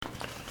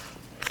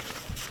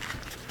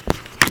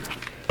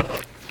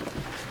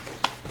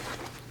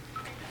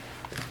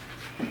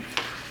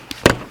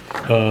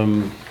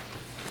Um,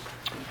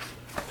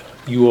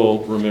 you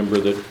all remember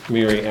that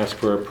Mary asked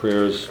for our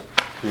prayers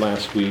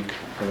last week,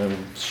 and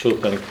I'm so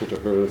thankful to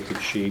her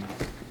that she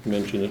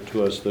mentioned it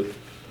to us that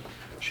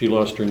she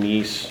lost her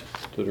niece,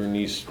 that her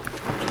niece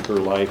took her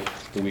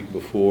life the week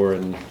before,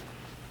 and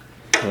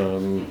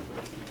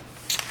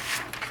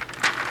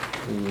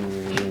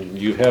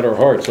you had our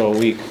hearts all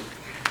week.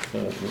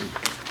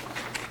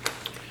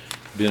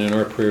 Been in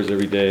our prayers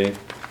every day,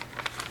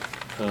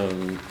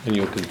 and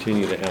you'll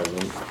continue to have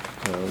them,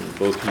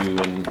 both you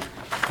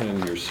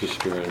and your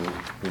sister and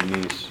your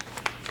niece.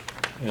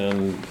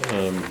 And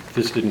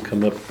this didn't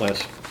come up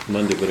last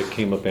Monday, but it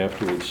came up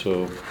afterwards,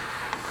 so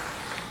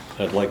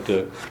I'd like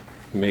to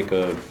make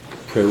a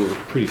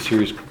pretty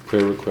serious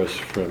prayer request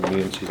from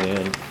me and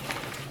Suzanne.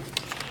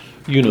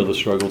 You know the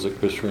struggles that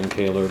Christopher and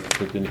Kayla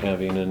have been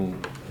having,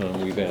 and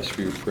we've asked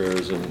for your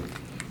prayers, and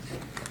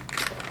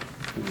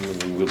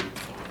we will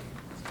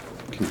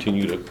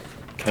continue to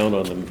count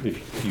on them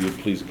if you would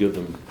please give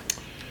them.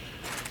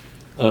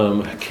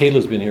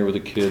 Kayla's been here with the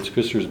kids.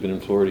 Christopher's been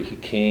in Florida. He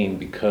came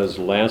because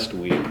last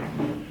week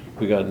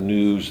we got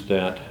news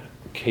that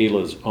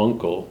Kayla's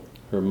uncle,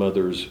 her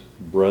mother's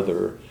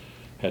brother,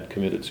 had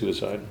committed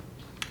suicide,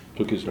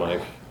 took his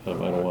life. I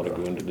don't want to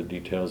go into the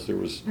details. There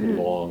was a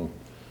long,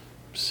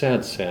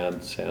 sad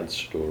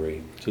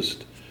story.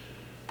 Just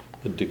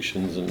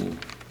addictions and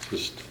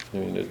just, I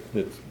mean,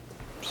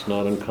 it's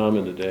not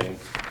uncommon today.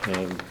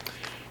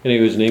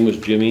 Anyway, his name was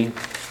Jimmy,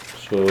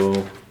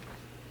 so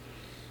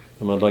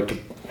I'd like to,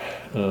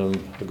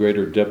 a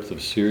greater depth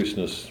of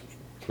seriousness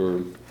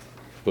for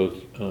both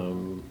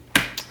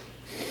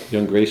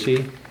young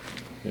Gracie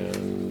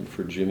and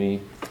for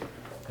Jimmy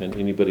and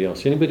anybody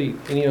else.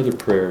 Any other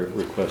prayer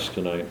requests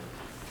tonight?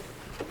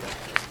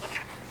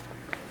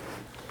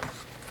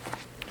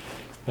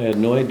 I had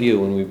no idea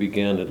when we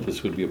began that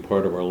this would be a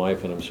part of our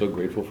life, and I'm so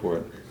grateful for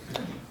it.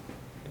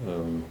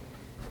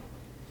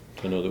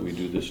 To know that we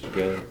do this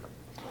together.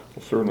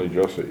 Well, certainly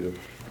Jesse, if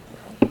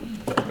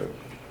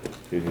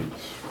he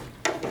needs.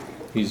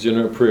 He's in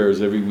our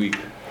prayers every week.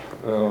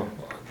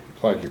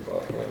 Thank you,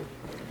 Bob.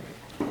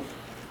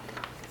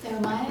 So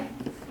my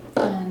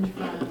son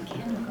from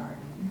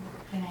kindergarten,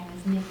 her name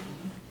is Nikki.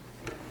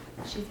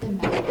 She's been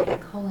battling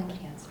colon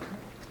cancer.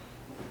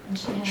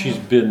 And She's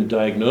been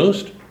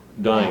diagnosed?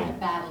 Dying.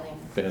 Battling.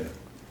 Bad.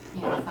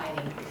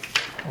 Fighting.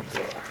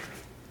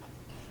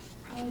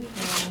 Probably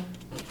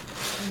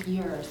for a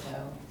year or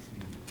so.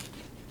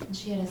 And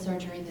she had a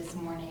surgery this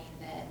morning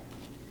that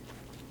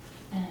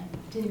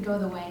didn't go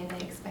the way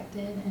they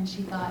expected, and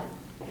she thought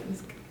it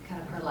was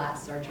kind of her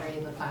last surgery,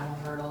 the final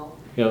hurdle.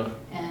 Yeah.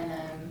 And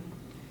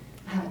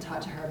I haven't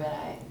talked to her, but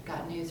I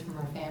got news from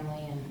her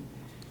family,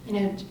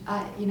 and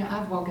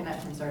I've woken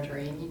up from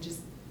surgery, and you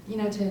just,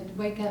 to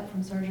wake up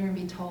from surgery and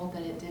be told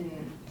that it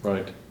didn't,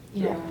 right.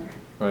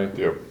 Right.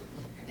 Yep.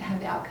 have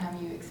the outcome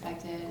you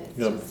expected. It's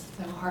Yep. just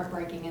so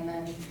heartbreaking, and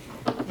then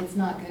it's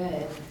not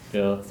good.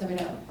 Yeah. So we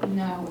don't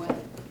know what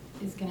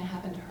is going to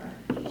happen to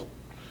her.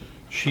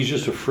 She's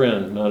just a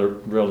friend, not a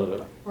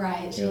relative.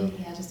 Right. She Yeah.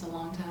 had just a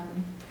long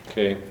time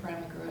Okay. friend.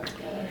 We grew up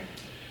together.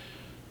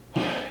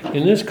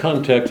 In this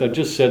context, I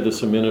just said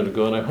this a minute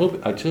ago, and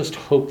I just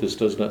hope this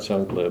does not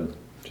sound glib.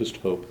 Just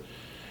hope.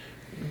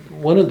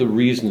 One of the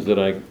reasons that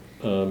I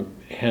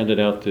handed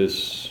out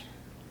this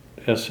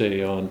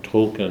essay on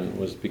Tolkien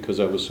was because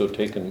I was so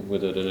taken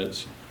with it, and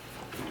it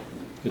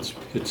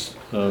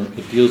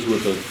deals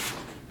with a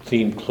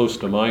theme close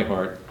to my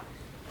heart.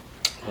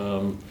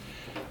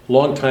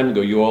 Long time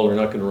ago, you all are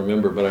not going to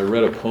remember, but I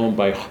read a poem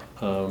by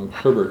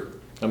Herbert.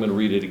 I'm going to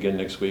read it again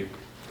next week.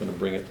 I'm going to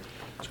bring it.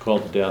 It's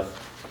called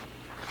Death.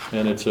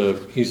 And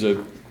he's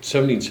a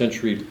 17th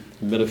century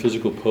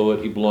metaphysical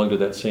poet. He belonged to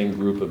that same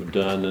group of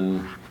Donne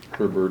and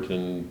Herbert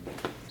and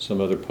some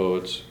other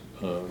poets,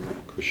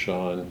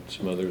 Crashaw and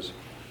some others.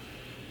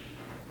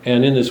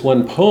 And in this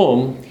one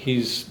poem,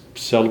 he's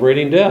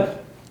celebrating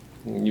death.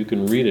 You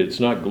can read it. It's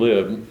not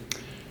glib.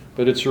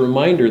 But it's a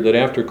reminder that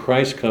after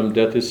Christ comes,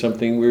 death is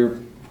something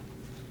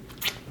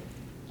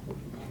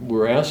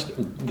we're asked.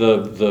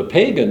 The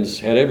pagans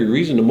had every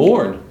reason to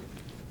mourn,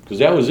 because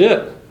that was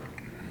it.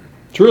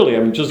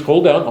 Truly, just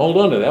hold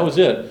on to that was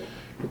it.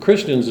 For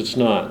Christians, it's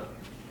not.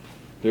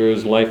 There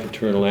is life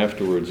eternal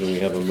afterwards, and we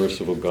have a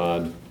merciful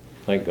God.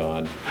 Thank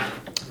God.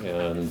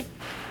 And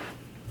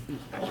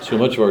so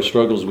much of our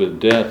struggles with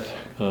death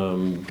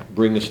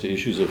bring us to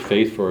issues of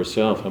faith for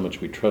ourselves, how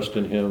much we trust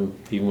in Him,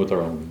 even with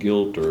our own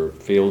guilt or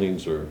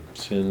failings or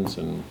sins.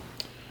 And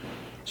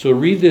so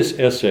read this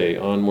essay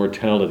on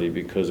mortality,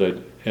 because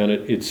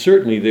it's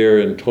certainly there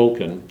in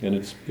Tolkien, and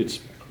it's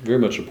very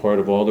much a part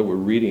of all that we're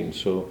reading.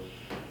 So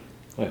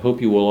I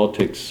hope you will all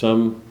take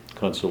some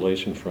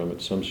consolation from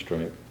it, some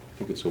strength. I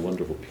think it's a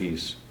wonderful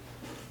piece.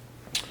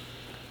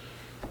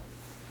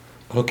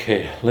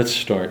 Okay, let's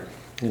start.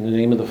 In the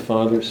name of the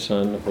Father,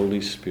 Son,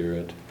 Holy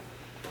Spirit.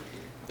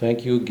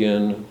 Thank you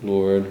again,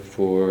 Lord,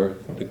 for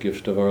the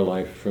gift of our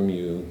life from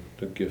you,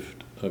 the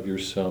gift of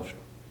yourself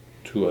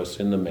to us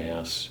in the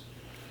Mass,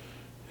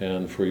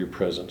 and for your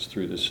presence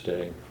through this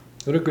day.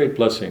 What a great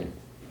blessing.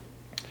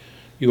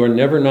 You are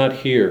never not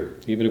here,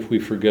 even if we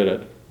forget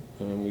it.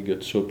 We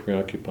get so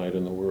preoccupied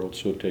in the world,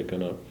 so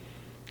taken up.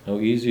 How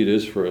easy it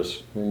is for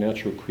us. We're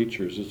natural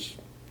creatures.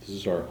 This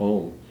is our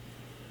home.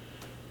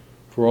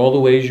 For all the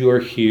ways you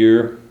are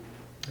here,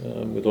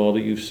 with all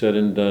that you've said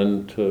and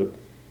done to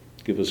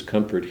give us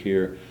comfort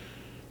here,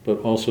 but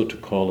also to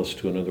call us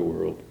to another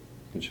world,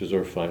 which is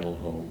our final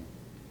home.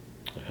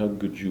 How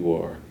good you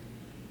are.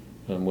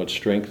 What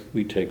strength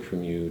we take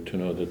from you to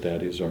know that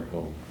that is our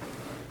home.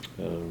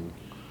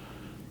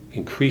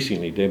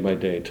 Increasingly, day by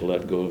day, to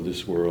let go of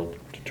this world,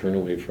 to turn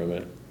away from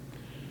it.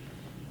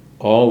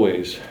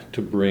 Always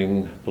to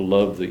bring the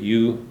love that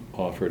you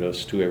offered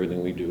us to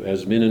everything we do,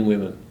 as men and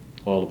women,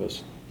 all of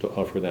us, to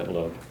offer that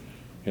love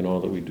in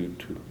all that we do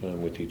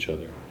with each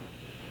other.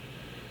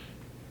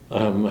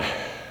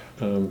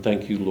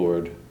 Thank you,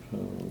 Lord,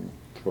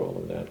 for all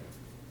of that.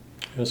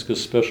 I ask a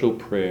special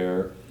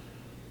prayer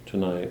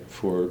tonight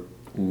for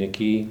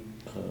Nikki.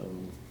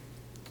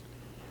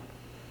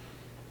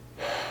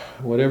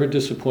 Whatever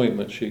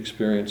disappointment she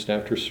experienced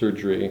after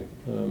surgery,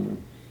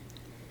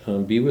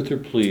 be with her,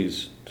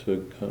 please,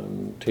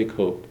 to take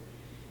hope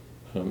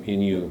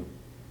in you.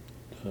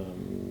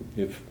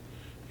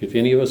 If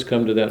any of us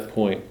come to that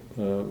point,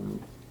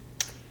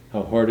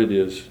 how hard it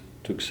is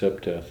to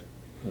accept death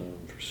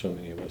for so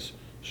many of us.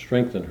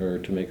 Strengthen her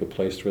to make a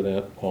place for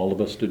that, all of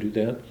us to do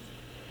that.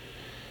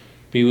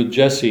 Be with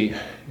Jesse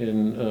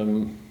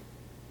in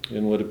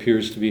what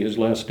appears to be his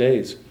last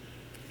days.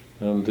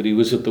 That he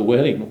was at the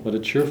wedding. What a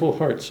cheerful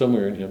heart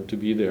somewhere in him to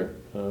be there.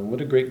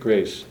 What a great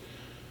grace.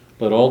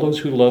 Let all those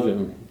who love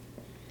him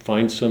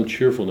find some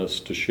cheerfulness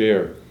to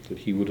share that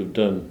he would have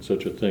done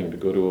such a thing, to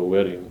go to a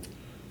wedding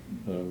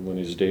when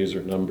his days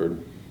are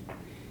numbered.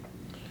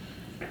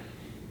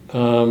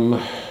 I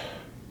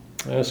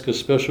ask a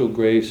special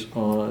grace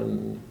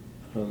on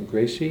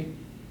Gracie,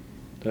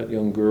 that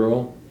young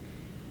girl,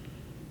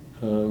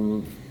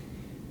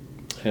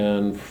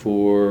 and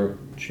for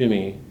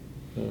Jimmy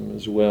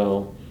as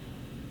well.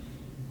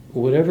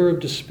 Whatever of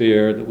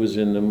despair that was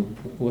in them,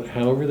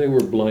 however they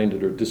were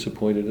blinded or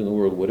disappointed in the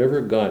world,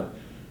 whatever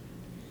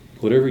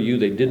you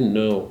they didn't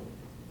know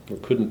or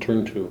couldn't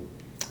turn to,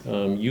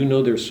 you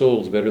know their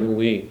souls better than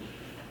we,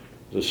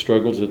 the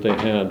struggles that they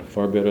had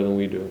far better than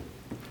we do.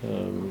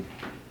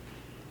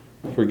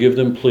 Forgive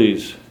them,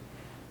 please,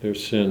 their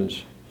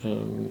sins.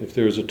 If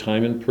there is a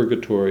time in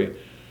purgatory,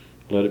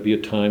 let it be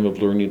a time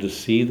of learning to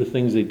see the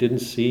things they didn't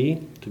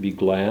see, to be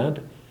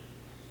glad,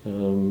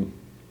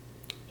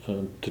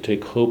 to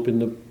take hope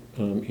in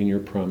your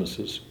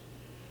promises,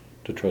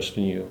 to trust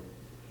in you,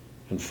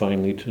 and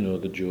finally to know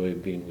the joy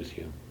of being with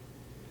you.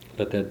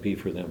 Let that be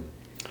for them.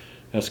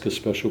 Ask a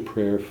special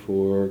prayer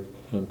for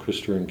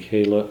Krista and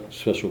Kayla,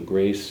 special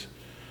grace,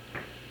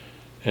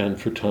 and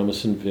for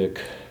Thomas and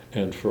Vic,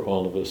 and for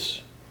all of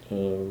us.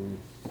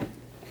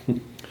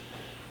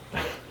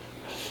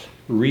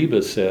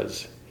 Reba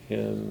says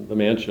in the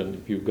mansion,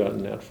 if you've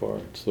gotten that far,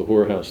 it's the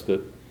whorehouse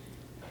that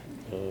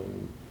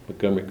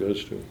Montgomery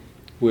goes to.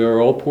 We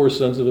are all poor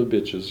sons of a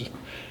bitches.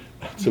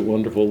 That's a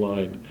wonderful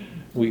line.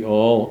 We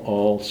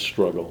all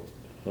struggle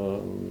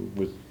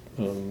with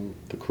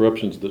the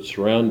corruptions that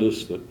surround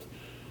us, that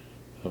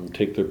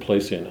take their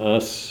place in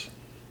us.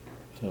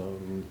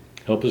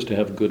 Help us to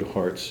have good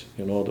hearts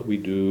in all that we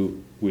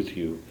do with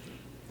you,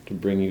 to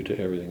bring you to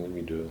everything that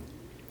we do.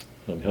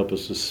 Help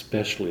us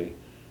especially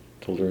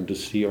to learn to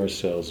see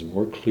ourselves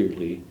more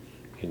clearly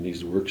in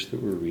these works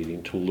that we're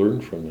reading, to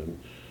learn from them,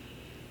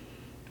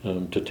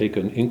 to take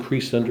an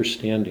increased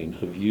understanding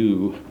of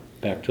you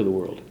back to the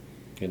world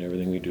in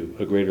everything we do,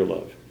 a greater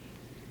love.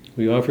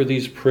 We offer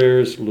these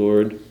prayers,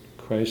 Lord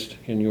Christ,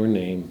 in your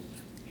name.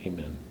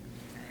 Amen.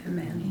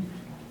 Amen.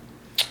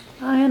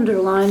 I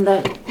underlined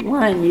that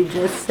line you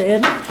just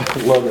said.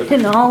 Love it.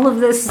 In all of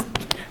this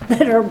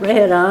that are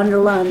read, I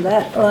underlined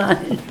that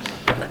line.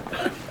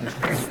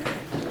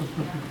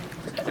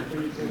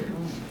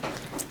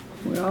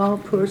 We're all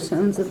poor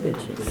sons of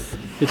bitches.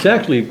 It's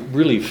actually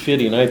really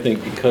fitting, I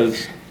think,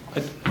 because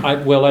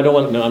I'm going to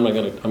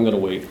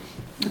wait.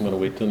 I'm going to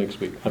wait till next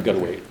week. I've got to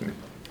wait.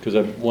 Because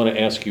I want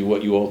to ask you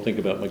what you all think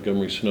about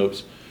Montgomery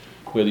Snopes,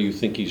 whether you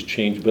think he's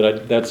changed,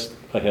 but that's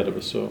ahead of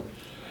us, so.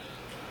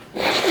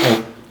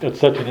 That's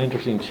such an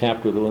interesting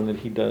chapter, the one that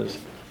he does.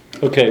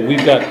 Okay,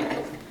 we've got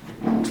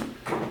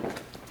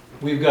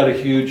a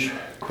huge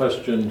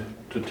question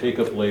to take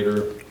up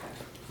later,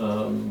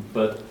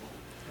 but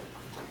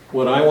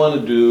what I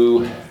want to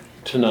do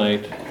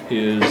tonight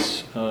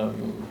is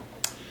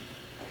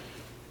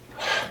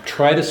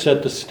try to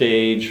set the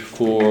stage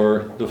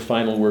for the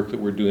final work that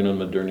we're doing on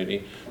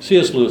modernity.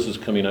 C.S. Lewis is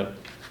coming up,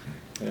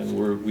 and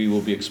we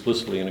will be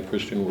explicitly in a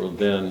Christian world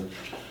then.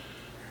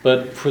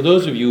 But for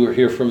those of you who are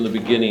here from the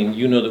beginning,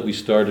 you know that we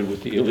started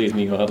with the Iliad and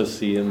the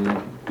Odyssey and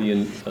the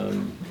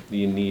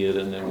Aeneid,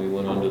 and then we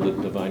went on to the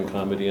Divine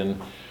Comedy. And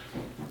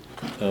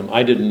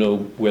I didn't know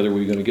whether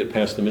we were going to get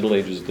past the Middle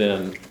Ages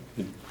then.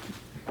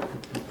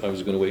 I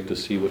was going to wait to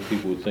see what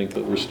people would think,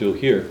 but we're still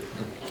here.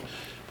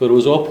 But it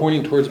was all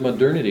pointing towards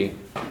modernity.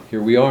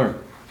 Here we are.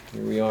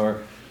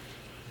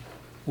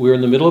 We're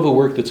in the middle of a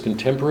work that's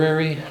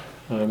contemporary.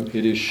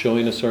 It is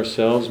showing us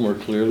ourselves more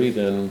clearly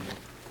than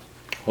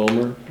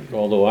Homer,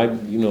 although I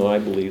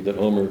believe that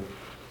Homer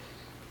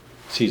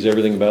sees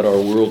everything about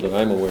our world that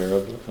I'm aware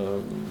of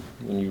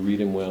when you read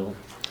him well.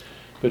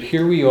 But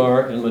here we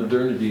are in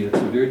modernity. It's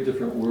a very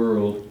different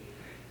world.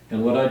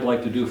 And what I'd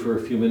like to do for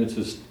a few minutes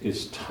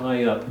is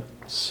tie up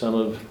some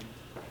of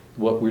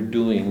what we're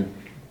doing,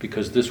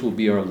 because this will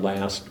be our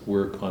last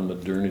work on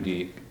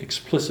modernity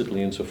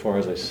explicitly, insofar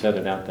as I set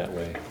it out that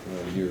way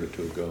a year or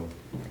two ago.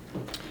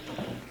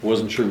 I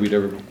wasn't sure we'd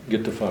ever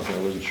get to Faulkner.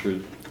 I wasn't sure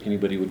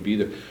anybody would be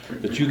there.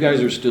 That you guys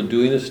are still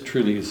doing this,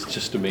 truly is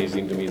just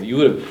amazing to me. You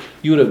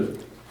would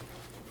have,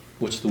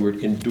 what's the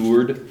word,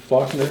 endured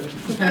Faulkner?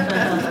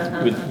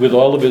 with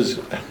all of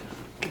his,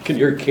 can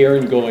hear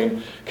Karen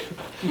going,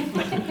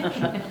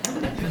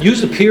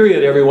 use a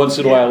period every once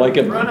in a while, like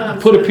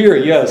put a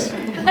period, yes.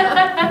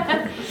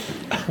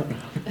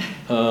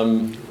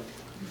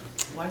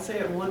 Why say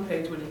it one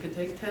page when you could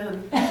take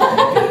 10?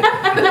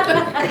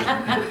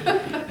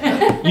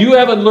 You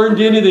haven't learned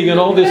anything in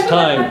all this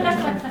time.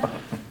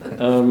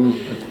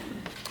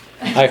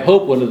 I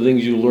hope one of the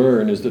things you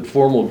learn is that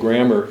formal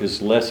grammar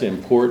is less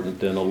important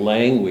than a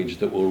language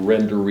that will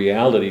render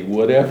reality,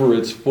 whatever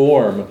its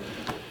form,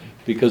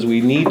 because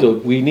we need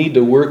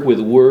to work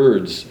with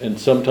words, and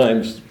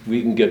sometimes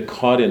we can get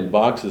caught in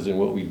boxes in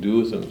what we do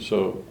with them.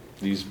 So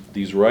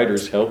these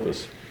writers help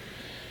us.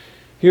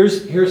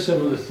 Here's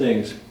some of the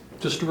things,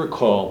 just to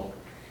recall.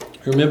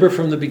 Remember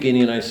from the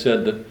beginning I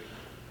said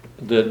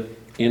that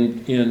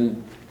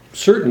in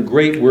certain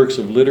great works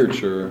of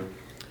literature,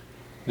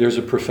 there's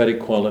a prophetic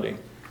quality.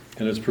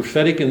 And it's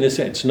prophetic in this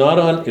sense. It's not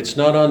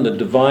on the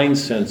divine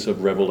sense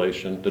of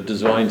revelation, the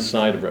divine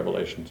side of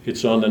revelation.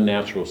 It's on the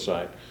natural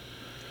side.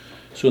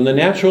 So in the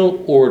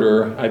natural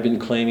order, I've been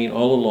claiming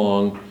all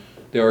along,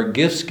 there are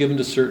gifts given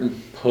to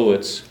certain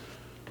poets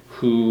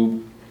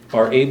who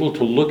are able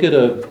to look at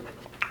a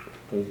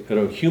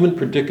human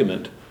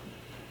predicament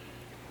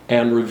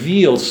and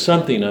reveal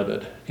something of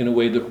it in a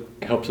way that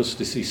helps us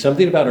to see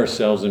something about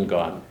ourselves and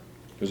God.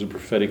 There's a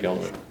prophetic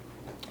element.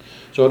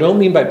 So I don't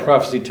mean by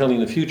prophecy telling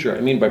the future.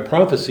 I mean by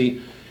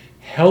prophecy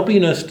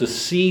helping us to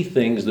see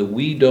things that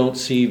we don't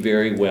see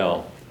very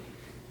well.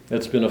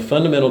 That's been a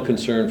fundamental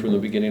concern from the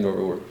beginning of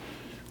our work.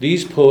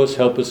 These poets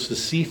help us to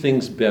see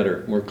things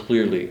better, more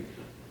clearly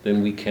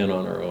than we can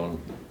on our own.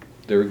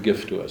 They're a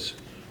gift to us.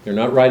 They're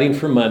not writing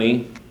for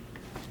money.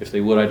 If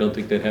they would, I don't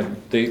think they'd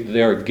have.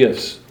 They are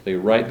gifts. They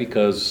write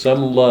because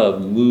some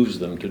love moves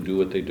them to do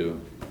what they do.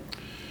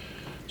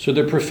 So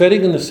they're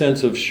prophetic in the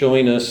sense of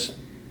showing us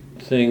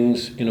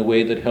things in a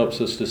way that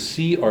helps us to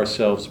see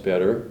ourselves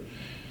better.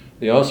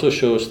 They also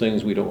show us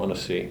things we don't want to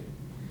see.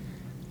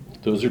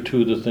 Those are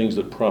two of the things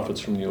that prophets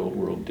from the old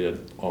world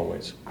did,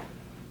 always.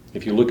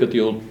 If you look at the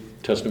Old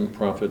Testament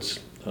prophets,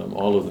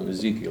 all of them,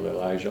 Ezekiel,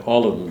 Elijah,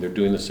 all of them, they're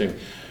doing the same.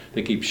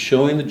 They keep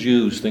showing the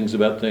Jews things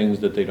about things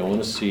that they don't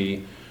want to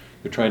see.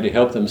 They're trying to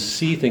help them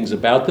see things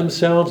about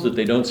themselves that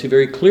they don't see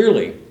very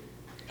clearly,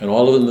 and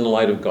all of them in the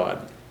light of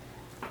God.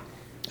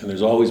 And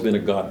there's always been a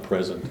God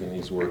present in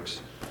these works,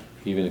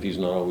 even if he's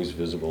not always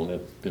visible, and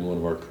that's been one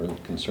of our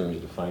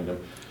concerns to find him.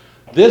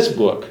 This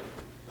book,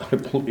 I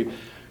believe,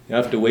 you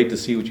have to wait to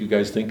see what you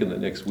guys think in the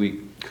next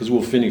week, because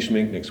we'll finish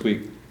Mink next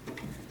week.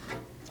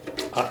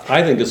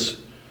 I think it's,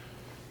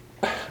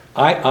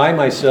 I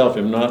myself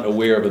am not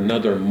aware of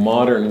another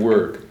modern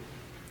work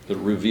that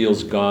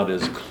reveals God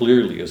as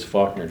clearly as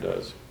Faulkner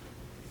does.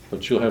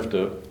 But you'll have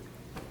to,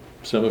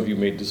 some of you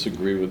may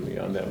disagree with me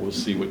on that. We'll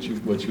see what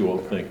you all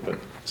think, but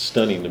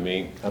stunning to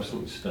me,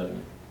 absolutely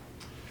stunning.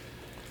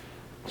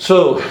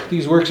 So,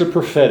 these works are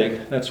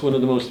prophetic. That's one of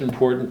the most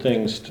important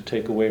things to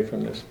take away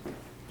from this.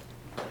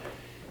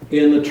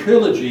 In the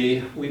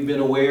trilogy, we've been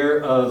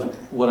aware of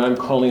what I'm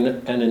calling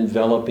an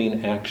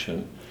enveloping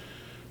action.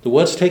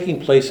 What's taking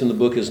place in the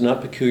book is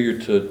not peculiar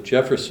to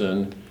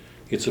Jefferson.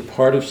 It's a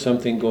part of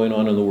something going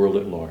on in the world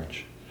at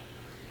large.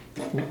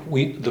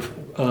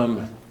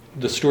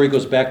 The story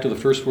goes back to the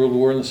First World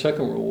War and the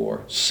Second World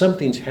War.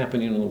 Something's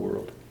happening in the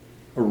world.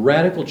 A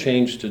radical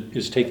change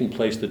is taking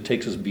place that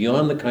takes us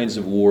beyond the kinds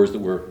of wars that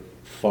were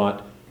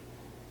fought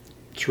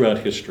throughout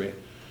history.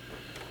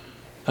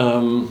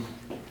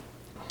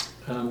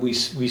 We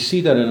see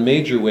that in a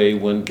major way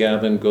when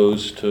Gavin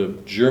goes to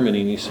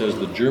Germany and he says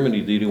the Germany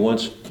that he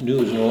once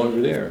knew is no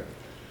longer there.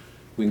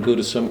 We can go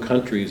to some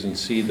countries and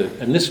see that,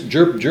 and this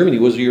Germany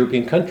was a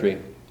European country. I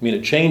mean,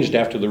 it changed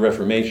after the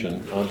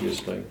Reformation,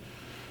 obviously.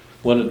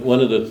 One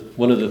of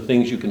the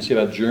things you can say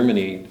about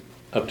Germany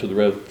up to the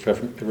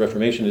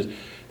Reformation is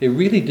they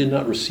really did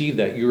not receive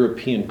that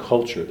European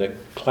culture, that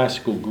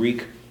classical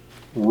Greek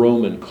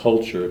Roman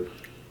culture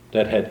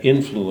that had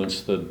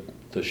influenced the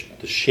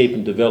shape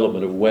and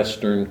development of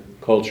Western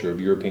culture, of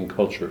European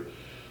culture.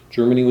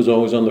 Germany was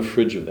always on the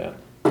fringe of that.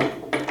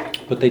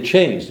 But they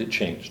changed. It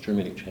changed.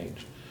 Germany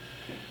changed.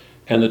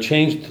 And the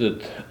change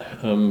that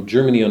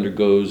Germany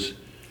undergoes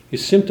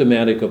is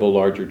symptomatic of a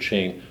larger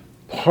change.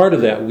 Part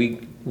of that we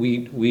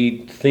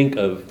think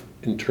of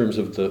in terms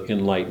of the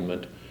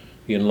Enlightenment.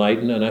 the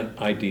Enlightenment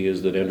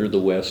ideas that entered the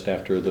West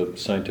after the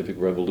scientific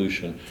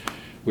revolution,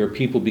 where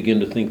people begin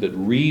to think that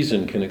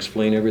reason can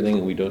explain everything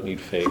and we don't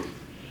need faith.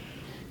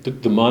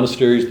 The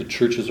monasteries, the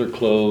churches are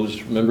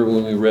closed. Remember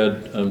when we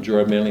read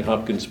Gerard Manley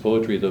Hopkins'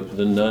 poetry,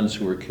 the nuns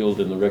who were killed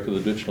in the wreck of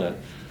the Deutschland?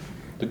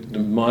 The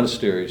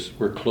monasteries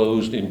were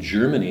closed in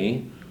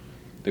Germany.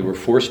 They were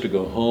forced to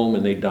go home,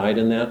 and they died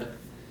in that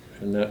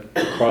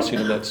crossing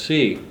of that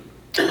sea.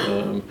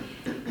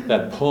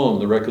 That poem,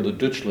 The Wreck of the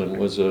Deutschland,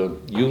 was a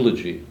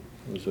eulogy.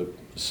 It was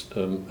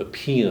a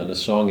paean, a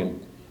song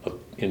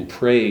in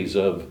praise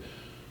of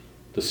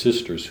the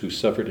sisters who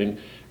suffered.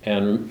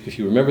 And if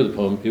you remember the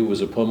poem, it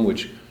was a poem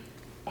which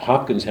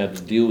Hopkins had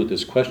to deal with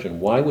this question: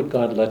 why would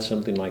God let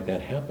something like that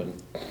happen?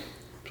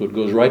 So it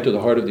goes right to the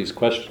heart of these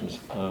questions.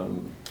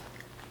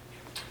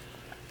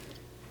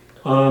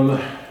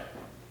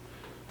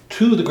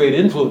 Two of the great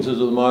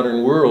influences of the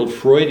modern world,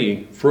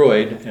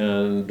 Freud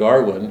and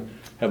Darwin,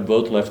 have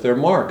both left their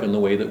mark on the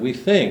way that we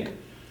think.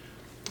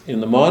 In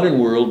the modern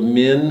world,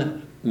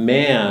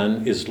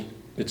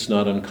 it's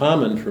not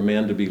uncommon for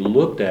man to be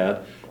looked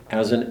at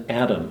as an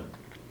atom,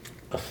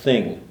 a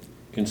thing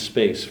in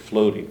space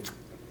floating.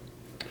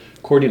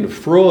 According to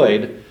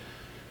Freud,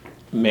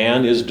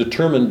 man is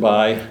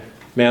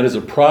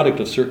a product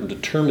of certain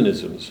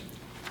determinisms,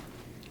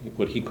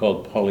 what he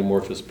called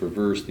polymorphous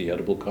perverse, the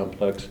Oedipal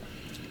complex,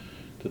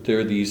 that there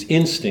are these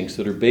instincts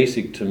that are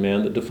basic to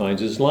man that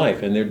defines his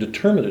life, and they're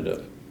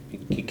determinative.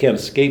 He can't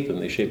escape them,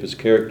 they shape his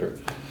character.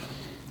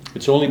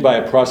 It's only by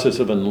a process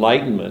of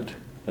enlightenment,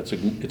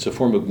 it's a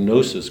form of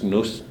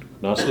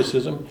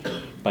Gnosticism,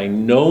 by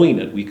knowing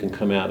it we can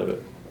come out of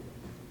it.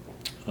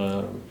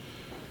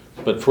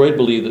 But Freud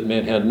believed that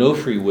man had no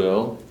free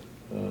will.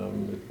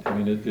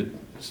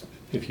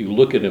 If you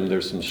look at him,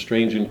 there's some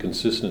strange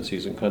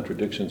inconsistencies and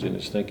contradictions in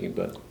his thinking.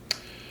 But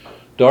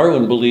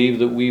Darwin believed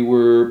that we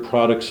were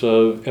products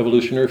of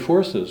evolutionary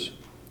forces.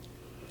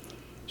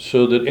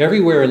 So that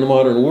everywhere in the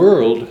modern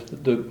world,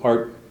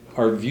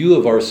 our view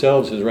of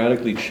ourselves has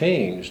radically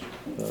changed.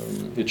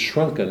 It's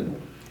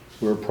shrunken.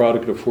 We're a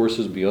product of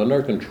forces beyond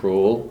our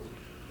control.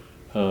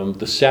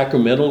 The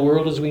sacramental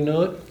world as we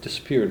know it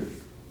disappeared.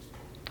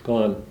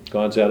 Gone.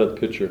 God's out of the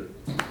picture.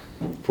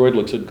 Freud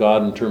looks at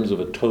God in terms of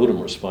a totem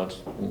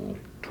response,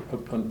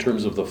 in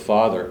terms of the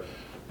Father,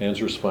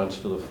 man's response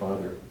to the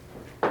Father.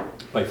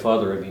 By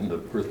Father, I mean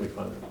the earthly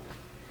Father.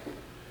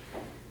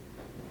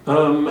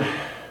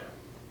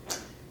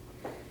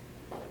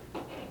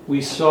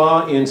 We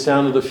saw in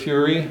Sound of the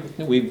Fury,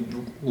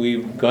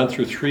 we've gone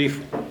through 3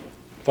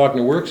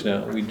 Faulkner works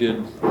now. We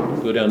did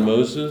Go Down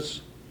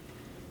Moses.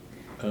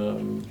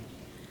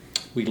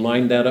 We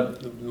lined that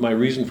up. My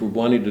reason for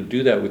wanting to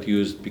do that with you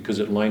is because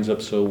it lines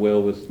up so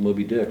well with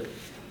Moby Dick.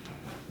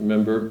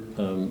 Remember,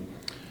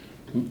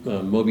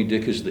 Moby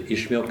Dick is the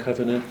Ishmael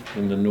covenant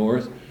in the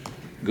north.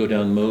 Go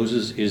Down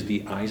Moses is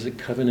the Isaac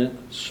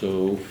covenant.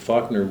 So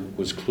Faulkner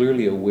was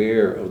clearly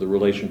aware of the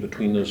relation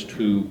between those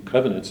 2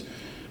 covenants.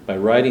 By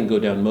writing Go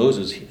Down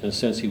Moses, in a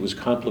sense, he was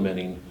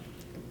complementing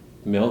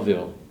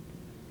Melville.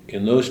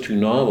 In those 2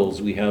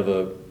 novels, we have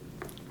a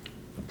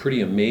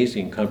pretty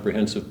amazing,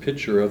 comprehensive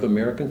picture of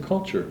American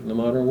culture in the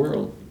modern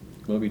world.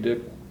 Moby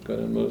Dick, Go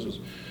Down Moses.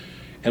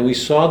 And we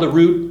saw the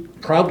root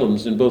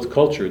problems in both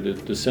culture,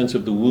 the sense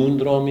of the wound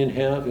that all men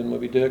have in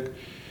Moby Dick,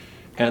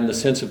 and the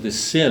sense of this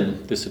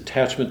sin, this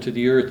attachment to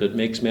the earth that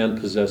makes man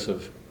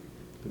possessive,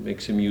 that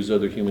makes him use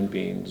other human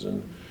beings,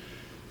 and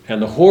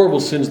the horrible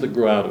sins that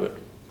grow out of it.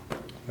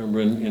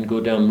 Remember in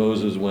Go Down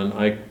Moses when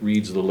Ike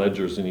reads the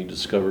ledgers and he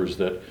discovers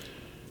that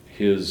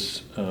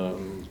his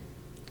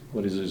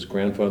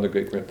grandfather,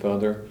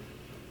 great-grandfather,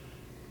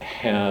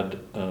 had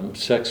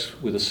sex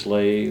with a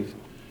slave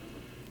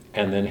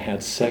and then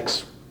had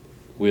sex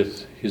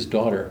with his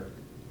daughter.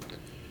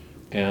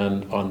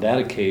 And on that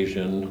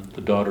occasion,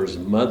 the daughter's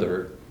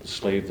mother, the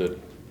slave that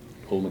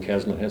old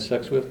McCaslin had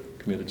sex with,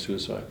 committed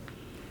suicide.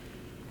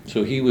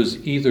 So he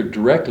was either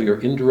directly or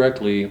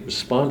indirectly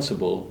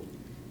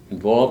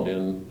involved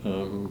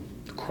in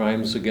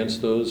crimes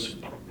against those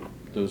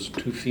 2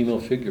 female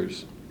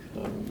figures.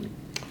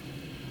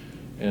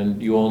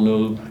 And you all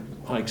know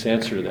Ike's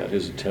answer to that,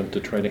 his attempt to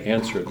try to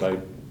answer it by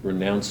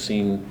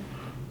renouncing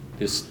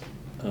this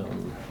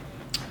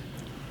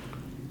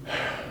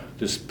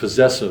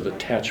possessive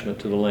attachment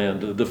to the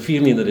land, the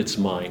feeling that it's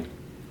mine,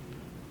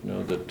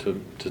 that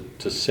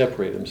to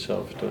separate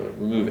himself, to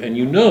remove. And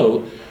you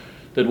know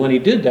that when he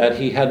did that,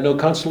 he had no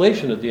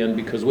consolation at the end,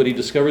 because what he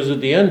discovers at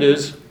the end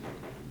is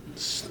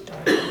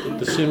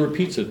the sin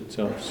repeats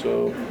itself.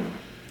 So.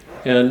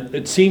 And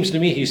it seems to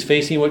me he's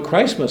facing what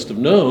Christ must have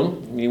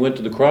known. He went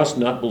to the cross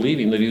not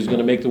believing that he was going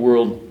to make the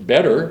world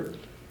better.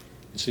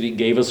 Instead, he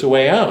gave us a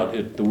way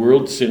out. The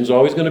world, sin's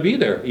always going to be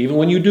there, even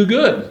when you do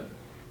good.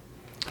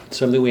 It's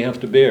something we have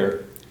to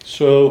bear.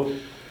 So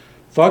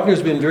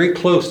Faulkner's been very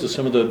close to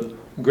some of the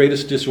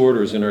greatest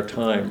disorders in our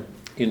time.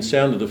 In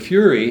Sound of the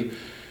Fury,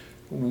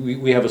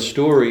 we have a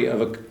story of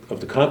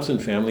the Compson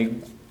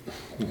family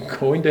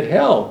going to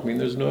hell. I mean,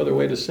 there's no other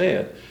way to say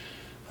it.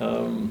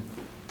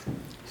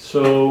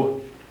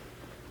 So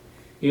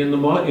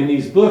in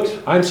these books,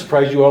 I'm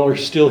surprised you all are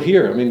still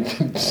here. I mean,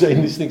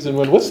 saying these things in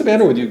one. What's the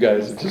matter with you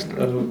guys? It's just.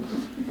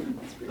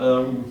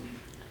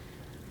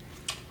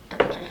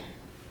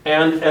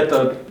 And at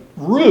the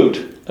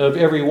root of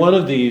every one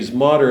of these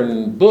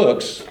modern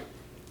books,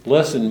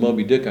 less in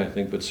Moby Dick, I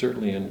think, but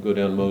certainly in Go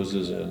Down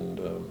Moses and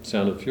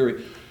Sound of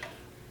Fury,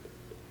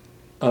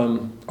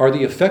 are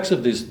the effects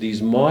of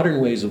these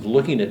modern ways of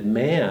looking at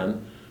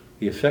man,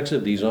 the effects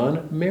of these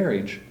on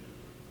marriage,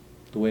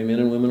 the way men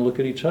and women look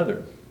at each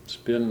other. It's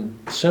been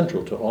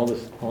central to all the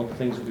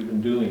things that we've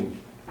been doing.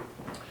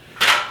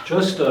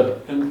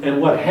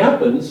 And what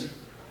happens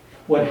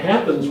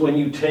when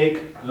you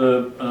take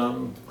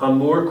the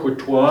amour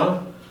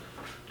courtois,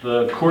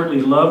 the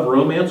courtly love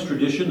romance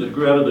tradition that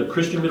grew out of the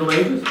Christian Middle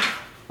Ages?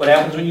 What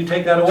happens when you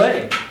take that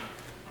away?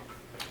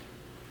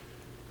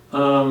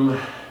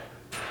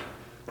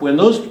 When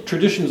those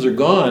traditions are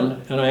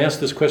gone, and I asked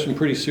this question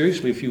pretty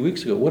seriously a few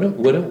weeks ago, what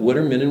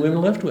are men and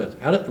women left with?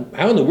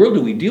 How in the world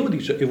do we deal with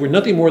each other? If we're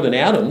nothing more than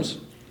atoms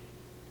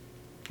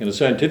in the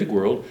scientific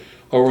world,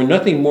 or we're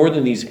nothing more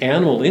than these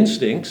animal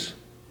instincts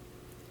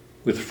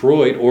with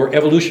Freud, or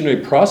evolutionary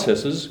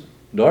processes,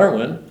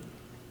 Darwin,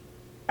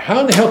 how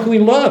in the hell can we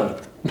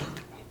love?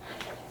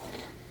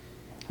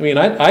 I mean,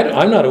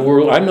 I'm not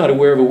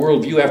aware of a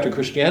worldview after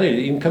Christianity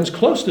that even comes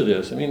close to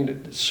this. I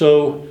mean,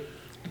 so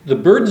the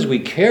burdens we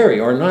carry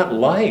are not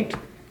light.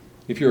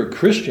 If you're a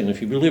Christian,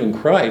 if you believe in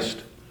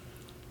Christ,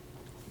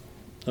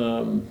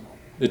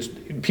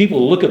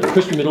 people look at the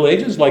Christian Middle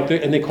Ages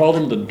and they call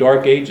them the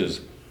Dark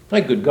Ages. My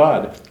good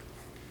God.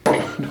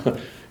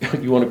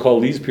 You want to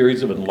call these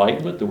periods of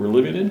enlightenment that we're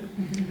living in?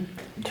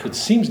 Mm-hmm. It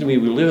seems to me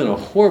we live in a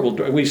horrible...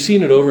 We've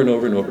seen it over and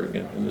over and over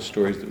again in the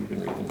stories that we've been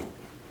reading.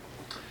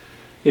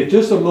 If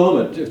just for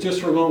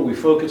a moment we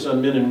focus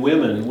on men and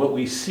women, what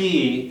we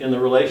see in the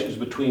relations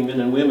between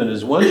men and women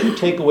is once you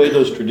take away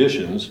those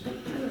traditions,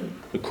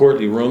 the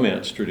courtly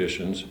romance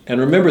traditions, and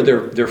remember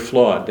they're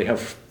flawed, they have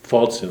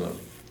faults in them.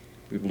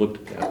 We've looked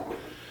at that.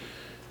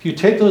 If you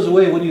take those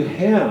away, what do you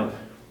have?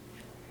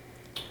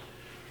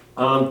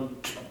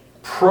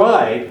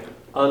 Pride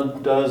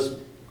undoes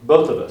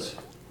both of us.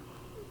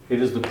 It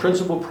is the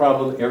principal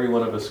problem every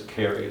one of us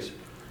carries.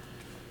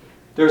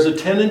 There's a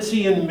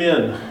tendency in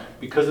men,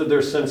 because of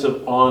their sense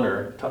of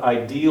honor, to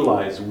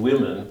idealize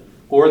women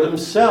or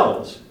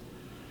themselves.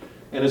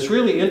 And it's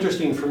really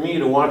interesting for me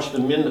to watch the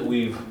men that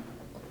we've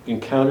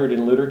encountered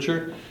in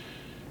literature,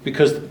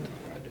 because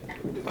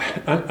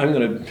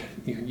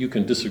you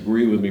can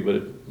disagree with me, but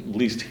at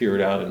least hear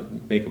it out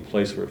and make a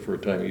place for it for a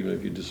time, even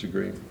if you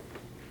disagree.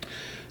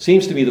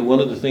 Seems to me that one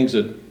of the things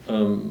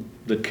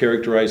that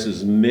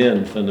characterizes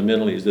men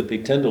fundamentally is that they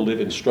tend to live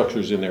in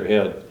structures in their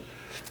head,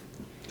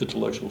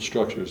 intellectual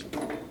structures.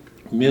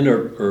 Men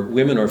or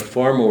women are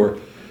far more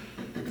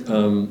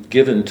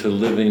given to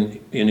living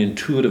in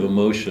intuitive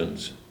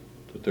emotions,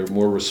 that they're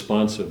more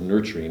responsive,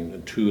 nurturing,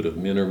 intuitive.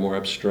 Men are more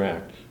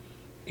abstract,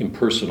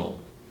 impersonal.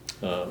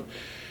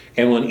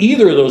 And when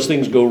either of those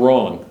things go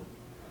wrong,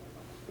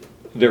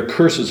 they're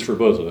curses for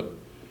both of them.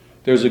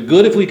 There's a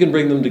good if we can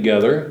bring them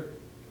together,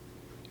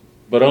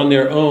 but on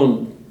their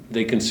own,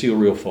 they conceal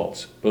real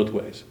faults, both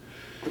ways.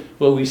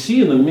 What we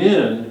see in the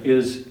men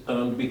is,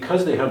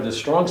 because they have this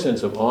strong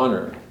sense of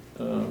honor,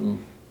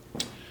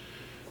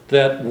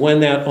 that when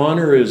that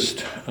honor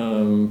is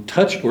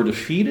touched or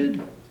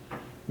defeated,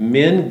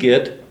 men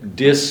get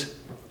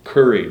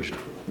discouraged.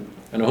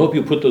 And I hope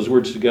you put those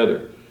words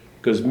together,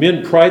 because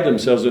men pride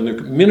themselves in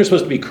men are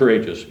supposed to be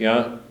courageous,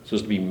 yeah?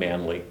 Supposed to be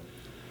manly.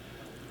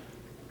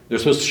 They're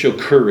supposed to show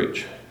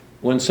courage.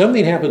 When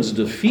something happens to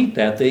defeat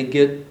that, they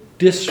get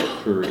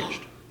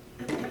discouraged,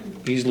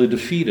 easily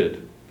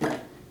defeated.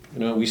 You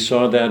know, we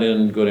saw that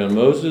in Go Down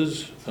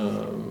Moses,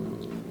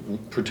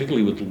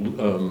 particularly with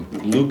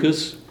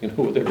Lucas,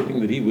 with everything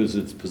that he was,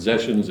 his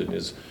possessions and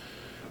his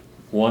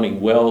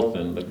wanting wealth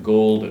and the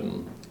gold.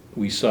 And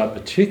we saw it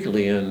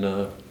particularly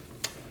in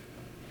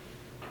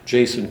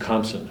Jason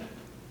Compson,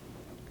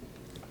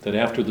 that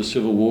after the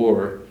Civil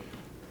War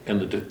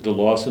and the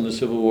loss in the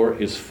Civil War,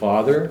 his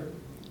father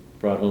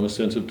brought home a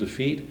sense of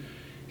defeat.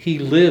 He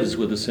lives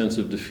with a sense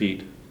of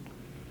defeat.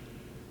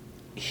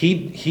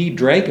 He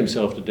drank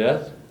himself to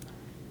death,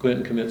 went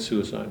and commit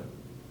suicide.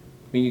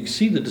 I mean, you can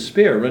see the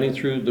despair running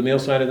through the male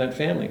side of that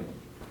family.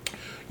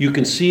 You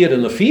can see it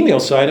in the female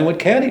side in what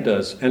Caddy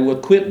does and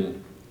what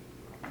Quentin,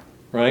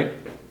 right?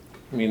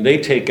 I mean, they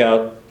take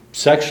out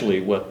sexually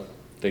what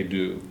they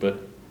do,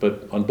 but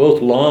on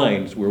both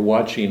lines, we're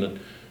watching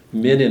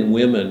men and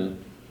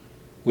women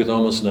with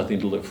almost nothing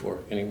to live for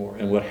anymore,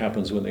 and what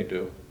happens when they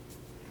do.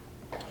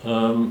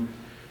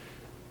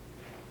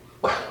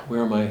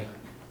 Where am I?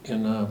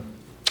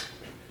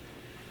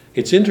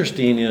 It's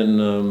interesting in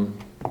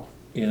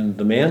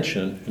the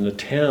mansion, in the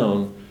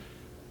town,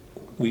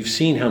 we've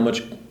seen how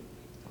much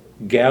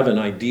Gavin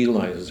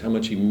idealizes, how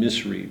much he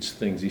misreads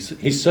things.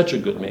 He's such a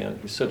good man.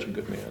 He's such a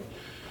good man.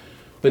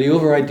 But he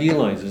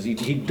over-idealizes.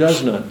 He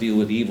does not deal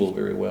with evil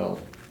very well.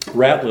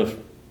 Ratliff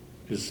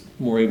is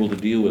more able to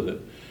deal with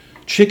it.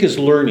 Chick is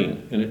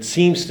learning, and it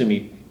seems to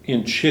me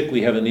in Chick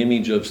we have an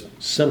image of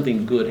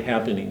something good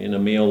happening in a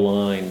male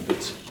line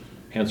that's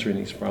answering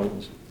these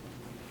problems.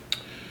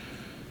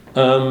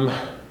 On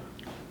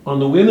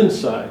the women's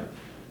side,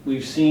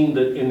 we've seen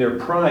that in their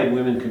pride,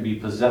 women can be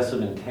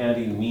possessive and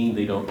catty and mean.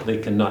 They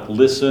cannot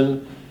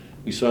listen.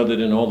 We saw that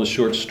in all the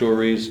short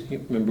stories.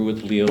 You remember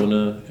with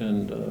Leona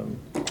and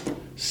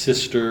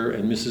Sister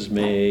and Mrs.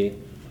 May.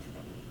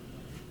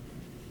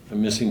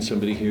 I'm missing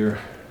somebody here.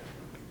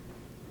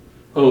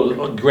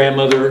 Oh,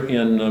 grandmother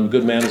in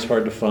Good Man is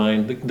Hard to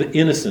Find. The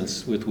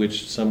innocence with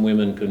which some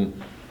women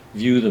can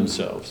view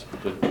themselves.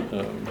 But,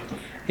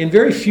 in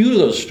very few of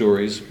those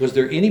stories was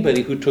there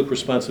anybody who took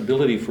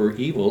responsibility for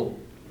evil.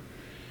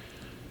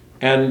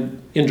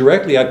 And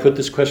indirectly, I put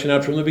this question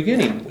out from the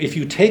beginning. If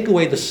you take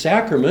away the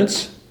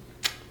sacraments,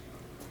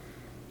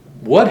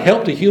 what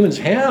help do humans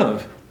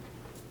have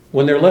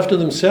when they're left to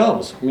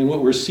themselves? I mean,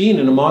 what we're seeing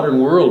in a modern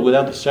world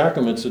without the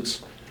sacraments,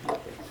 it's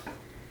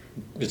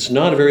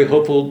not a very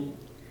hopeful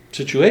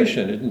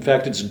situation. In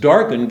fact, it's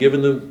darkened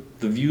given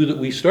the view that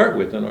we start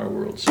with in our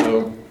world.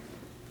 So,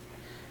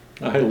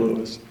 hi,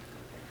 Lewis.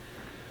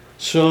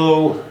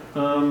 So,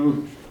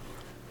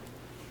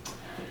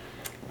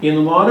 in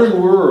the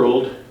modern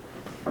world,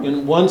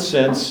 in one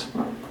sense,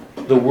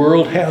 the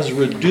world has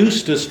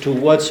reduced us to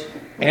what's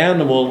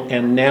animal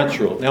and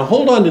natural. Now,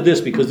 hold on to this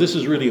because this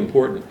is really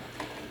important.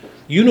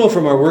 You know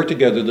from our work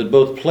together that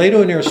both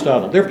Plato and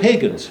Aristotle, they're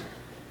pagans.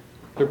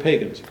 They're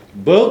pagans.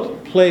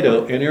 Both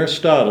Plato and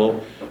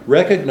Aristotle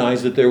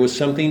recognized that there was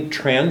something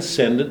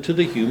transcendent to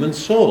the human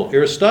soul.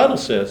 Aristotle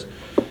says,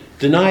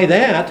 deny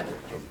that,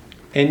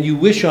 and you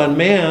wish on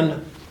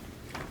man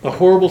a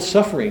horrible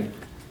suffering.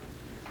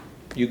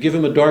 You give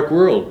him a dark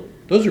world.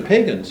 Those are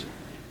pagans.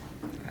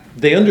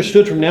 They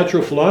understood from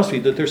natural philosophy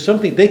that there's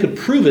something, they could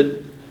prove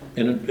it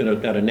at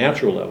a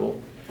natural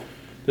level,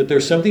 that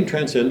there's something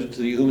transcendent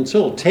to the human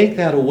soul. Take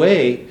that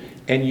away,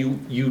 and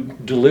you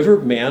deliver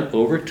man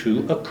over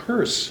to a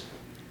curse.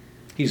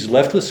 He's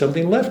left with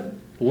something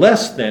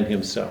less than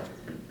himself.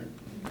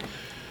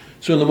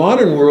 So in the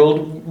modern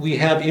world, we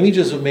have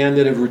images of man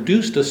that have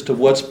reduced us to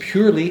what's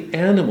purely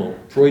animal,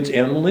 Freud's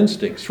animal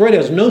instincts. Freud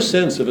has no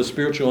sense of a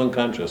spiritual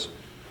unconscious.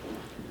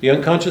 The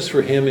unconscious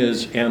for him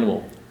is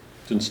animal.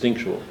 It's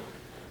instinctual.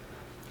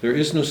 There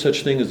is no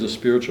such thing as a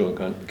spiritual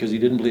unconscious because he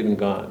didn't believe in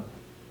God.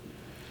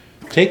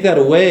 Take that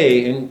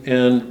away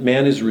and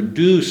man is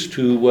reduced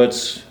to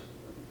what's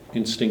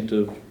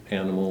instinctive,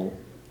 animal.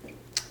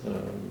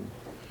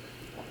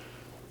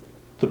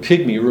 The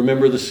pygmy,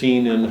 remember the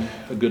scene in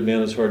A Good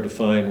Man is Hard to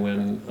Find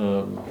when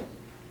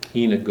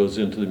Enoch goes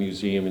into the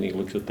museum and he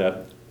looks at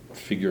that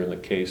figure in the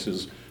case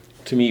is,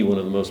 to me, one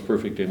of the most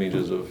perfect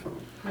images of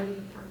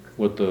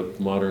what the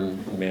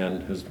modern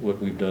man has, what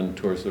we've done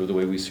towards the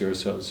way we see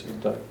ourselves.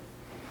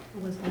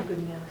 Was the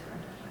Good Man is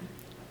Hard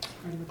to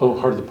Find? Oh,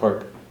 Heart of the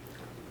Park.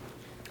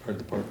 Heart of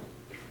the Park.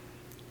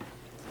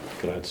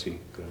 Grazie.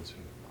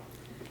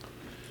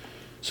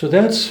 So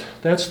that's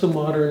the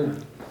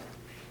modern.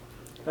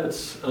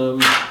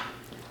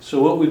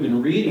 So what we've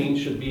been reading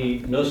should be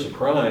no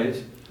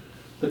surprise.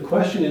 The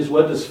question is,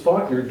 what does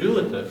Faulkner do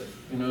with it?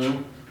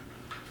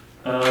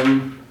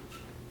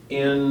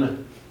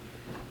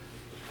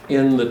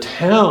 In the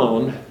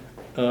town,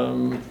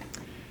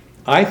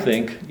 I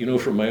think,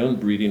 from my own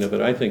reading of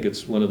it, I think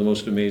it's one of the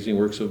most amazing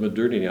works of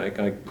modernity.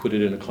 I put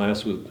it in a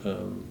class with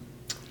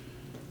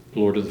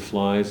Lord of the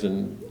Flies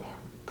and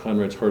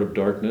Conrad's Heart of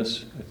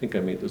Darkness. I think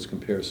I made those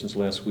comparisons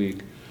last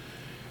week.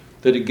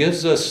 That it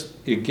gives us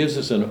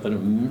a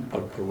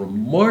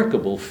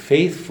remarkable,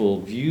 faithful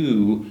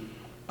view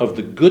of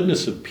the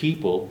goodness of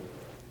people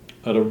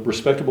at a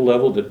respectable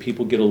level, that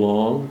people get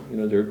along.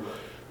 They're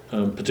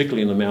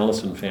particularly in the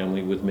Mallison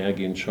family with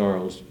Maggie and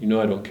Charles. I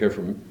don't care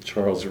for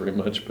Charles very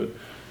much, but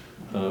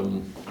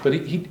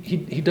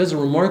he does a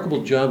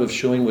remarkable job of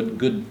showing what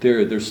good there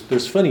is.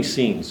 There's funny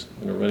scenes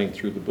running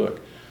through the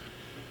book.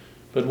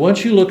 But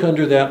once you look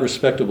under that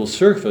respectable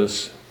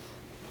surface,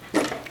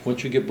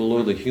 once you get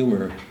below the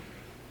humor,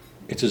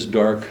 it's as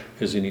dark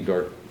as any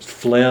dark.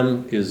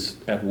 Flem is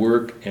at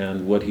work,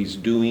 and what he's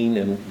doing,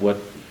 and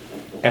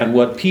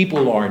what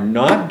people are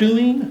not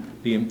doing,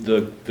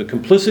 the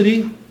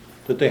complicity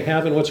that they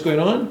have in what's going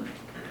on,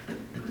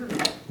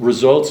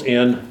 results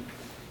in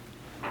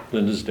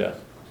Linda's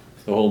death.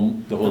 The whole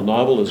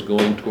novel is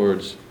going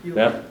towards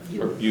that.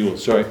 Or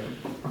sorry.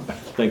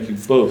 Thank you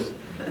both.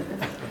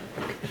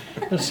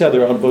 I said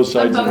they're on both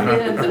sides of me.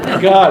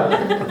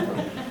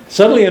 God.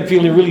 Suddenly I'm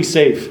feeling really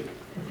safe.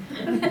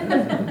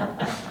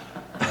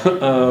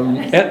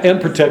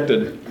 And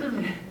protected.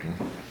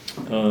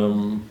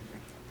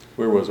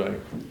 Where was I?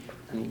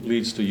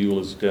 Leads to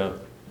Eula's death.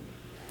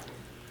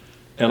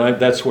 And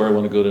that's where I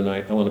want to go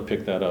tonight. I want to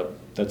pick that up.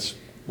 That's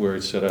where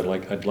it said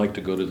I'd like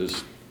to go to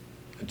this.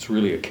 It's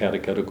really a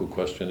catechetical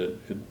question.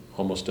 It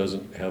almost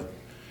doesn't have.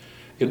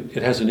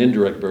 It has an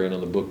indirect bearing on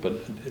the book, but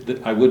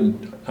I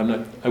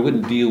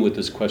wouldn't deal with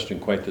this question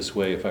quite this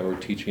way if I were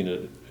teaching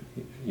it,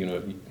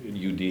 at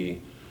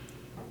UD,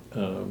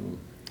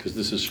 because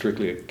this is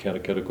strictly a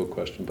catechetical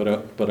question. But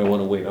I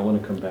want to wait. I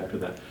want to come back to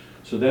that.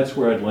 So that's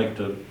where I'd like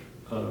to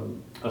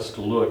us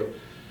to look.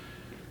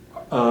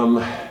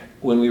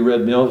 When we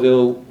read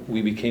Melville,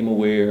 we became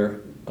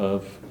aware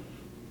of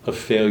a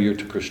failure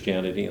to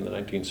Christianity in the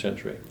 19th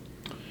century.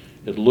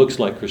 It looks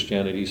like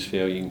Christianity is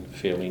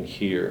failing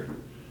here.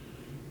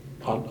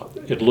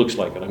 It looks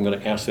like it. I'm going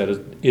to ask that,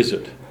 is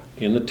it?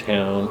 In the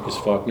town, is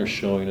Faulkner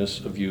showing us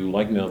a view,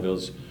 like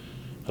Melville's,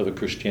 of a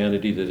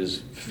Christianity that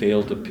has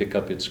failed to pick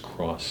up its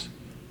cross?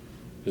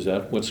 Is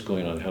that what's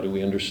going on? How do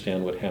we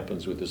understand what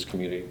happens with this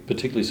community,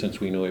 particularly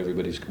since we know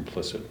everybody's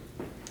complicit?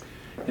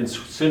 And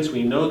since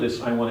we know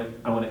this, I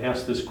want to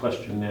ask this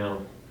question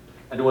now.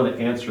 I don't want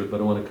to answer it, but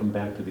I want to come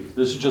back to these.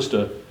 This is just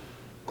a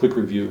quick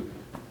review.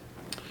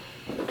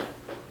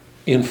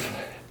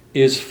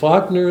 Is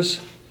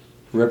Faulkner's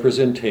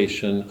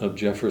representation of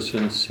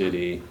Jefferson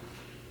City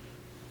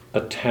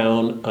a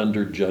town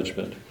under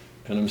judgment?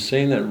 And I'm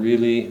saying that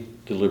really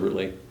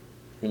deliberately.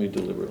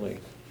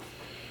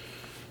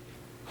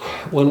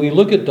 When we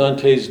look at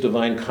Dante's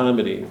Divine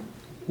Comedy,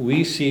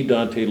 we see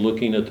Dante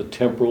looking at the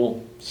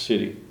temporal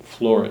city,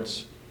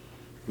 Florence,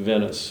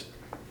 Venice,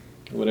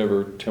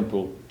 whatever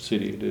temporal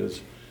city it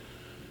is,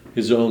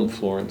 his own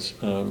Florence.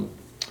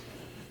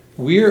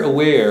 We're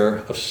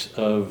aware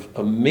of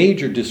a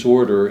major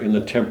disorder in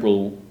the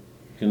temporal,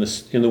 in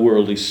the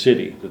worldly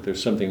city, that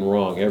there's something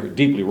wrong,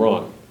 deeply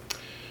wrong.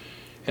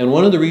 And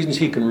one of the reasons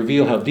he can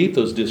reveal how deep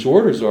those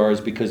disorders are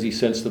is because he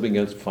sets them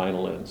against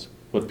final ends,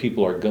 what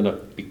people are going to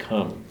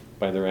become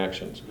by their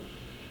actions.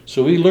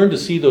 So we learn to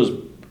see those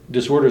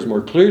disorders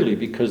more clearly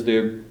because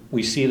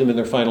we see them in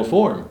their final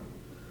form.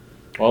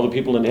 All the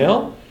people in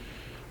hell,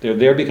 they're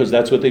there because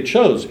that's what they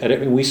chose.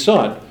 And we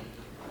saw it.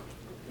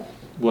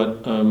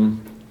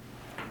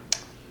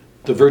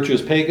 The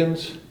virtuous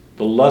pagans,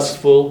 the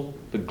lustful,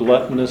 the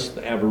gluttonous,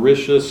 the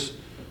avaricious,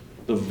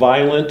 the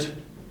violent,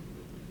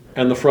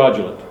 and the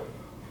fraudulent.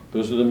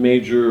 Those are the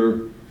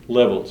major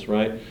levels,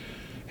 right?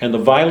 And the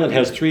violent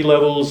has 3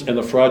 levels, and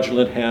the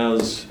fraudulent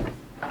has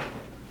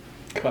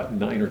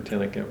 9 or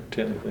 10, I can't remember,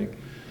 10 I think.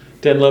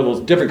 10 levels,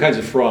 different kinds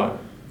of fraud.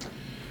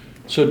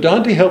 So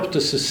Dante helps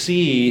us to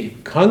see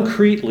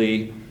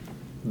concretely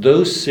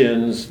those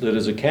sins that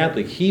as a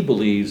Catholic he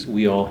believes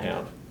we all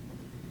have.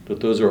 That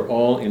those are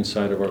all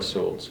inside of our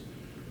souls.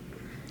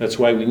 That's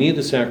why we need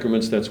the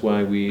sacraments, that's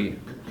why we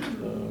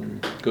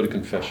go to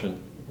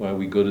confession, why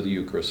we go to the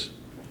Eucharist.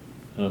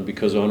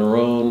 Because on our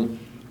own,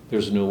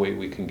 there's no way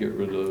we can get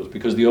rid of those.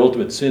 Because the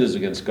ultimate sin is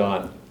against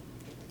God.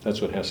 That's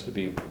what has to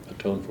be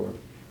atoned for.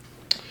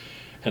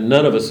 And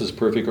none of us is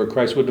perfect or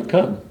Christ wouldn't have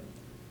come.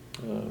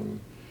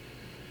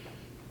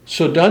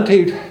 So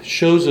Dante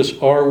shows us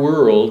our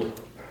world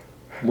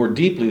more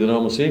deeply than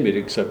almost anybody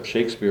except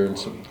Shakespeare and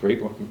some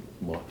great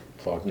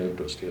Faulkner,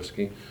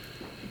 Dostoevsky,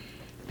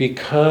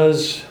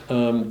 because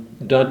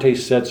Dante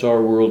sets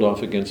our world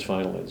off against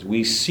final ends.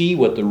 We see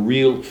what the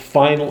real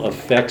final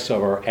effects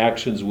of our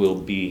actions will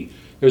be.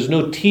 There's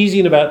no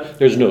teasing about,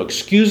 there's no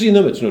excusing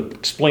them, it's no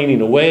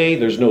explaining away,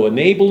 there's no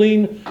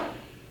enabling.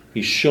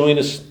 He's showing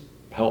us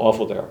how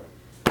awful they are.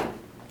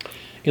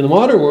 In the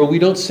modern world, we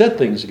don't set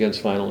things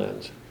against final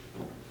ends,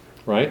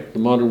 right? The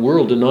modern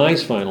world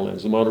denies final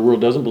ends. The modern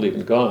world doesn't believe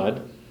in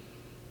God.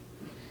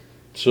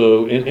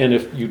 So, and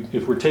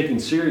if we're taking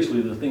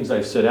seriously the things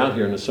I've set out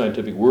here in the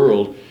scientific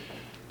world,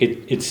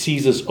 it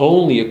sees us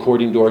only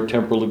according to our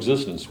temporal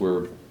existence.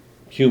 We're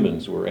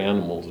humans, we're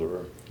animals,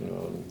 or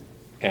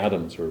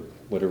atoms, or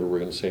whatever we're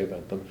going to say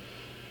about them.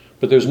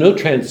 But there's no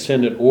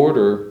transcendent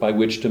order by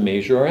which to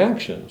measure our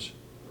actions.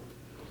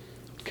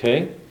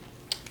 Okay?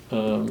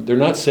 They're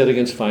not set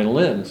against final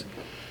ends.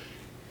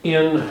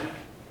 In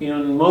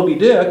Moby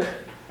Dick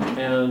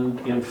and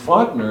in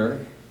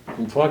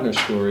Faulkner's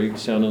story,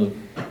 Sound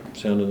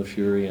and the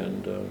Fury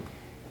and the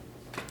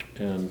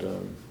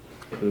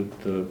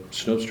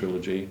Snopes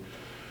trilogy,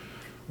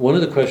 one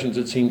of the questions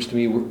it seems to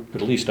me,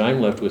 at least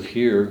I'm left with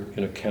here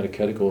in a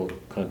catechetical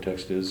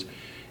context, is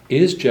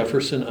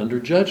Jefferson under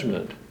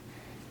judgment?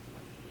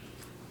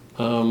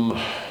 How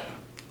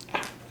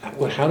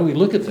do we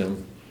look at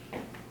them?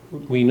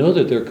 We know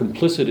that they're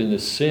complicit in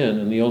this sin,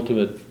 and the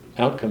ultimate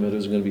outcome of it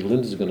is going to be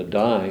Linda's going to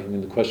die. I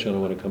mean, the question I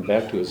want to come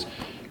back to is,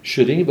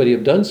 should anybody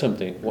have done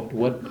something?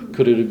 What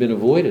could it have been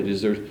avoided?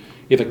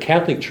 If a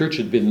Catholic Church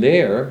had been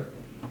there,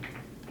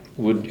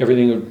 would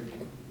everything have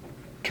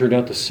turned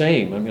out the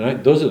same? I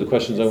mean, those are the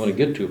questions I want to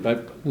get to,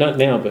 but not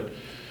now. But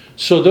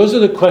so those are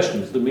the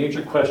questions, the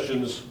major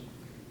questions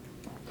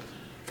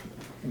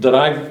that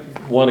I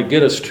want to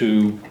get us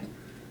to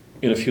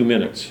in a few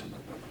minutes.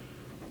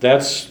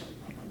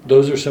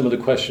 Those are some of the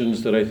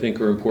questions that I think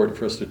are important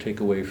for us to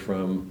take away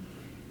from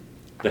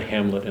the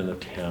hamlet and the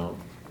town.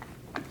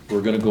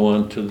 We're going to go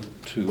on to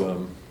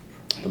the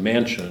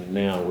mansion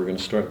now. We're going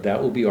to start.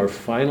 That will be our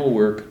final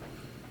work,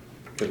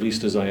 at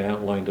least as I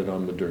outlined it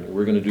on modernity.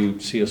 We're going to do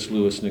C.S.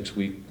 Lewis next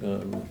week,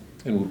 and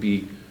will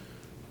be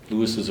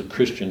Lewis is a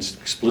Christian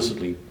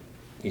explicitly.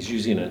 He's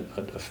using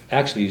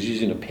he's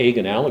using a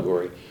pagan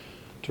allegory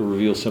to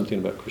reveal something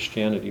about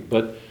Christianity,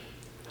 but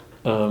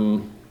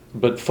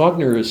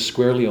Faulkner is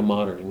squarely a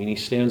modern. I mean, he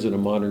stands in a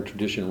modern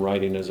tradition,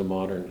 writing as a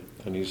modern,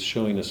 and he's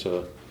showing us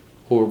a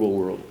horrible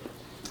world.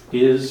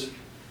 Is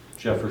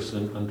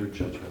Jefferson under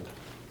judgment?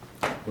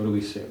 What do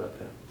we say about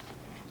that?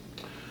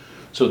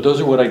 So those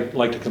are what I'd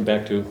like to come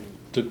back to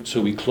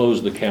so we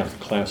close the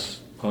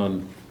class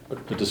on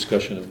the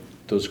discussion of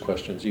those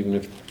questions, even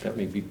if that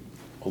may be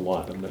a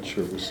lot. I'm not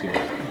sure. We'll see.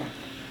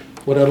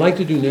 What I'd like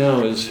to do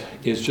now is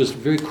just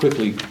very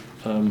quickly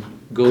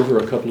go over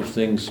a couple of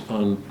things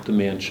on the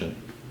mansion,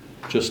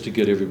 just to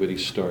get everybody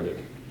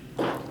started.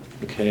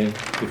 Okay?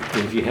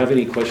 If you have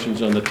any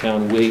questions on the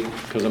town, wait,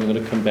 because I'm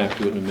going to come back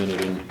to it in a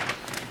minute and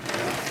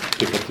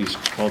pick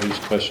up all these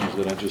questions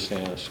that I just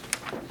asked.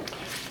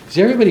 Is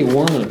everybody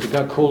warm enough? It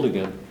got cold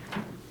again.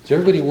 Is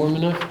everybody warm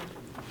enough?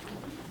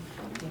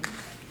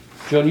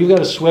 Joan, you got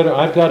a sweater.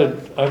 I've got a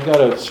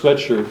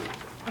sweatshirt.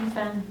 I'm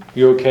fine.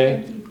 You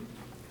okay? Thank you.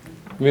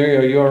 Mary,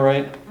 are you all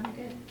right? I'm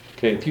good.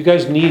 Okay. If you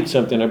guys need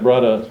something, I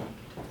brought a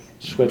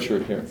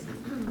sweatshirt here.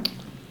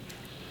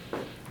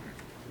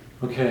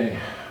 Okay.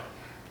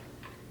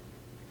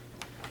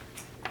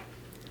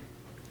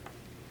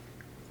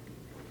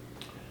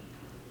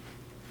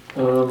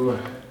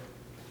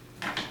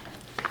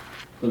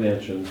 The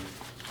mansion.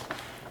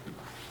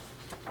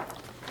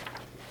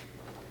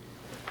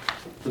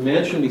 The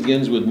mansion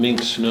begins with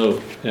Mink's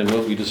note, and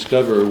what we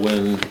discover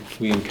when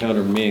we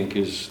encounter Mink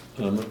is,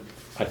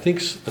 I think,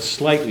 a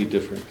slightly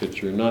different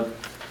picture, not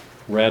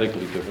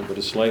radically different, but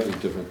a slightly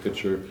different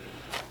picture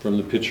from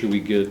the picture we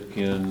get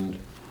in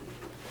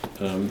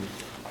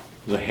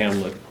the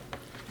Hamlet.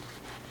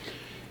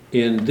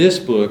 In this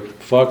book,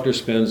 Faulkner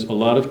spends a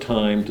lot of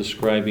time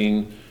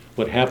describing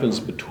what happens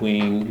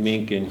between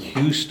Mink and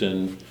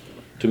Houston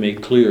to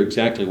make clear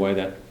exactly why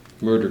that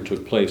murder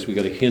took place. We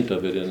got a hint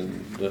of it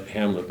in the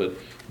Hamlet, but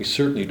we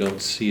certainly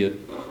don't see it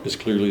as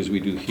clearly as we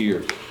do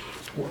here.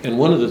 And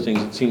one of the things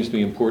that seems to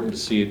be important to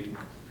see, it,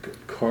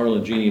 Carl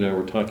and Jeannie and I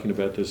were talking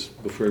about this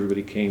before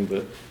everybody came,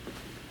 but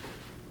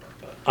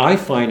I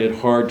find it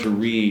hard to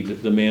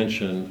read The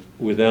Mansion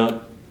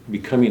without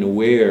becoming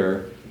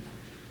aware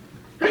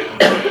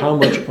how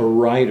much a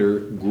writer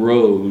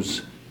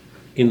grows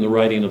in the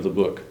writing of the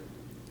book.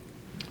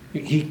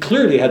 He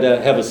clearly had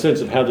to have a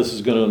sense of how this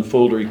is going to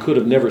unfold, or he could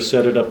have never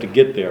set it up to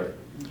get there.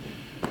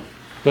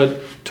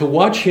 But to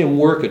watch him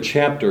work a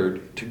chapter,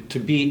 to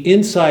be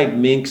inside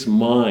Mink's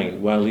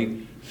mind while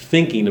he's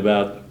thinking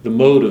about the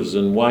motives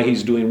and why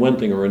he's doing one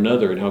thing or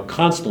another, and how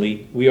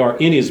constantly we are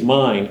in his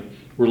mind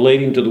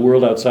relating to the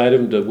world outside of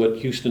him, to what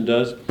Houston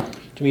does,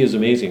 to me is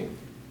amazing.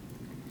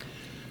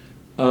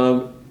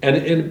 And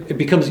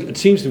it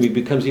seems to me,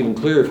 becomes even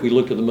clearer if we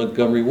look at the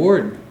Montgomery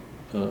Ward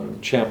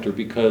chapter,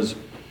 because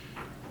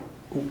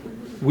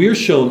we're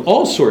shown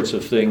all sorts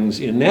of things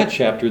in that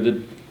chapter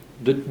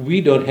that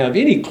we don't have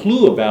any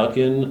clue about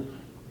in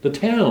the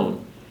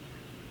town.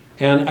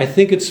 And I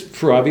think it's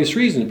for obvious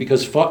reasons,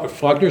 because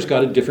Faulkner's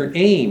got a different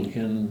aim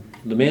in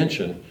The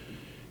Mansion.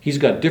 He's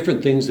got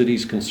different things that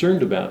he's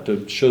concerned about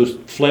to show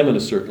Flem in a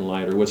certain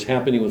light, or what's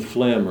happening with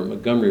Flem or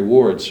Montgomery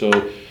Ward.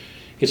 So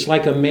it's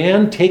like a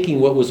man taking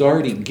what was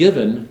already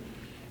given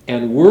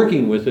and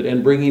working with it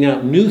and bringing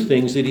out new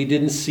things that he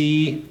didn't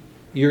see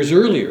years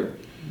earlier.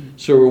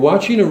 So we're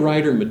watching a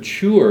writer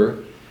mature,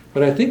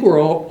 but I think we're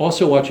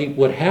also watching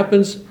what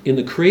happens in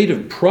the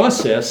creative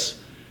process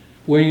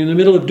when you're in the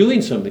middle of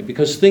doing something,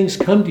 because things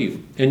come to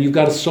you and you've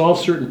got to solve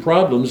certain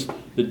problems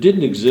that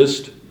didn't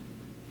exist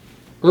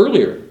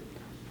earlier,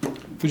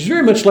 which is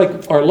very much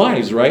like our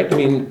lives, right? I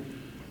mean,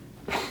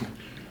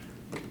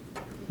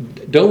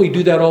 don't we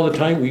do that all the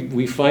time?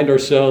 We find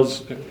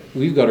ourselves,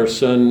 we've got our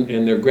son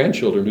and their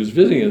grandchildren who's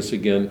visiting us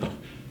again.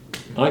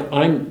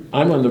 I'm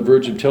on the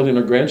verge of telling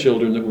our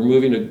grandchildren that we're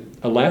moving to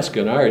Alaska,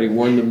 and I already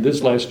warned them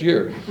this last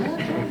year.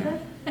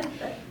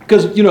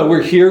 Because,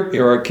 we're here,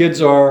 our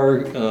kids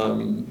are,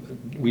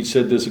 we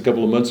said this a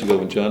couple of months ago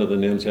when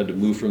Jonathan and Ems had to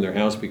move from their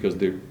house because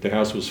their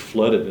house was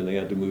flooded and they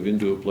had to move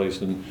into a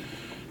place, and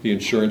the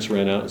insurance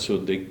ran out, so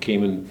they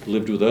came and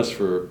lived with us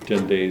for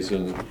 10 days,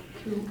 and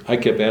I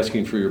kept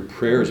asking for your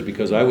prayers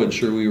because I wasn't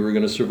sure we were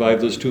going to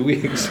survive those 2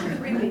 weeks.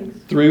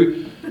 3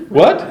 weeks.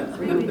 What?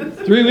 3 weeks.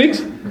 3 weeks?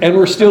 And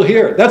we're still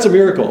here. That's a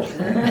miracle.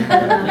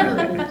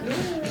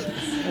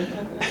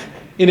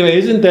 Anyway,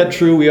 isn't that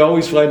true? We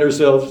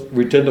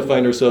tend to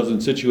find ourselves in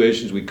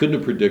situations we couldn't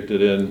have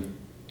predicted, and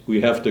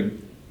we have to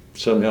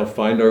somehow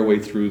find our way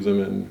through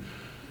them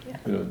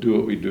and do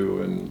what we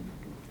do. And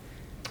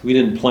we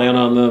didn't plan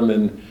on them,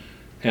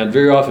 and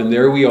very often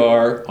there we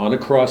are on a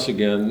cross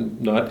again,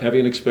 not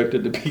having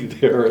expected to be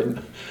there.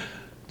 And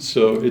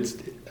so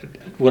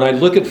when I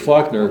look at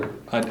Faulkner,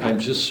 I'm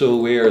just so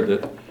aware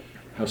that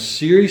how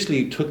seriously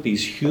he took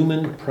these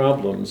human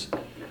problems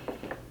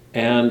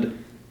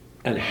and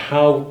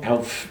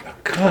how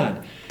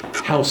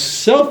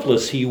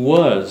selfless he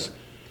was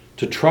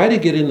to try to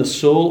get in the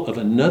soul of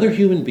another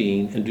human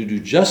being and to do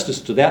justice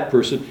to that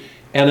person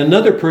and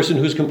another person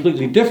who's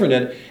completely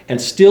different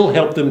and still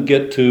help them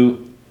get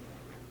to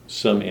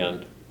some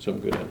end, some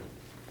good end.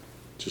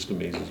 It just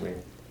amazes me.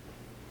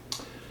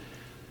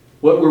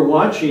 What we're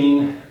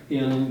watching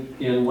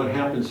in what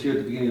happens here at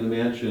the beginning of The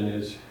Mansion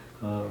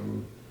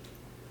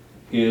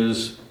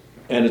is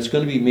and it's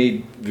going to be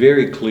made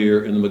very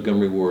clear in the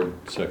Montgomery Ward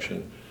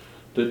section,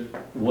 that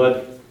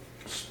what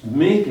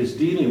Mink is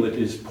dealing with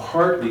is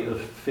partly a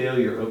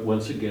failure,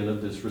 once again,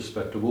 of this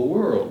respectable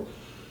world.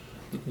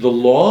 The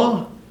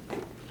law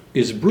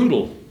is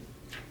brutal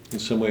in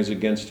some ways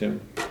against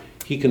him.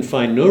 He can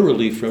find no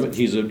relief from it.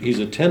 He's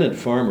a tenant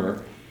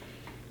farmer.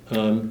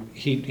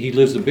 He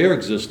lives a bare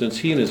existence.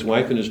 He and his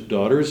wife and his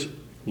daughters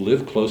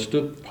live close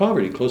to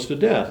poverty, close to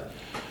death.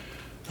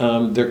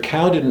 Their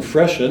cow didn't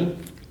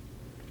freshen,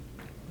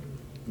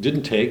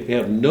 didn't take. They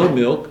have no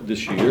milk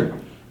this year.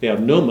 They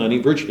have no money,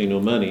 virtually no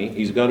money.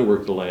 He's got to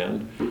work the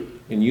land.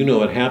 And you know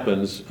what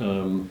happens.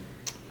 At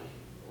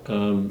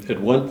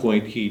one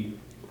point,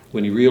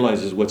 when he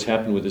realizes what's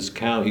happened with his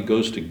cow, he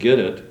goes to get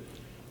it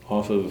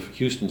off of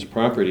Houston's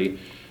property.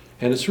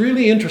 And it's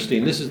really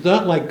interesting. This is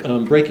not like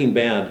Breaking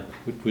Bad,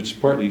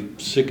 which partly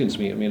sickens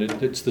me. I mean,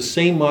 it's the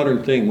same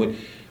modern thing.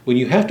 When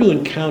you have to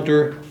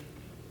encounter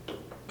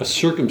a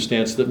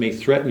circumstance that may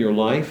threaten your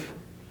life,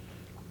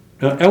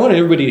 I want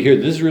everybody to hear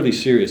this is really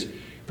serious.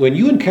 When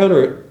you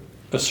encounter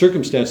a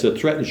circumstance that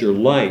threatens your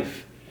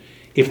life,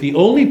 if the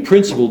only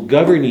principle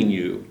governing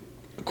you,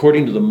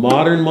 according to the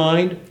modern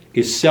mind,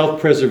 is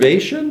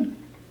self-preservation,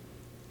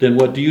 then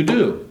what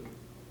do?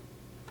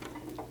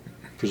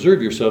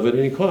 Preserve yourself at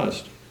any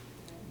cost.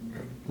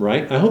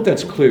 Right? I hope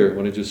that's clear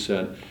what I just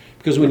said.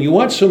 Because when you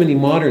watch so many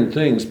modern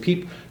things,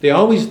 they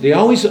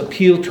always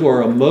appeal to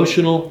our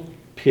emotional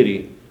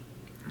pity.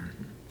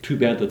 Too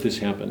bad that this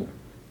happened.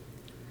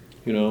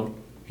 You know,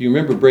 if you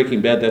remember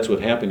Breaking Bad, that's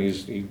what happened.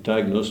 He's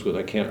diagnosed with,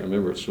 I can't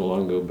remember, it's so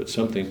long ago, but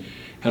something.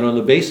 And on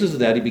the basis of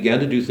that, he began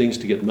to do things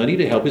to get money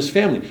to help his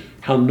family.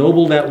 How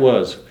noble that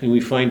was. And we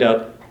find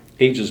out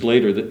ages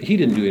later that he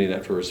didn't do any of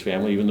that for his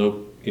family, even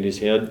though in his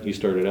head he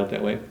started out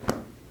that way.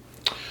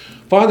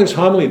 Father's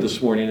homily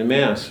this morning in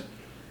Mass,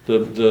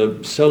 the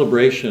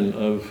celebration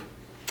of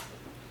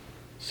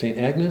St.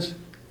 Agnes?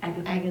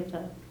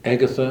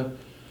 Agatha.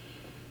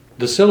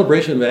 The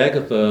celebration of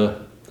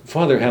Agatha,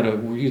 Father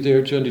were you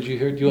there, Joan? Did you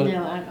hear?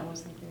 No, I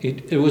wasn't there.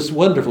 It was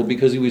wonderful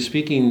because he was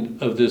speaking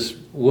of this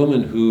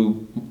woman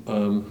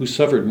who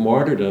suffered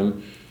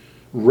martyrdom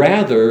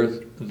rather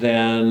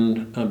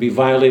than be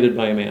violated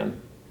by a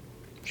man.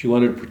 She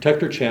wanted to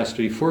protect her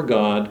chastity for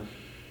God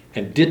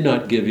and did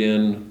not give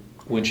in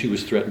when she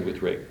was threatened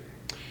with rape.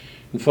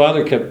 And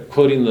Father kept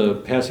quoting the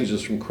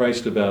passages from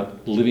Christ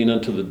about living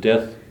unto the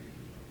death,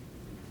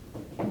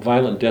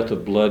 violent death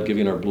of blood,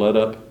 giving our blood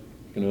up.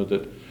 You know,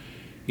 that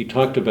he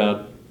talked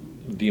about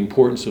the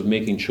importance of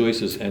making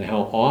choices and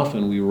how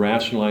often we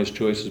rationalize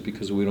choices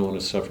because we don't want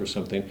to suffer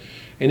something.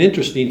 And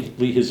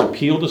interestingly, his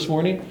appeal this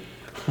morning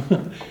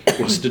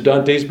was to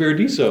Dante's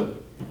Paradiso.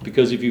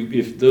 Because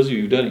if those of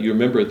you who've done it, you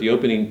remember at the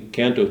opening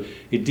canto,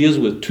 it deals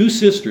with two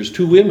sisters,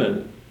 two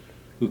women,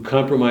 who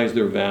compromise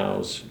their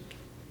vows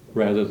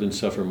rather than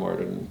suffer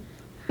martyrdom.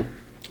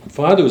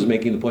 Father was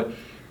making the point,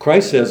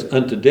 Christ says,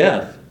 unto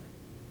death.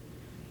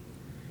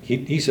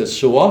 He says,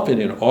 so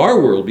often in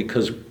our world,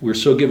 because we're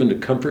so given to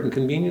comfort and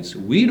convenience,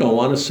 we don't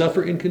want to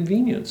suffer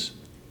inconvenience.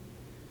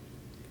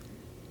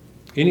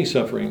 Any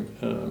suffering.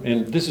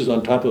 And this is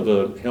on top of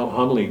a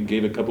homily he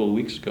gave a couple of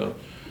weeks ago.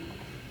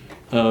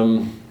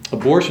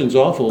 Abortion's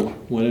awful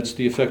when it's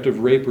the effect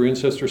of rape or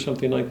incest or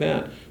something like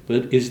that.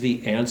 But is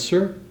the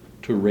answer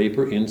to rape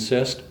or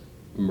incest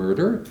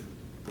murder?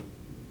 Can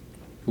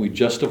we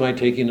justify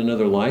taking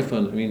another life?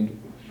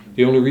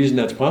 The only reason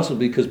that's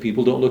possible is because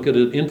people don't look at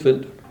an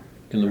infant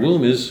in the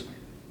womb is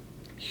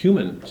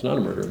human. It's not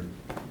a murder.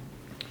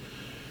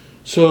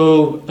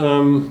 So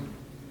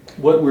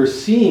what we're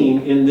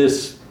seeing in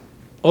this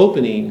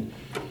opening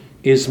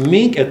is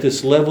Mink at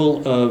this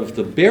level of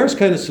the barest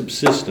kind of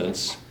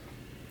subsistence,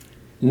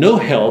 no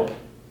help,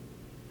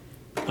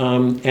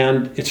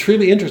 and it's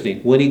really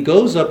interesting. When he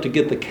goes up to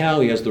get the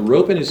cow, he has the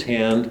rope in his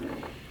hand.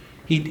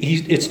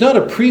 It's not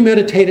a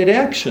premeditated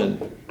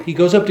action. He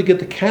goes up to get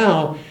the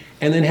cow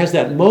and then has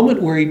that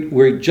moment where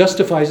he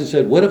justifies and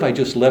said, what if I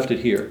just left it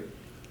here?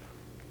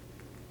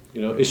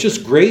 You know, it's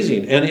just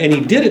grazing. And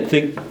he did it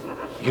think,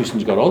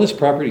 Houston's got all this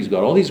property, he's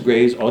got all these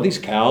graves, all these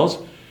cows,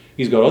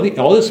 he's got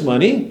all this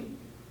money.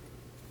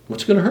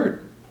 What's going to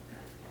hurt?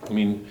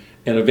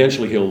 And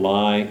eventually he'll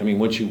lie.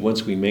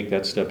 Once we make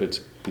that step,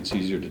 it's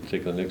easier to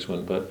take the next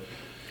one. But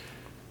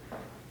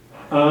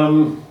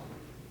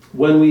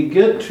when we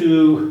get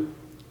to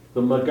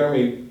the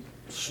Montgomery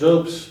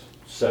Snopes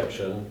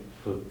section,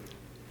 the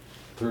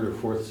third or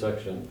fourth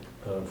section,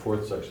 I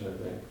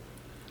think.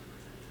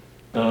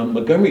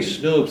 Montgomery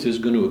Snopes is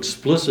going to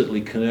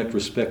explicitly connect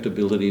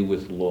respectability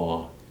with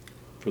law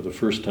for the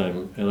first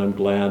time, and I'm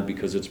glad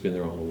because it's been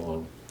there all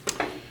along.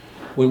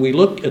 When we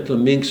look at the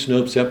Mink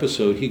Snopes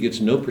episode, he gets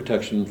no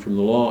protection from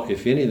the law.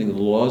 If anything,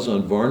 the law is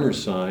on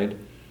Varner's side,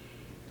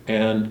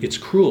 and it's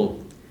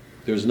cruel.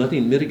 There's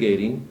nothing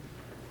mitigating.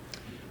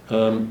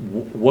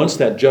 Once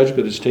that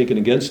judgment is taken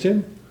against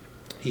him,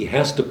 he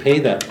has to pay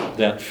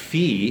that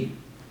fee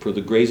for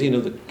the grazing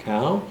of the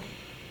cow.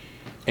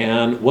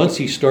 And once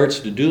he starts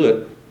to do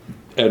it,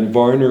 and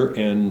Varner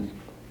and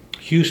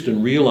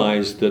Houston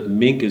realize that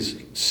Mink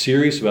is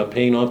serious about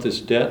paying off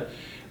this debt,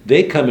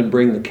 they come and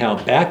bring the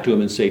cow back to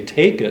him and say,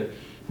 take it.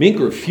 Mink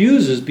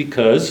refuses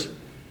because,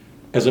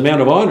 as a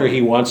man of honor,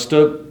 he wants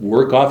to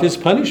work off his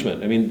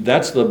punishment. I mean,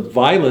 that's the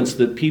violence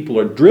that people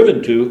are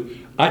driven to.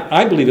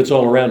 I believe it's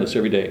all around us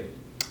every day.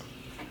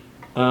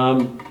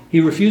 He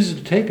refuses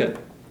to take it.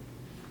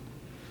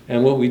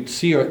 And what we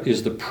see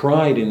is the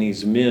pride in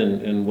these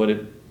men and what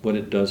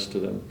it does to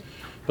them.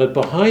 But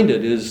behind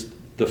it is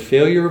the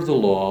failure of the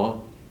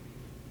law.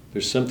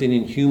 There's something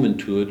inhuman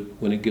to it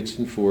when it gets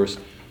enforced.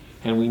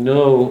 And we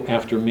know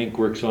after Mink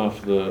works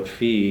off the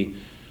fee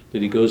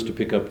that he goes to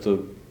pick up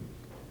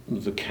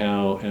the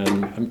cow.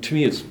 And to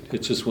me, it's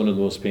just one of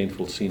the most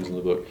painful scenes in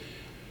the book.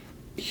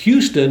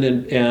 Houston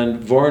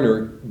and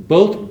Varner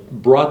both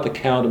brought the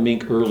cow to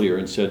Mink earlier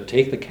and said,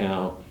 take the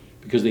cow,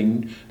 because they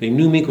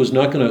knew Mink was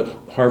not going to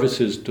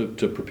harvest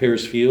to prepare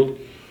his field,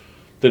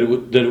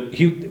 that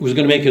he was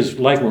going to make his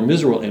life more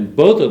miserable. And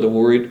both of them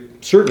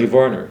worried, certainly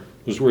Varner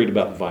was worried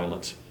about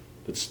violence,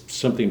 that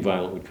something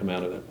violent would come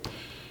out of that.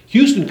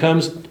 Houston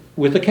comes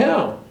with the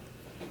cow.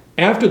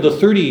 After the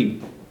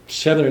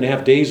 37 and a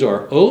half days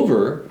are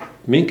over,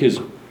 Mink has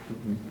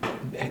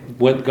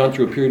gone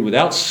through a period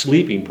without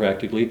sleeping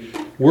practically,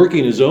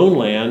 working his own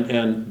land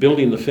and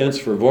building the fence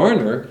for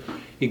Varner.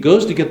 He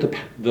goes to get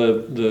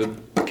the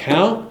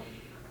cow,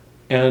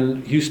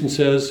 and Houston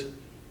says,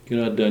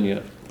 you're not done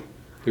yet.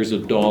 There's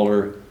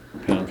 $1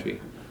 pound fee.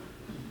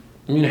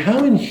 I mean,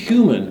 how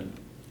inhuman.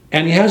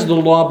 And he has the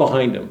law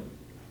behind him.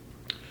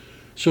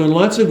 So in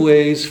lots of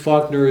ways,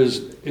 Faulkner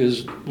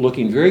is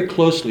looking very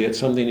closely at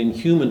something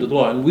inhuman to the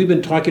law. And we've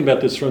been talking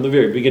about this from the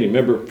very beginning,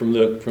 remember, from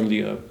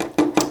the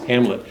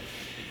Hamlet.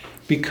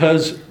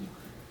 Because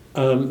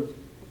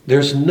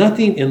there's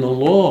nothing in the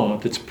law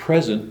that's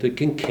present that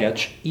can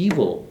catch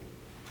evil.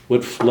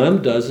 What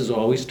Phlegm does is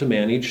always to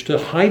manage to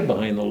hide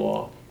behind the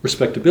law,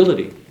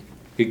 respectability.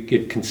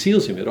 It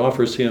conceals him. It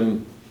offers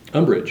him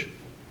umbrage,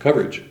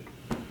 coverage.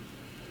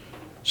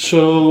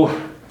 So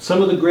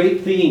some of the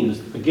great themes,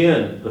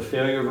 again, the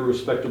failure of a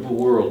respectable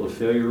world, the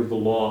failure of the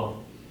law.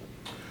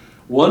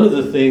 One of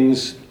the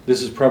things,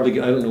 this is probably,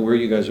 I don't know where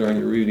you guys are in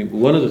your reading, but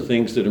one of the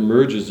things that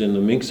emerges in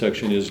the Mink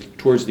section is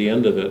towards the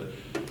end of it,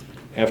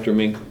 after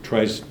Mink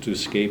tries to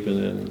escape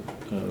and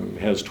then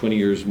has 20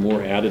 years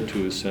more added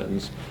to his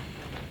sentence.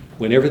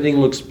 When everything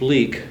looks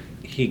bleak,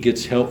 he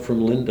gets help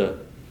from Linda,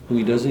 whom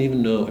he doesn't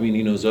even know. I mean,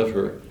 he knows of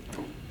her.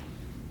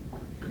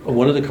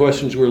 One of the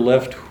questions we're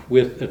left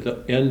with at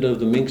the end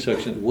of the Mink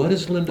section, what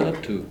is Linda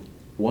up to?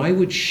 Why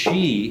would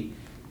she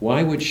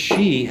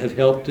have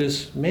helped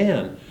this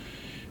man?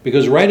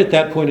 Because right at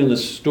that point in the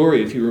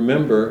story, if you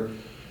remember,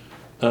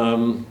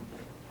 I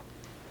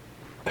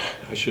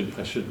should,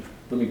 let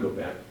me go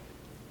back.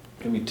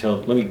 Let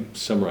me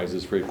summarize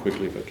this very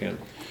quickly if I can.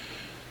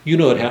 You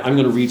know, I'm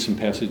going to read some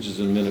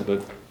passages in a minute,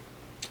 but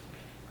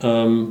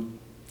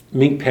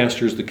Mink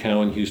pastures the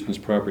cow on Houston's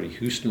property.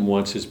 Houston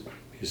wants his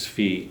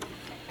fee.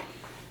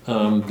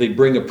 They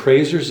bring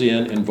appraisers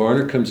in, and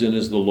Varner comes in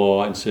as the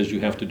law and says, you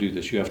have to do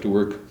this. You have to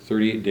work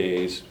 38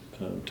 days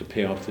to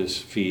pay off this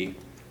fee.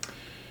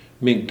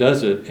 Mink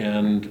does it,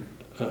 and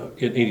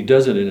he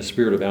does it in a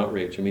spirit of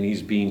outrage. I mean,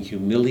 he's being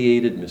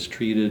humiliated,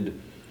 mistreated.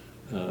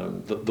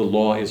 The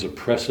law is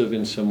oppressive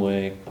in some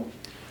way.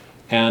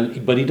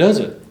 But he does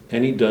it,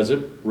 and he does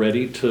it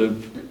ready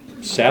to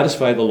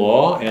satisfy the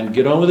law and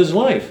get on with his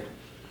life.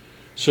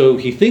 So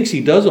he thinks he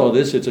does all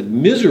this. It's a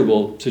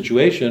miserable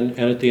situation,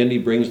 and at the end he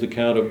brings the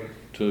cow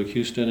to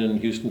Houston, and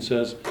Houston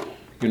says,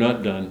 you're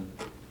not done.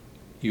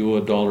 You owe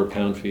a $1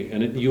 pound fee.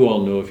 And you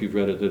all know, if you've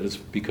read it, that it's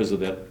because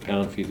of that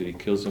pound fee that he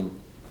kills him.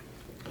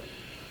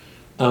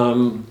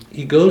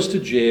 He goes to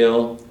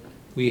jail.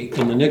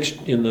 In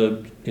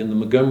the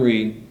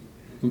Montgomery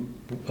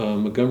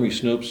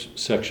Snopes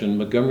section,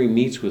 Montgomery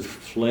meets with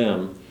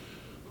Phlegm,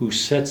 who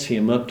sets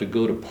him up to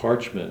go to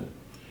Parchman,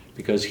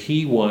 because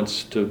he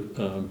wants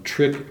to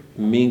trick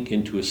Mink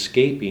into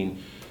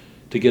escaping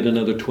to get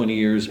another 20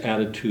 years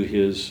added to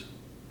his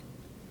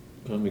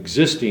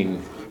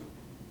existing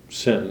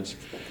sentence.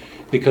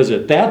 Because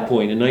at that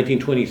point, in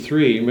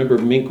 1923, remember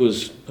Mink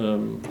was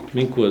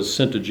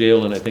sent to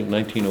jail in, I think,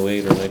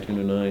 1908 or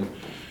 1909.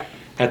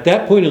 At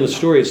that point in the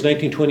story, it's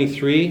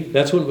 1923,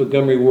 that's when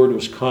Montgomery Ward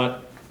was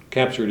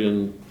captured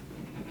in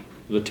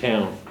the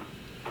town.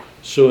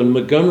 So in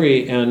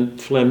Montgomery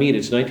and Phlegm meet,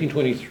 it's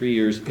 1923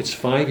 years, it's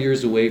 5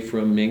 years away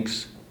from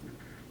Mink's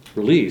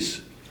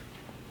release.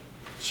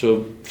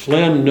 So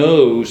Phlegm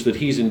knows that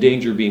he's in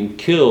danger of being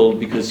killed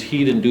because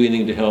he didn't do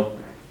anything to help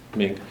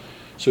Mink.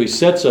 So he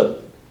sets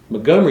up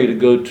Montgomery to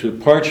go to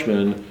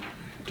Parchman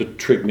to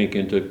trick Mink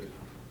into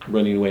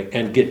running away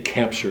and get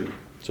captured.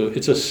 So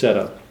it's a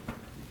setup.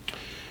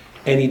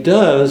 And he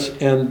does,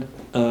 and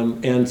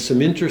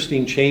some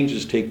interesting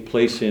changes take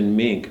place in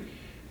Mink.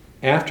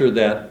 After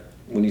that,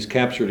 when he's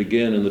captured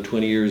again and the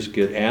 20 years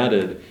get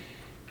added,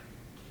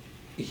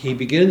 he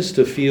begins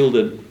to feel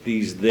that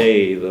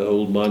the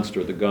old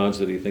monster, the gods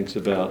that he thinks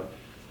about,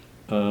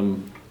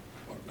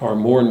 are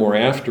more and more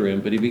after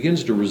him, but he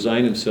begins to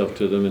resign himself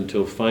to them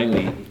until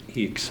finally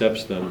he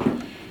accepts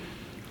them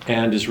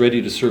and is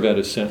ready to serve out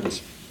his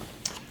sentence.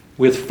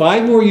 With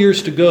 5 more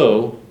years to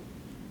go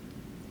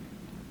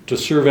to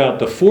serve out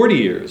the 40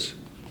 years,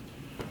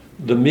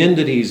 the men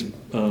that he's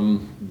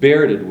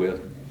barrack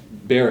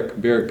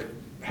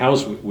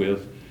housed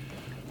with,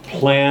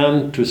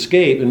 plan to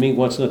escape, and Mink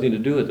wants nothing to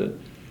do with it.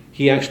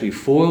 He actually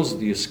foils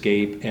the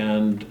escape,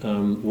 and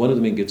one of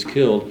the men gets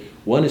killed.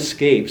 One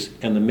escapes,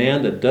 and the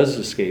man that does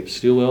escape,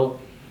 Stilwell,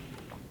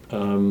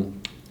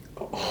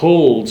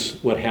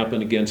 holds what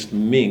happened against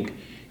Mink.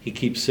 He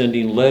keeps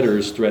sending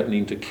letters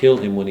threatening to kill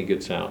him when he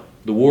gets out.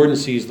 The warden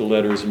sees the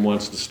letters and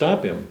wants to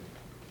stop him.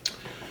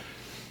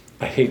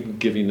 I hate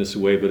giving this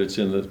away, but it's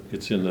in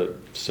the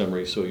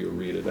summary, so you'll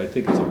read it. I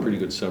think it's a pretty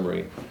good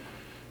summary.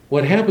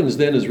 What happens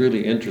then is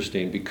really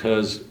interesting,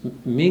 because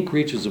Mink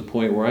reaches a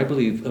point where I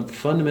believe a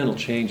fundamental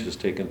change has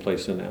taken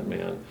place in that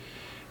man.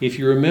 If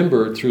you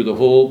remember through the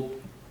whole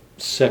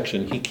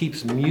section, he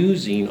keeps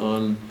musing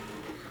on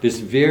this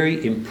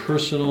very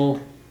impersonal,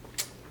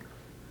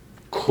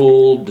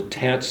 cold,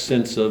 detached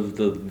sense of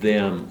the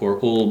them, or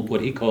old,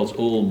 what he calls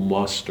old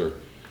master.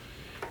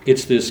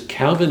 It's this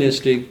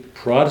Calvinistic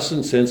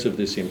Protestant sense of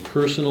this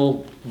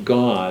impersonal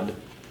God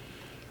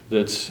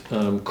that's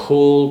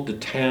cold,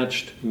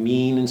 detached,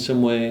 mean in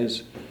some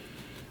ways.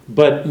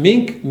 But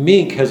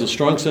Mink has a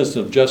strong sense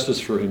of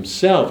justice for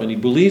himself, and he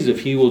believes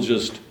if he will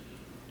just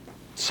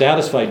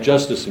satisfy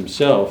justice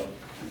himself,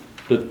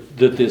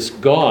 that this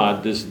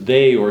God, this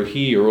they or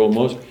he or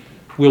almost,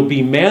 will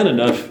be man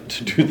enough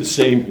to do the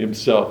same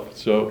himself.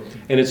 So,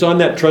 and it's on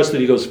that trust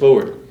that he goes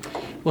forward.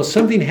 Well,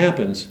 something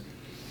happens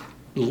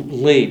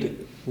late,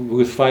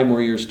 with 5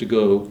 more years to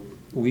go.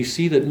 We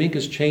see that Mink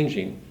is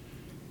changing.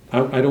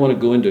 I don't want to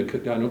go into,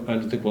 I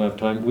don't think we'll have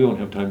time. We won't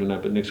have time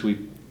tonight, but next week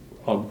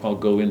I'll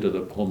go into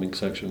the whole Mink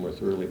section more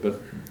thoroughly. But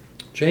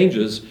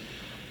changes.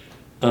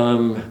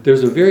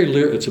 There's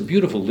it's a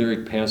beautiful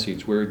lyric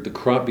passage where the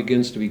crop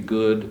begins to be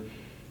good,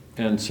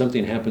 and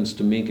something happens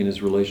to Mink in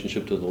his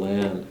relationship to the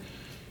land.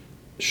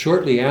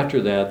 Shortly after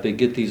that, they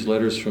get these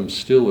letters from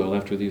Stilwell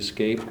after the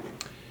escape,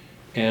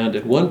 and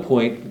at one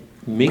point,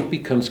 Mink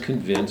becomes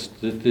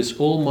convinced that this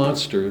old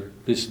monster,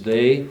 this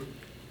they,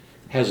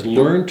 has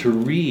learned to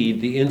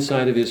read the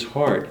inside of his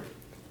heart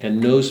and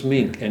knows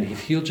Mink, and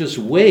if he'll just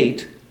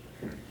wait,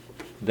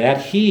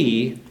 that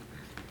he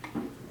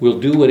will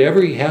do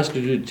whatever he has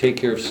to do to take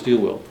care of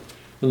Stilwell.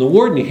 When the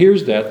warden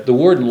hears that, the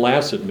warden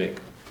laughs at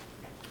Mink.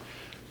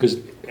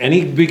 And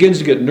he begins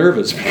to get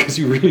nervous because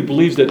he really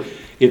believes that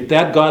if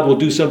that God will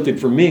do something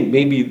for Mink,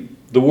 maybe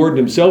the warden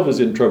himself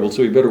is in trouble,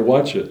 so he better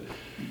watch it.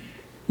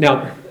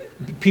 Now,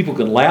 people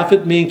can laugh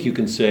at Mink. You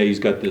can say he's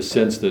got this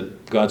sense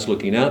that God's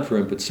looking out for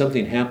him, but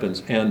something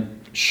happens.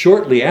 And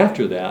shortly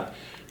after that,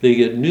 they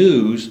get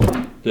news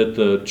that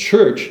the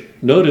church,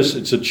 notice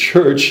it's a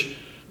church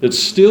that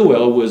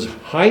Stilwell was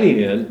hiding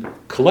in,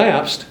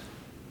 collapsed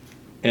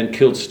and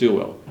killed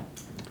Stilwell.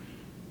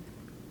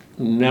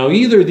 Now,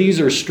 either these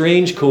are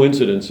strange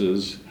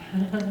coincidences,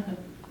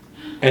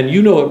 and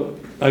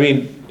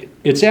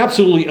it's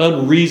absolutely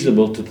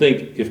unreasonable to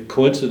think if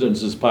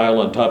coincidences pile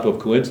on top of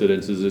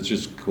coincidences, it's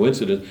just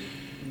coincidence.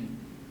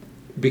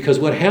 Because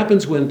what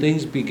happens when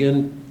things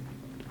begin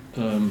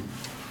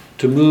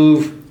to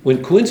move,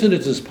 when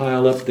coincidences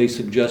pile up, they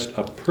suggest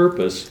a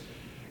purpose,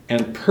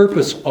 and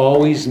purpose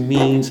always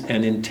means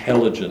an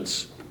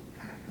intelligence.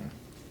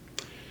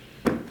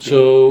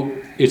 So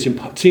it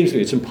seems to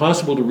me it's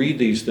impossible to read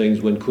these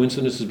things when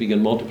coincidences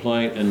begin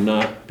multiplying and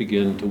not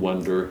begin to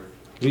wonder,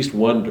 at least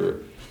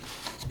wonder,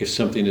 if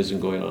something isn't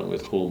going on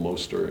with whole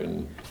Moster.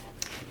 And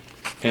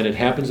it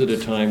happens at a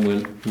time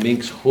when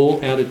Mink's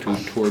whole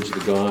attitude towards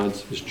the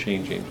gods is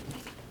changing.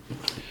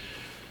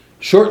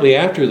 Shortly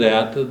after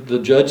that,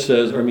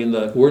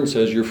 the warden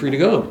says, you're free to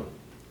go.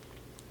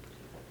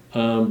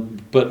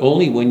 But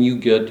only when you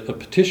get a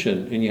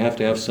petition, and you have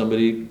to have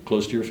somebody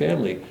close to your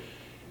family.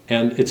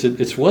 And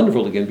it's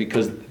wonderful again,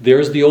 because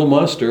there's the old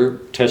monster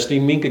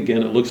testing Mink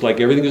again. It looks like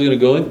everything is going to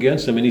go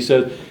against him. And he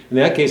says, in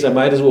that case, I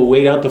might as well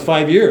wait out the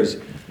 5 years,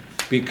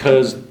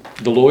 because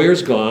the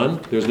lawyer's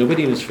gone, there's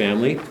nobody in his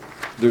family,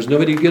 there's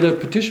nobody to get a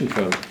petition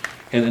from.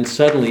 And then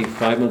suddenly,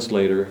 5 months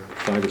later,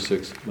 5 or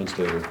 6 months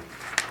later,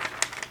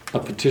 a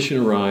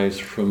petition arrives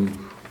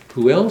from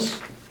who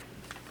else?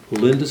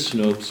 Linda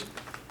Snopes,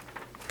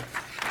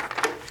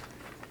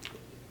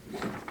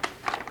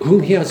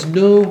 whom he has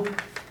no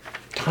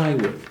tie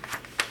with.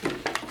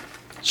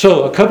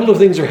 So a couple of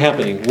things are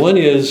happening. One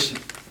is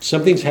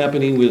something's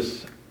happening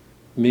with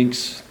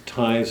Mink's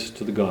ties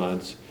to the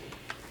gods.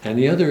 And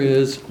the other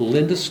is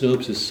Linda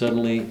Snopes is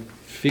suddenly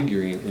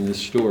figuring in this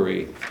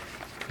story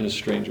in a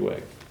strange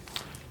way.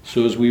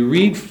 So as we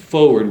read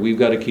forward, we've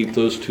got to keep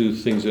those two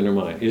things in our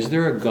mind. Is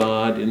there a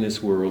God in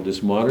this world,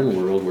 this modern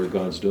world where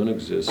gods don't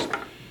exist?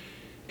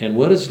 And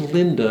what is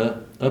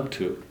Linda up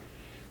to?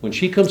 When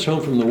she comes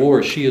home from the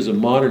war, she is a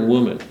modern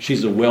woman.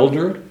 She's a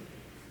welder.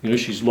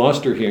 She's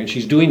lost her hearing.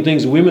 She's doing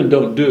things women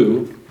don't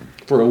do.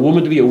 For a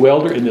woman to be a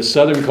welder in the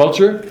Southern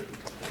culture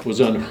was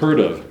unheard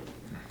of.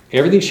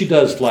 Everything she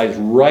does flies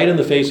right in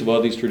the face of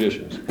all these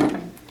traditions.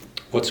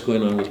 What's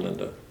going on with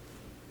Linda?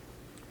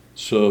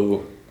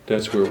 So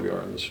that's where we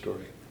are in the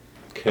story.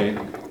 Okay?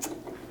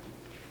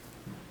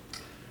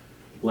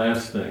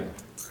 Last thing.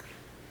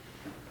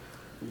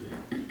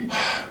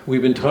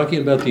 We've been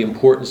talking about the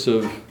importance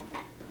of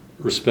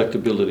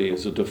respectability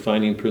as a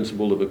defining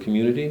principle of a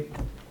community,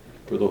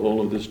 for the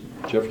whole of this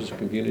Jefferson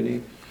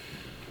community.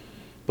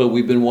 But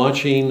we've been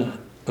watching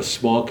a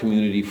small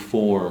community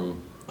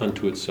form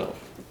unto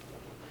itself.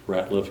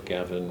 Ratliff,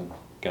 Gavin,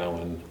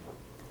 Gowan,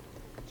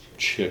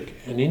 Chick,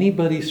 and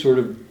anybody sort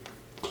of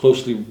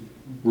closely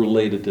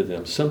related to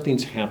them.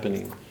 Something's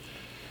happening.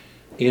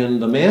 In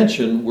the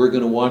mansion, we're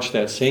going to watch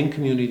that same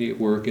community at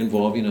work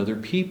involving other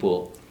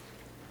people.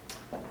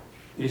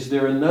 Is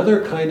there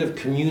another kind of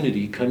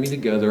community coming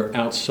together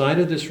outside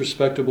of this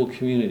respectable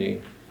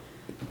community?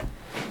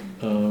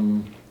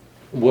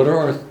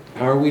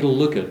 How are we to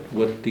look at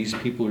what these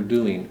people are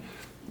doing?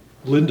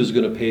 Linda's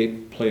going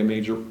to play a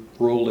major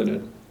role in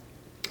it.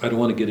 I don't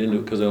want to get into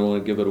it because I don't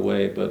want to give it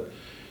away, but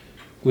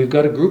we've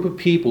got a group of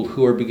people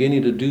who are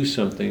beginning to do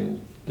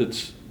something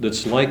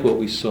that's like what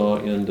we saw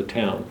in the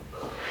town.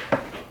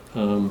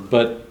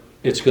 But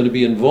it's going to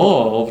be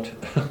involved,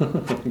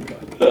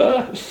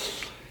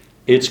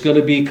 it's going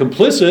to be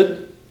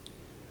complicit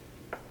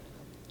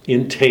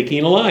in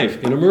taking a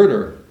life, in a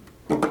murder.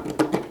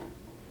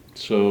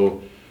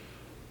 So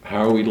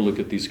how are we to look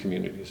at these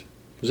communities?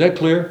 Is that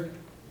clear?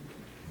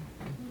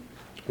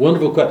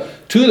 Wonderful question.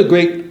 Two of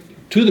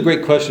the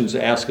great questions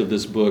to ask of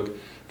this book.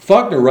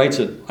 Faulkner writes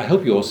it, I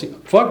hope you all see,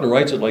 Faulkner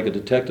writes it like a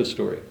detective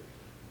story.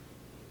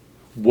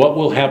 What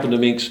will happen to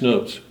Mink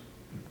Snopes?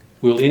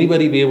 Will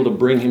anybody be able to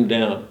bring him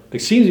down?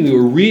 It seems to me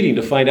we're reading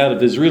to find out if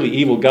this really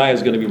evil guy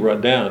is going to be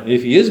brought down. And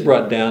if he is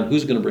brought down,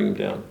 who's going to bring him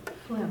down?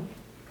 Flem.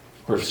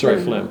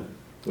 Flem.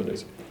 What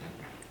is it?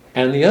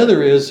 And the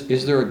other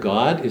is there a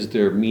God? Is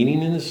there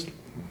meaning in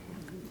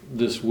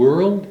this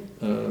world?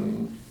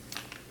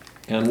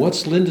 And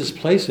what's Linda's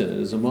place in it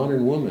as a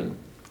modern woman?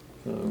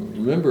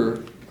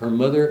 Remember, her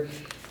mother,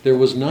 there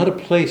was not a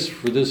place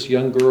for this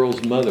young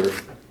girl's mother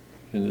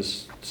in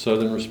this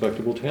southern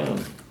respectable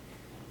town.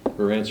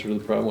 Her answer to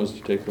the problem was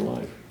to take her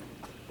life.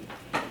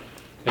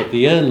 At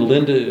the end,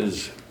 Linda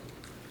is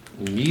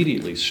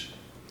immediately,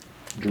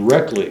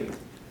 directly,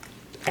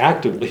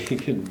 actively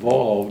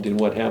involved in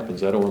what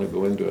happens. I don't want to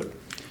go into it.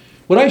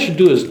 What I should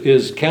do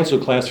is cancel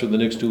class for the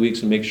next 2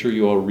 weeks and make sure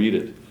you all read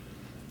it.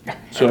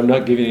 So I'm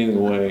not giving anything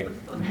away.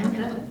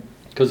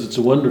 Because it's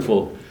a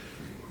wonderful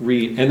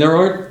read. And there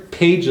aren't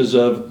pages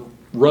of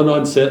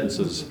run-on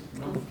sentences.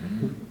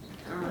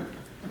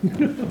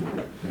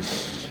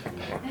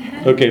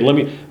 Okay, let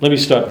me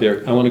stop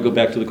there. I want to go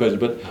back to the question.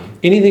 But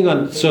anything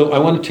on, so I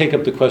want to take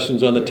up the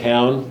questions on the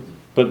town.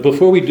 But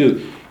before we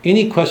do,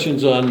 any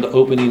questions on the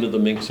opening of the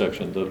Mink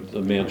section,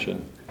 the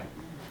mansion?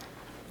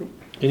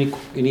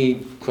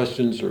 Any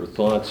questions or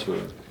thoughts? Or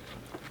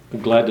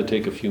I'm glad to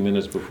take a few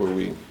minutes before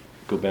we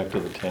go back to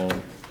the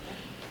town.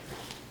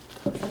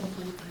 7:45.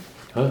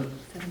 Huh?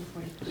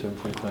 7:45.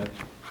 7:45. I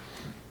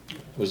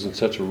was in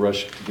such a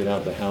rush to get out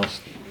of the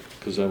house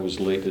because I was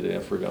late today. I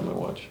forgot my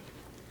watch.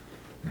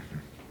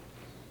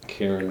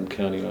 Karen, I'm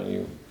counting on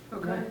you.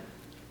 Okay.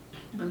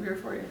 I'm here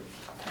for you.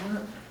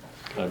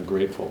 I'm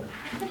grateful.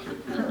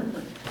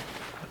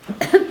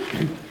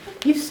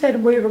 You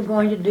said we were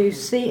going to do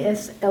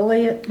C.S.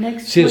 Eliot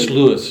next week? C.S.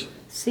 Lewis.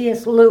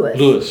 C.S. Lewis.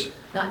 Lewis.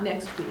 Not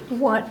next week.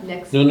 What?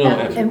 Next. No,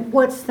 after. And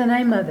what's the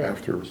name of it?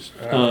 After.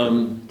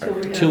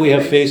 Till we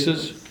have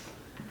faces.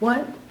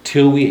 What?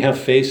 Till we have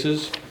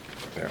faces.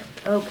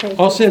 Okay.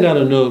 I'll send out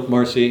a note,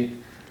 Marcy.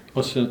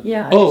 I'll send.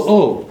 Yeah,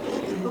 Oh,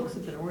 The books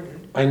have been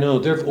ordered. I know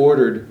they've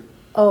ordered.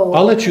 Oh.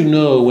 I'll let you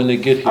know when they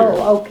get here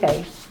Oh,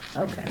 okay.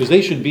 Okay. because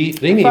they should be.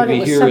 They may Thought it be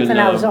was here in. something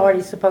I was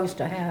already supposed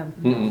to have.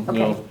 Mm-mm, Okay.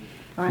 no. All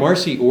right.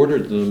 Marcy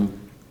ordered them.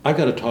 I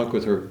got to talk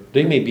with her.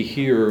 They may be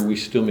here, or we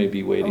still may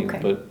be waiting, Okay.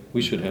 but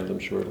we should have them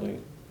shortly.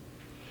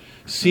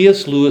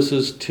 C.S.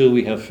 Lewis's Till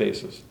We Have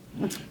Faces.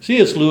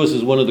 C.S. Lewis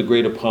is one of the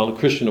great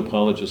Christian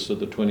apologists of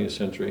the 20th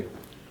century.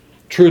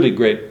 Truly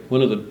great.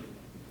 One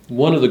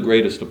of the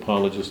greatest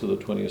apologists of the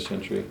 20th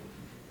century.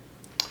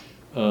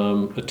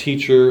 A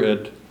teacher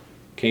at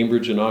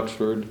Cambridge and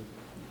Oxford.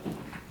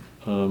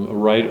 A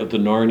writer of the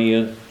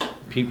Narnia.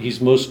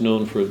 He's most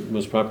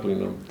popularly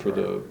known for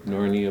the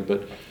Narnia,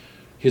 but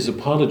his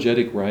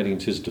apologetic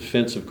writings, his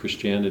defense of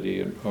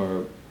Christianity,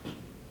 are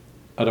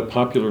at a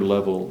popular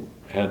level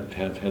have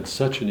had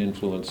such an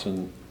influence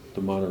in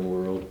the modern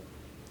world.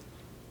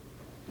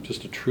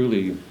 Just a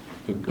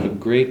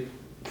great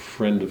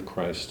friend of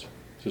Christ.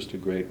 Just a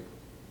great.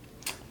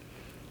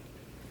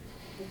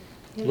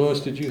 Lois,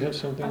 did you have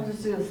something? I was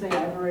just gonna say,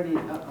 I've already,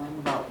 I'm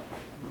about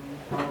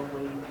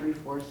probably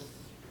 3/4,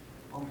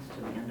 almost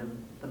to the end of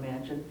the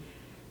mansion.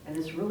 And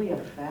it's really a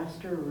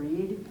faster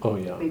read. Oh,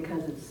 yeah.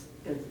 Because it's,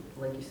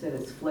 like you said,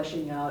 it's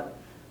fleshing out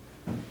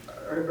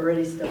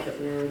already stuff that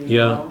we already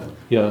Yeah, know.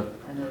 yeah,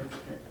 And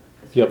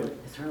it's, Yep.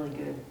 it's really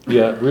good.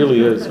 yeah, it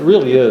really is. It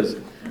really is.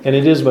 And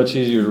it is much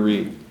easier to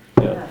read.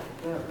 Yeah. Yeah, it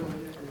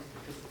really is,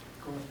 just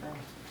going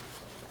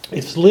fast.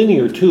 it's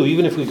linear too.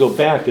 Even if we go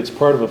back, it's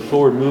part of a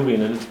forward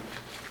moving, and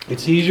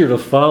it's easier to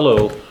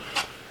follow.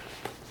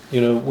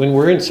 You know, when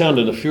we're in Sound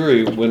and the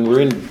Fury, when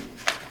we're in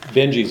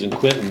Benji's and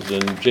Quentin's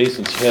and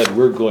Jason's head,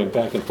 we're going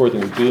back and forth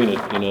and we're doing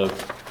it in a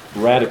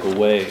radical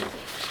way.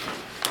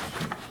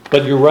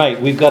 But you're right,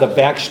 we've got a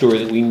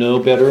backstory that we know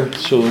better,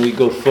 so when we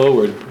go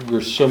forward, we're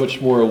so much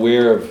more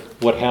aware of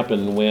what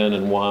happened, when,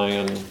 and why,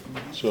 and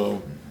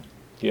so,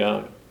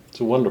 yeah, it's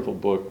a wonderful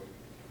book.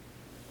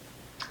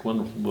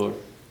 Wonderful book.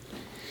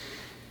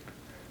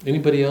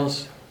 Anybody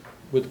else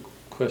with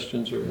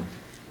questions or?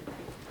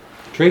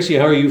 Tracy,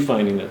 how are you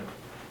finding it?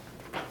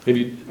 Have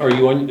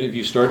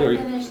you started?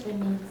 I finished the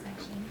needs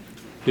section.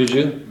 Did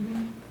you?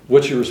 Mm-hmm.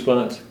 What's your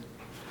response?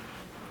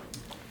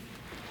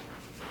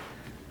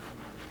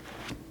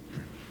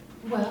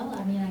 Well,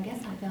 I mean, I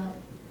guess I felt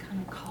kind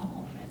of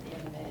calm at the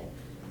end of it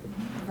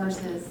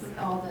versus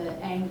all the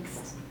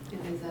angst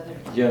in these other.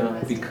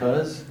 Yeah,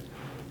 because?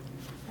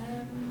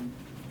 I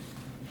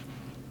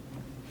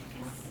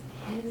guess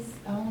his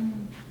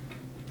own,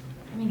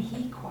 I mean,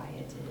 he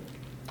quieted.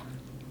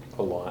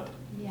 A lot.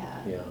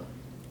 Yeah. Yeah.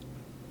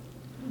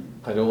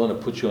 I don't want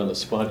to put you on the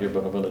spot here,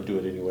 but I'm going to do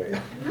it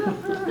anyway.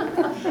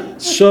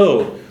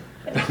 So,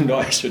 no,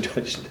 I should.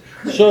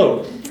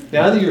 So,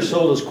 now that your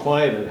soul is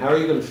quieted, how are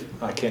you going to?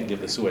 I can't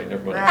give this away.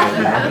 Never mind.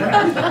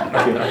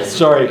 Okay,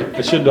 sorry,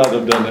 I should not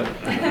have done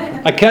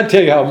that. I can't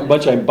tell you how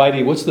much I'm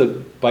biting. What's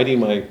the biting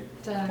my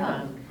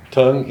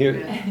tongue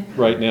here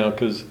right now?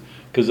 Because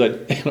I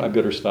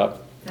better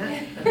stop.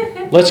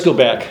 Let's go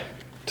back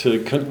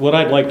to what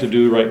I'd like to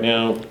do right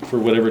now, for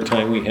whatever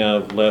time we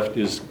have left,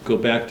 is go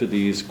back to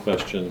these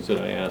questions that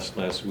I asked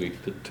last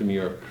week that to me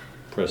are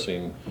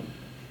pressing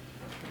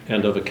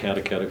and of a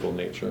catechetical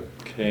nature.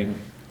 Okay.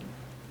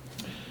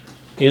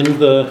 In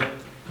the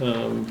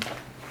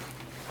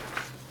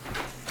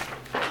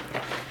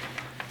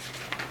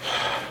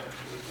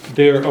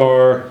there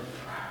are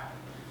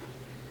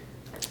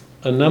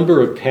a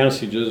number of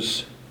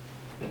passages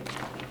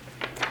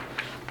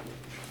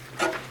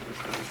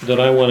that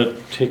I want to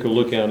take a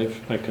look at,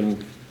 if I can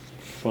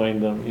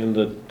find them in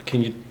the.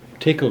 Can you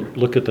take a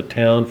look at the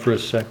town for a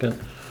second?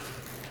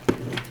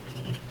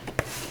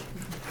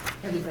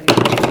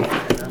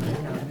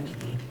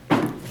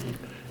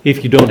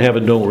 If you don't have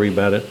it, don't worry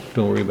about it.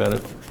 Don't worry about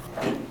it.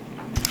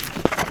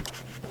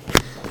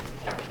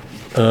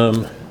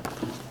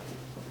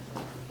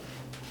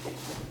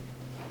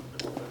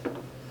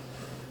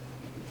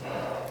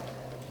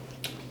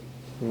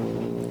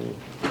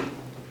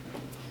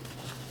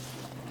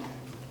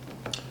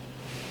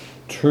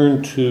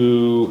 Turn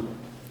to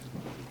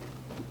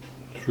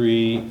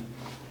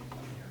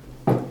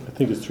I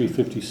think it's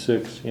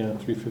 356. Yeah,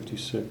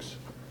 356.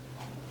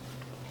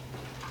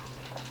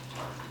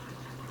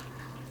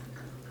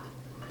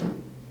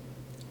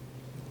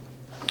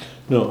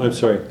 No, I'm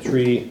sorry,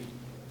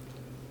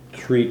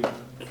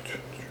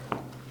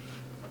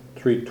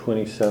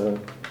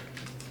 327.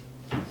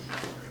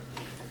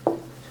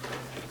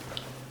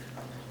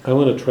 I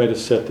want to try to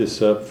set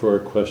this up for our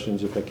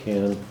questions if I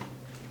can.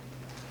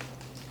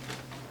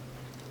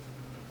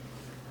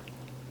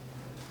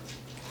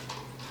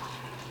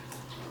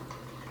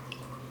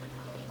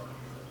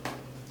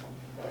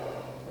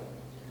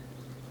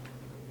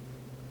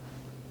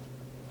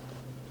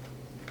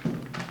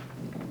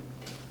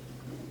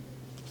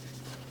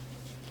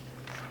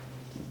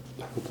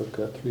 I hope I've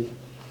got 3.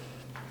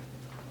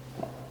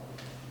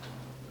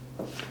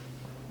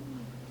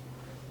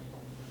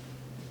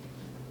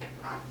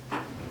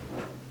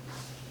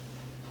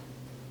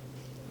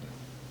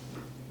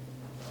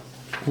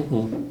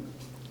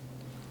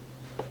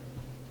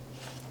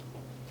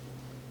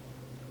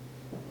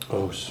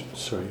 Oh,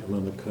 sorry, I'm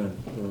on the cut.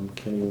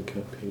 Can't even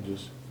cut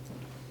pages.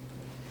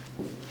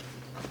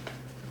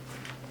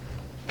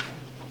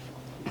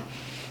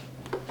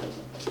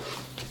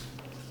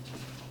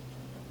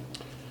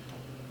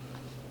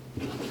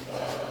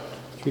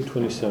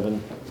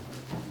 $327.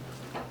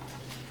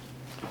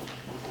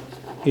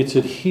 It's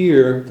at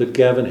here that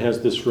Gavin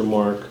has this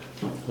remark.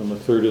 A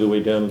third of the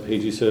way down the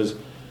page, he says,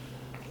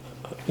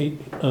 he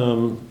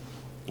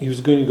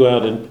was going to go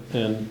out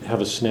and have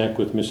a snack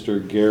with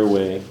Mr.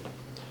 Garraway.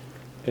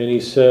 And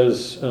he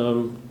says,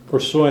 or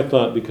so I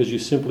thought, because you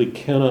simply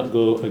cannot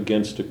go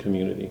against a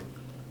community.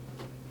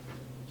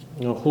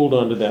 Now hold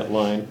on to that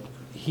line.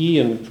 He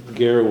and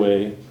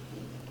Garraway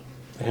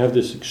have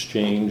this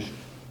exchange,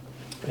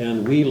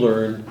 and we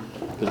learn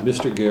that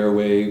Mr.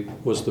 Garraway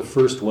was the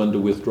first one to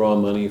withdraw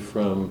money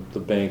from the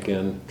bank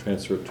and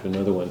transfer it to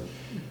another one.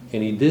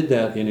 And he did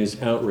that in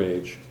his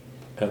outrage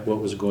at what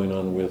was going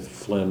on with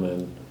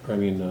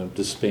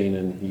Despain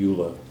and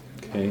Eula,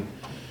 okay?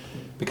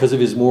 Because of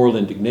his moral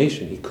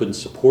indignation, he couldn't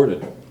support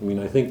it. I mean,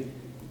 I think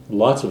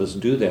lots of us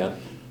do that.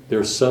 There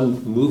are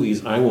some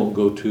movies I won't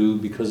go to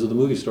because of the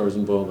movie stars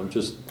involved.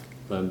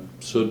 I'm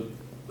so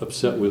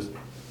upset with,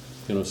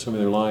 some of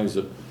their lives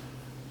that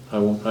I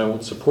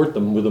won't support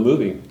them with a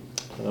movie.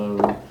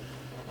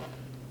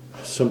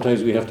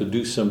 Sometimes we have to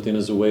do something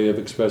as a way of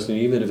expressing,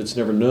 even if it's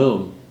never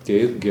known.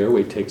 Dave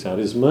Garraway takes out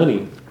his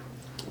money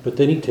But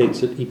then he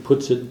takes it, he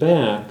puts it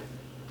back,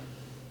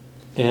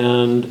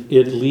 and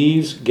it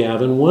leaves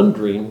Gavin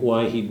wondering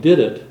why he did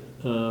it.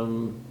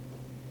 And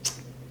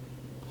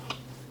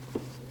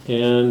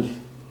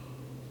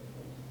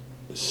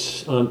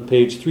on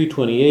page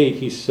 328,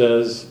 he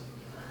says,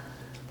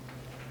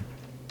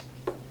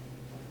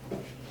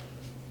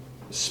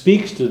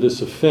 speaks to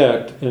this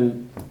effect,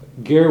 and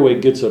Garraway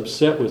gets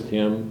upset with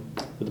him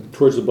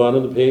towards the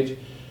bottom of the page.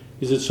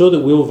 Is it so that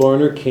Will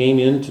Varner came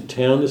into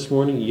town this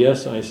morning?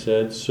 Yes, I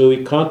said. So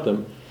he caught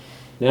them.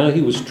 Now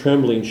he was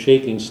trembling,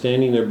 shaking,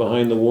 standing there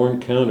behind the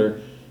worn counter,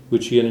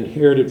 which he had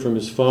inherited from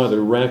his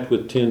father, racked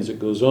with tins. It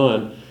goes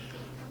on.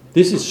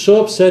 This is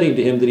so upsetting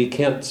to him that he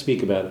can't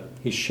speak about it.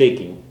 He's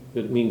shaking.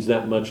 It means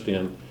that much to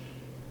him.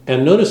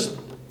 And notice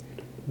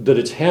that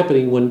it's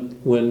happening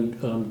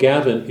when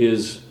Gavin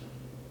is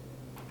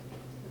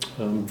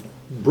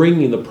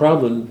bringing the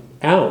problem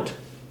out.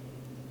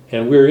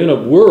 And we're in a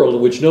world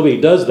in which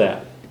nobody does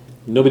that.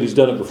 Nobody's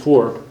done it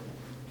before.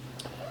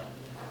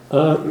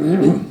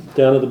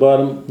 Down at the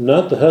bottom,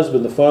 not the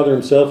husband, the father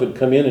himself had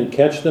come in and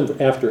catch them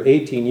after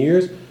 18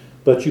 years,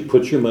 but you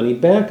put your money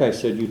back, I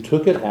said. You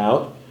took it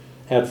out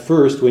at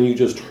first when you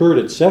just heard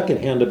it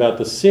secondhand about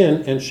the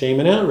sin and shame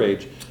and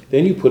outrage.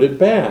 Then you put it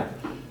back.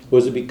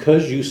 Was it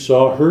because you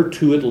saw her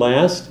too at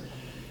last?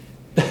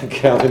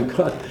 Calvin,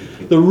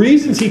 the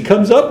reasons he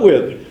comes up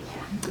with,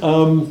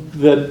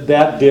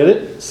 that did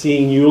it,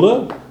 seeing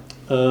Eula,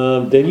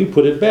 then you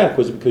put it back.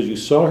 Was it because you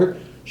saw her?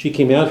 She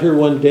came out here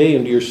one day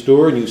into your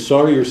store and you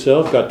saw her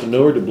yourself, got to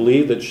know her, to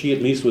believe that she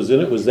at least was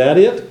in it. Was that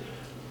it?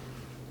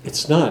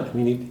 It's not. I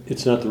mean,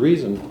 it's not the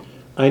reason.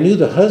 I knew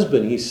the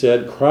husband, he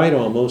said, cried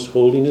almost,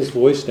 holding his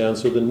voice down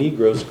so the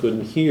Negroes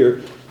couldn't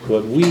hear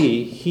what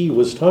he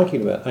was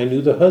talking about. I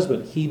knew the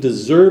husband. He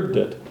deserved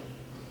it.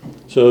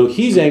 So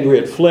he's angry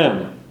at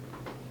Flem.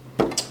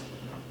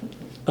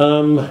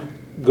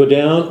 Go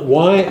down.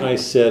 Why, I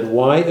said,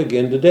 why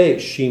again today?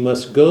 She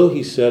must go,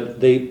 he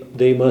said.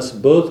 They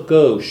must both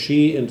go,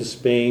 she into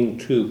Spain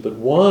too. But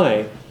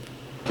why?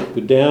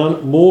 Go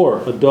down.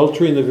 More.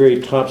 Adultery in the very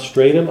top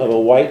stratum of a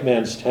white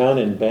man's town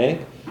and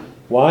bank.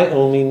 Why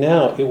only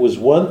now? It was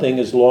one thing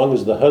as long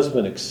as the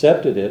husband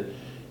accepted it.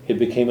 It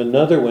became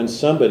another when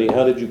somebody,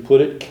 how did you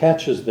put it,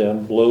 catches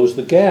them, blows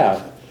the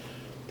gaff.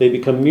 They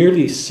become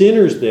merely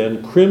sinners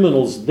then,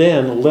 criminals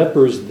then,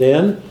 lepers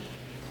then.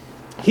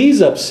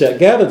 He's upset.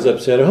 Gavin's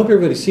upset. I hope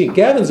everybody's seeing.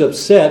 Gavin's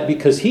upset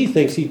because he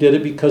thinks he did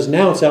it because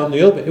now it's out in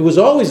the open. It was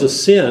always a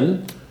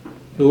sin,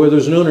 whether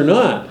there's known or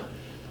not.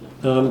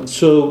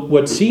 So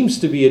what seems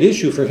to be at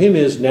issue for him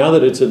is now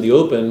that it's in the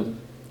open,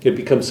 it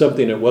becomes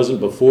something it wasn't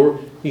before.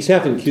 He's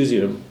half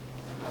accusing him.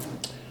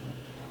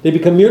 They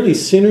become merely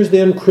sinners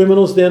then,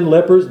 criminals then,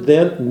 lepers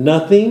then,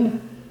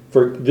 nothing.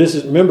 For this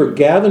is, remember,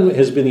 Gavin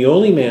has been the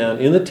only man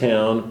in the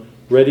town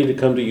ready to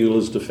come to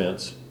Eula's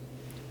defense.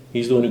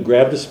 He's the one who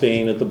grabbed the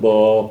Spain at the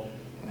ball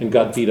and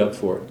got beat up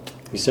for it.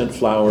 He sent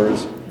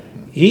flowers.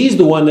 He's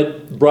the one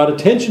that brought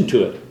attention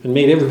to it and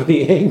made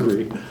everybody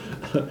angry.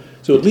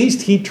 So at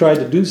least he tried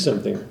to do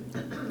something.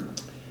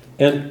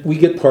 And we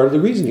get part of the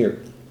reason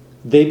here.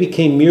 They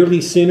became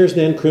merely sinners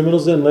then,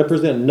 criminals then,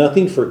 lepers then.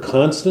 Nothing for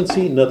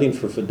constancy, nothing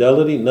for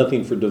fidelity,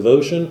 nothing for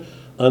devotion,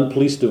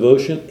 unpoliced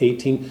devotion.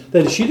 18.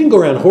 That is, she didn't go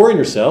around whoring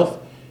herself.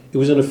 It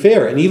was an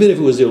affair. And even if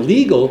it was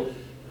illegal,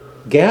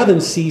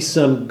 Gavin sees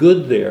some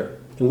good there.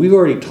 And we've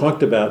already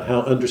talked about how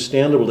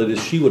understandable it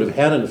is she would have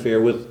had an affair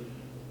with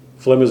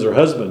Flem as her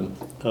husband.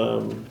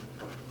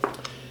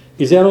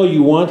 Is that all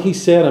you want? He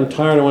said. I'm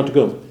tired. I want to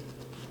go.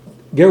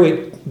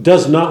 Garraway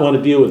does not want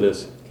to deal with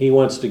this. He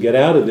wants to get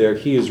out of there.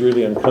 He is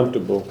really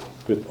uncomfortable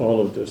with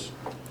all of this.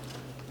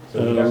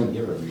 So he doesn't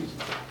give a reason.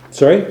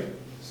 Sorry?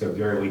 So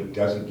Garraway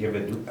doesn't give a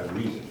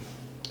reason.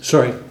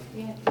 Sorry.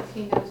 Yeah,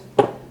 he knows.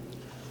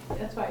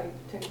 That's why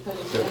he took put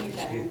his So money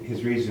back.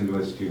 his reason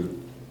was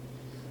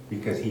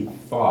because he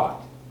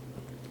thought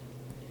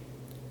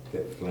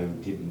that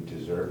Flem didn't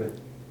deserve it.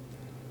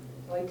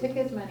 Well, he took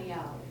his money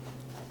out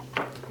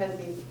because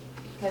he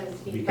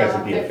Because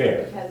thought of the that-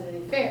 affair. Because of the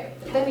affair.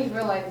 But then he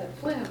realized that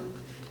Flem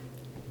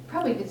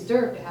probably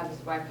deserved to have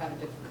his wife have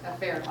an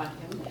affair on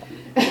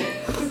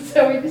him.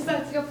 So he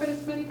decides to go put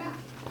his money back.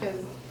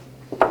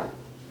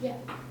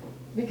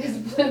 Because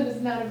Flem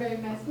is not a very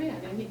nice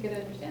man, and he could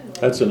understand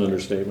why. That's an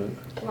understatement.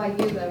 Why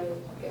you though.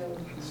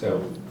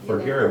 So for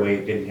Garraway,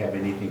 it didn't have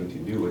anything to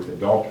do with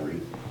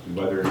adultery and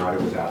whether or not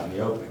it was out in the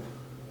open.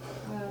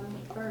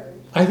 First.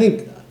 I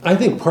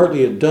think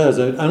partly it does.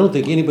 I don't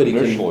think anybody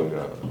can. Initially,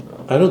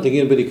 I don't think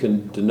anybody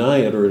can deny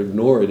it or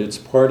ignore it. It's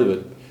part of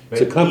it.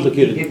 It's a But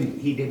complicated.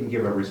 He didn't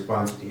give a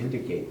response to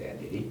indicate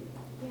that, did he?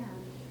 Yeah.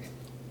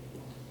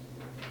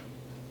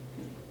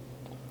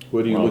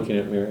 What are you Well- looking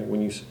at, Mary?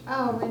 When you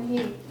Oh,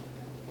 when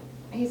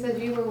he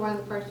said you were one of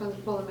the first ones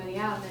to pull the money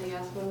out, and then he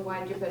asked, well,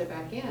 why'd you put it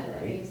back in?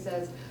 And he Right.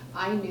 says,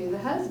 I knew the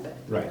husband.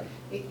 Right.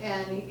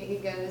 And he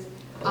goes,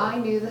 I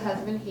knew the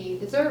husband, he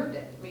deserved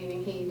it,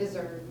 meaning he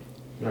deserved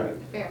Right.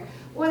 fair.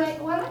 What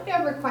I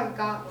never quite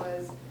got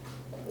was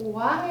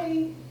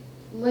why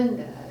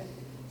Linda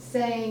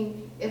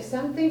saying if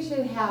something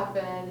should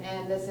happen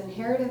and this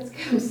inheritance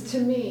comes to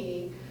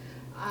me,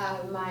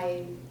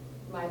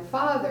 my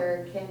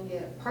father can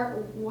get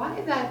part, why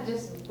did that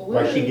just blow?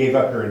 Why she gave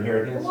up her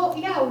inheritance? Well,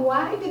 yeah,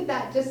 why did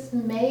that just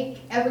make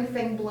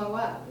everything blow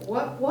up?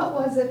 What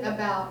was it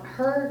about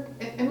her,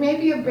 and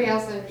maybe everybody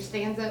else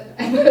understands it,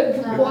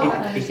 but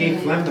why? It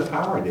gave Flem the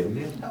power, didn't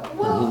it?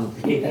 Well,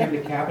 It gave him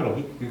the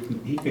capital.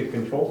 He could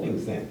control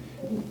things then.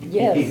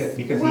 Yes.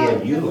 Because he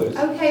had Euless.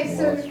 okay,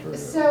 Well, that's true.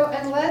 so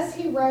unless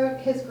he wrote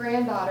his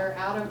granddaughter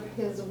out of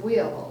his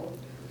will,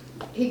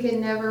 he could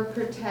never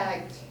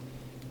protect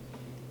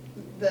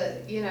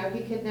he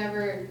could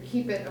never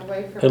keep it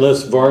away from.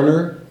 Unless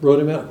Varner wrote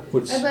him out?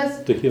 What's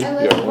Unless the him?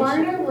 Unless Yeah,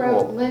 Varner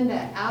wrote well-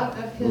 Linda out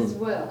of his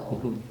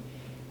will,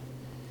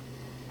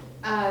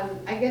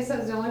 I guess that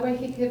was the only way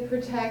he could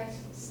protect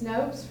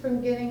Snopes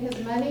from getting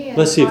his money. And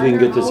Let's see if we can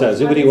Varner get this out. always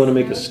Does anybody want to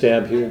wanted make a Snopes.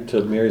 stab here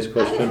to Mary's I just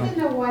question? didn't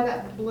know why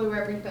that blew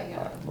everything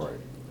up.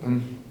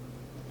 Right.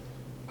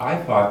 I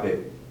thought that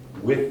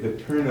with the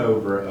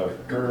turnover of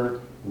her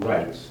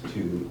rights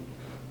to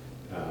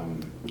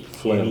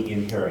Flem. any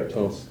inheritance,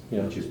 Oh,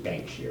 yeah. which is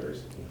bank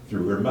shares,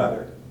 through her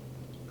mother.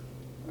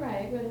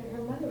 Right, but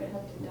her mother would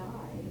have to die.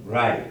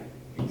 Right,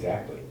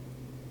 exactly.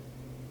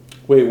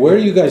 Wait, where are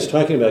you guys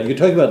talking about? You're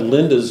talking about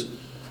Linda's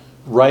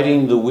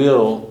writing the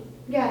will.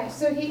 Yeah,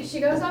 so she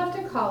goes off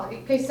to college.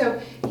 Okay, so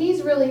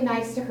he's really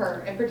nice to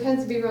her and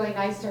pretends to be really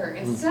nice to her.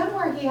 And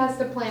somewhere he has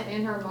to plant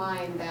in her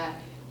mind that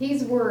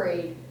he's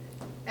worried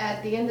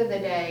at the end of the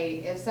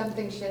day, if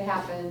something should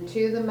happen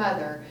to the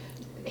mother,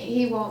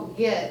 he won't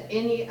get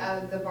any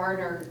of the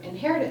Varner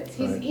inheritance.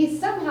 Right. He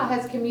somehow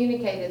has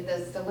communicated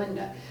this to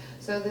Linda.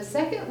 So the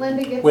second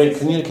Linda gets Wait, this-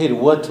 communicated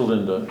what to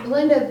Linda?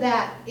 Linda,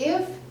 that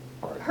if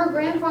her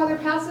grandfather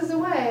passes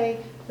away,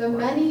 the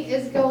money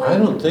is going. I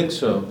don't think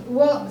so.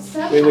 Well,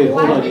 somehow, Wait, hold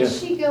why on. would Yeah.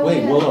 she go in?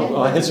 Wait, hold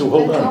on. and- Oh, so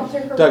hold and on. alter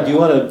her Doug, do you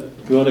will?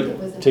 want It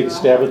was to a take a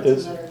stab at drive to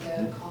this? let her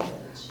go to college.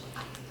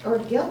 Or a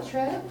guilt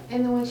trip,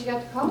 and then when she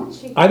got to college,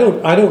 she. I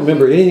don't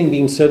remember anything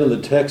being said in the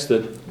text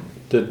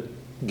that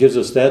gives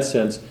us that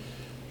sense.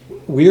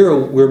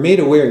 We're made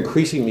aware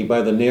increasingly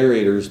by the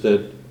narrators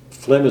that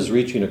Flem is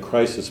reaching a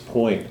crisis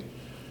point.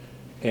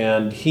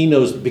 And he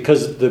knows,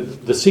 because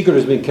the secret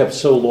has been kept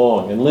so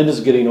long, and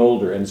Linda's getting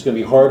older, and it's going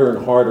to be harder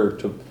and harder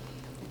to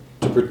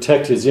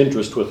protect his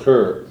interest with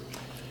her.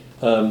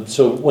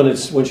 So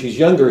when she's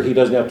younger, he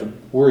doesn't have to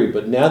worry.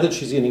 But now that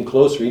she's getting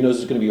closer, he knows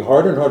it's going to be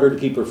harder and harder to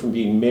keep her from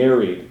being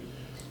married.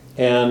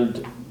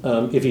 And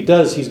if he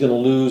does, he's going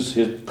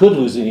to could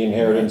lose the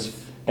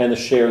inheritance and the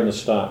share in the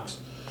stocks.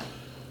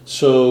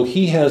 So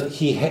he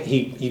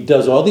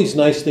does all these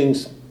nice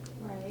things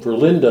Right. for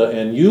Linda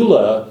and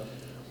Eula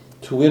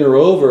to win her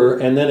over,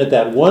 and then at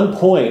that one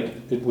point,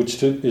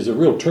 which is a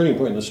real turning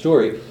point in the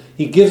story,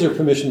 he gives her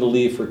permission to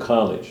leave for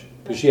college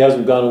because she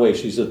hasn't gone away.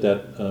 She's at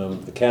that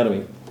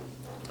academy.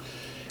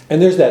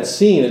 And there's that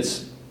scene.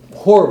 It's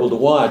horrible to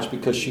watch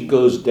because she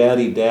goes,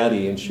 "Daddy,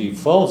 Daddy," and she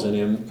falls in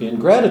him in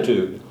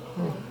gratitude.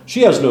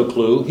 She has no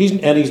clue.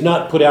 He's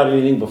not put out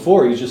anything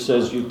before. He just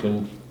says, "You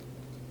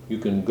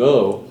can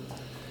go."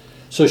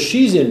 So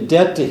she's in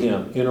debt to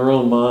him in her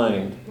own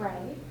mind. Right.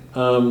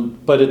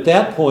 But at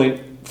that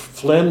point,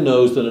 Flem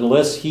knows that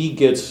unless he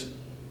gets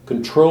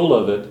control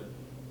of it,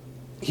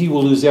 he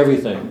will lose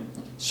everything.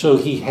 So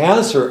he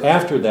has her,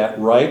 after that,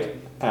 write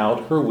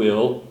out her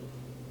will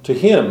to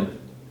him.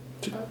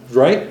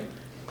 Right?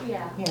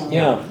 Yeah.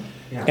 Yeah.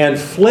 Yeah. And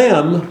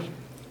Flem,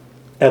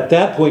 at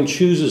that point,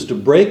 chooses to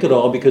break it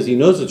all because he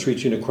knows it's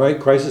reaching a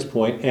crisis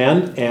point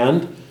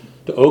and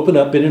to open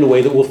up it in a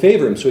way that will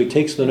favor him. So he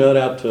takes the note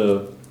out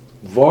to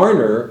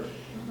Varner,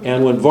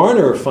 and when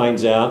Varner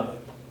finds out,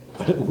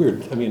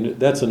 weird, I mean,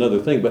 that's another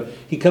thing, but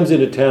he comes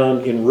into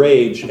town in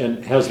rage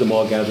and has them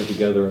all gathered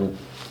together and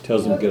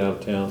tells them to get out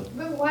of town.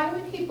 But why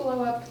would he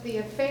blow up the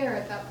affair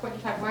at that point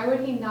in time? Why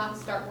would he not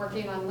start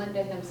working on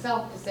Linda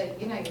himself to say,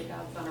 your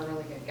dad's not a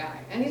really good guy,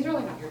 and he's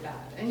really not your dad,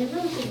 and you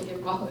really shouldn't give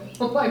him all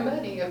my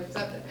money or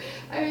something?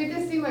 I mean, it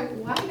just seemed like,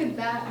 why did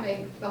that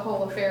make the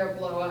whole affair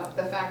blow up?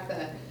 The fact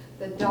that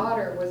the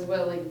daughter was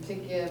willing to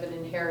give an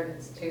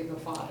inheritance to the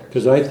father.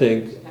 Because I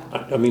think,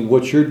 I mean,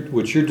 what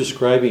you're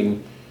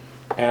describing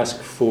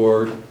asks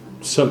for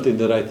something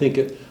that I think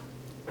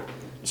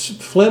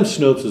Flem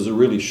Snopes is a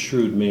really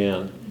shrewd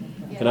man,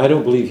 and I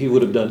don't believe he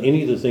would have done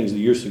any of the things that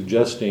you're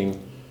suggesting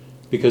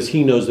because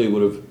he knows they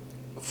would have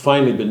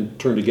finally been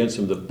turned against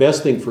him. The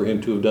best thing for him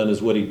to have done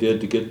is what he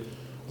did to get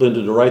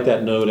Linda to write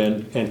that note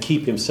and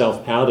keep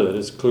himself out of it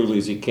as clearly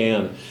as he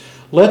can.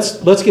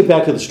 Let's get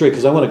back to the story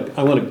because I want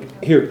to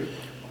hear.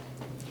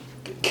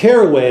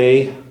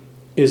 Caraway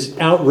is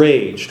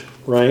outraged,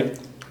 right?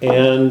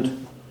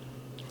 And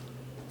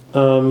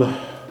I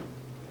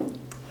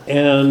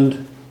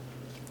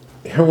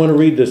want to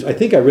read this. I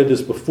think I read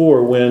this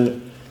before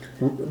when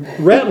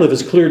Ratliff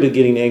is clearly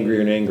getting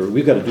angrier and angrier.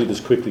 We've got to do this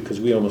quickly because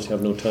we almost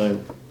have no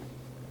time.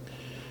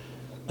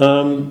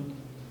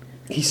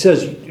 He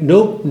says,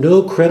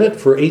 no credit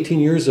for 18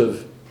 years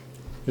of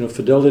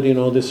fidelity and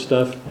all this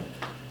stuff.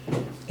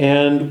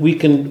 And we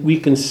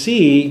can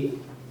see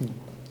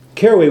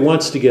Caraway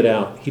wants to get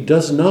out. He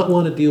does not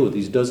want to deal with it.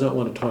 He does not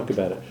want to talk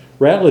about it.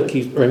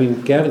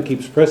 Gavin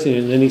keeps pressing it,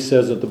 and then he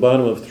says at the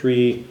bottom of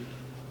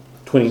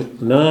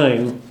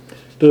 329,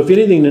 though if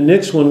anything, the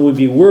next one would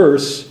be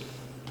worse.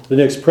 The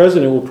next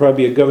president will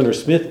probably be a Governor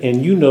Smith,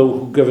 and you know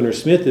who Governor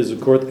Smith is,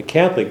 of course, a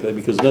Catholic,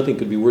 because nothing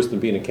could be worse than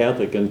being a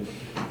Catholic. And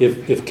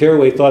if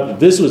Caraway thought that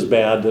this was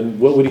bad, then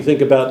what would he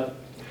think about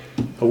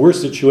a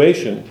worse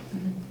situation?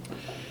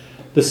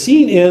 The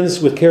scene ends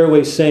with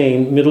Caraway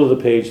saying, middle of the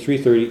page,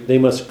 330, they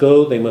must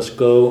go,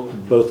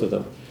 both of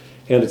them.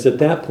 And it's at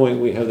that point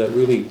we have that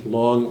really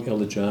long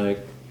elegiac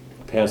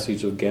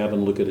passage of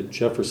Gavin looking at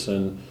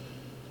Jefferson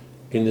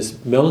in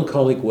this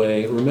melancholic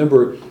way.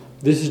 Remember,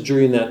 this is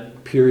during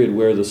that period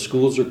where the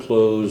schools are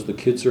closed, the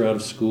kids are out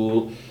of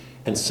school,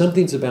 and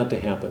something's about to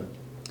happen.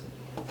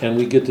 And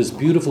we get this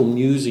beautiful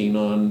musing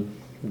on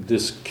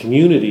this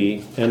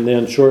community, and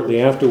then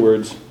shortly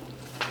afterwards,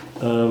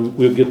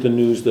 we'll get the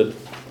news that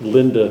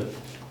Linda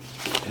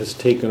has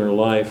taken her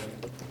life.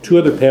 Two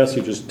other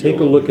passages. Take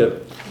a look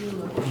at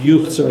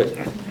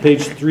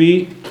page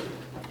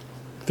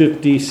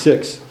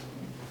 356.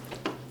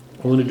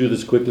 I want to do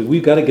this quickly.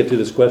 We've got to get to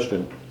this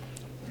question.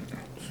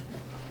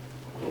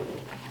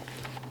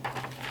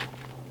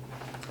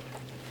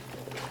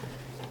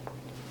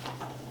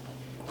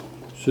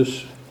 It's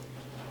just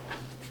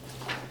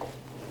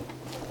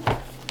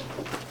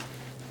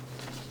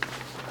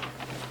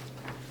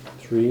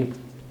three.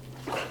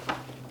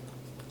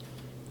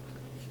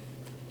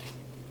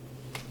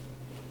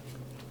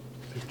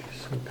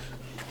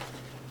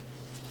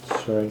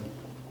 Sorry.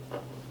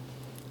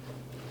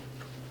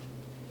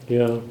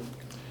 Yeah.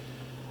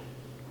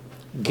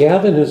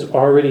 Gavin has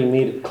already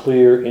made it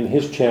clear in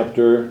his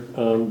chapter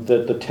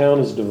that the town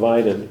is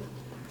divided.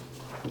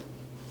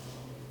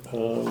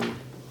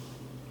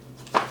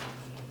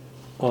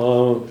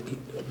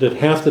 That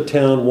half the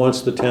town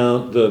wants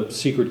the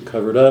secret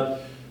covered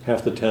up,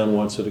 half the town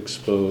wants it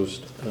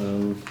exposed.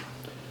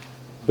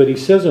 But he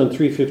says on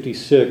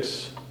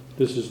 356,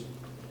 this is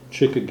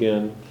Chick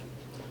again,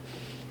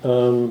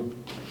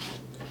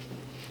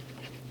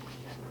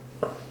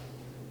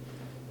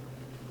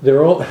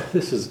 they're all,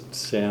 this is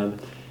sad.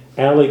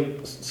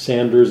 Alec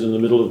Sanders in the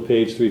middle of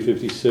page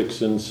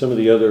 356 and some of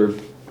the other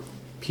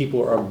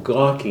people are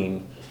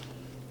gawking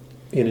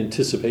in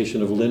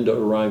anticipation of Linda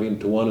arriving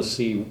to want to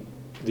see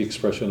the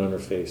expression on her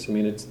face. I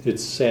mean,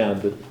 it's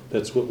sad that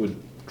that's what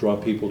would draw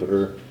people to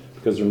her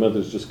because her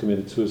mother's just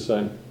committed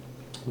suicide.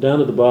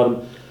 Down at the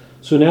bottom,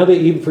 so now they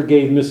even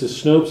forgave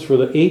Mrs. Snopes for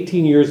the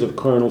 18 years of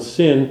carnal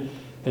sin,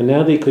 and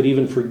now they could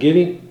even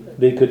forgive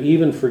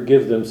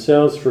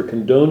themselves for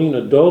condoning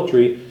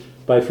adultery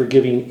by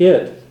forgiving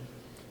it,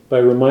 by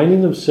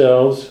reminding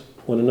themselves,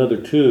 one another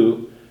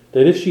too,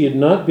 that if she had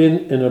not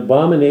been an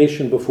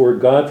abomination before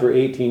God for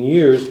 18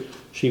 years,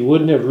 she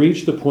wouldn't have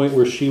reached the point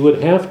where she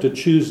would have to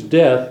choose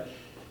death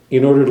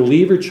in order to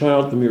leave her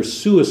child a mere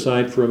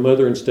suicide for a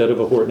mother instead of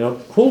a whore. Now,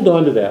 hold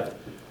on to that.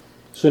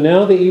 So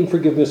now they even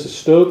forgive Mrs.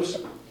 Stokes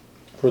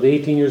for the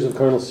 18 years of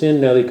carnal sin.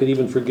 Now they could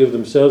even forgive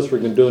themselves for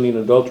condoning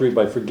adultery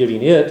by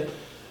forgiving it,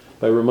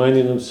 by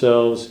reminding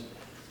themselves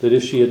that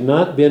if she had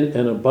not been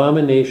an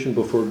abomination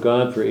before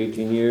God for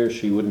 18 years,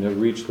 she wouldn't have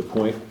reached the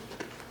point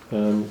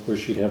where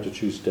she'd have to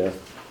choose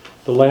death.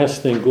 The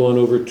last thing, going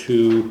over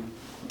to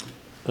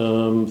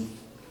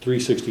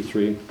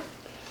 363.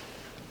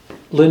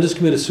 Linda's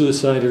committed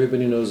suicide.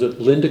 Everybody knows it.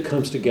 Linda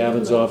comes to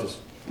Gavin's office.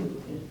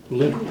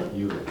 Eula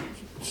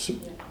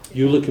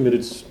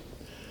committed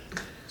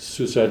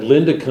suicide.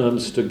 Linda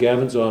comes to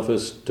Gavin's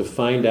office to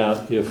find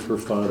out if her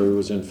father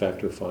was in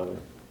fact her father.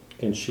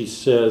 And she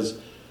says,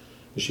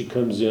 as she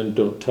comes in,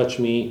 don't touch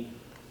me.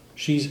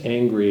 She's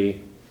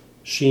angry.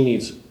 She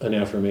needs an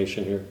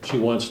affirmation here. She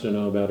wants to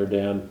know about her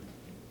dad.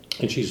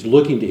 And she's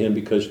looking to him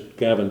because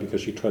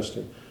she trusts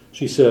him.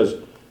 She says,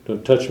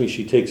 don't touch me.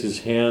 She takes his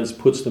hands,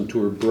 puts them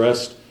to her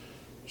breast.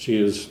 She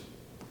is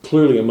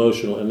clearly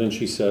emotional. And then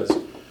she says,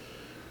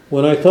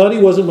 when I thought he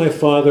wasn't my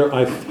father,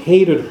 I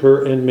hated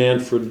her and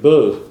Manfred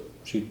both.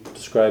 She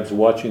describes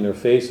watching their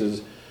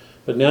faces.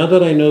 But now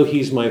that I know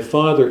he's my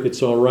father,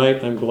 it's all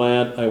right. I'm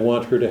glad. I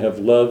want her to have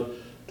love,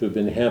 to have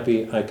been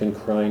happy. I can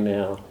cry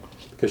now.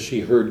 Because she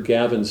heard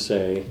Gavin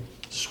say,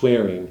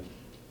 swearing,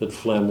 that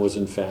Flem was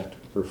in fact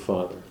her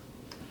father.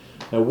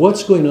 Now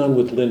what's going on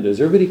with Linda? Is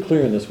everybody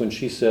clear on this when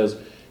she says,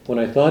 when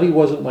I thought he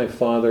wasn't my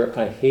father,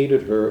 I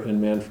hated her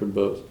and Manfred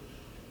both.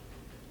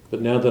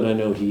 But now that I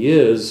know he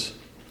is,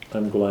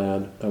 I'm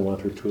glad. I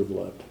want her to have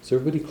loved. Is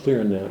everybody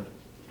clear on that?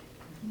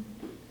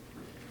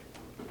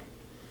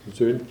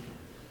 You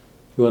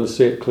want to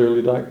say it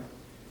clearly, Doc?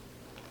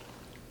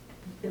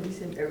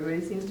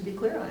 Everybody seems to be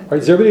clear on it. All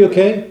right, is everybody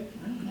okay?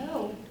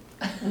 No.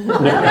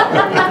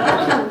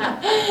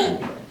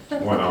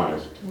 One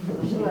eyes.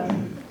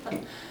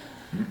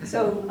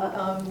 So,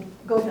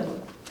 go ahead.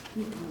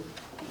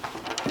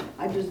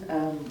 I just,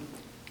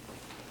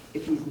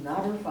 if he's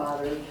not her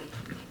father,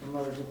 her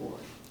mother's a boy.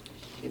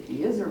 If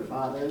he is her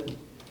father,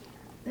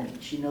 then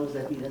she knows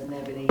that he doesn't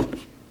have any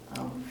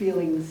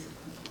feelings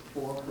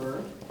for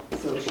her,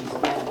 so she's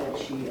glad that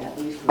she at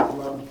least was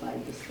loved by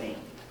Despain.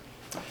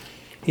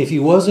 If he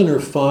wasn't her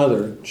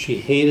father, she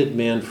hated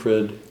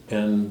Manfred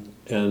and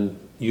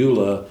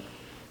Eula,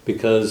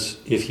 because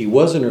if he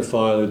wasn't her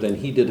father, then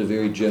he did a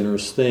very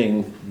generous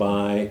thing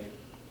by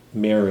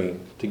marrying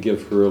to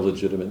give her a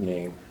legitimate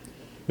name.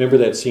 Remember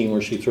that scene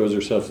where she throws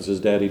herself and says,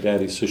 "Daddy,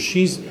 Daddy." So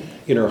she's,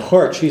 in her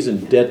heart, she's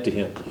in debt to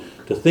him.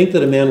 To think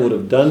that a man would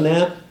have done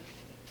that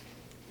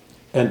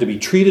and to be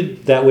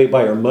treated that way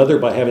by her mother,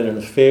 by having an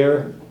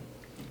affair,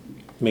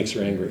 makes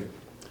her angry.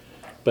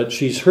 But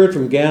she's heard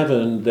from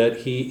Gavin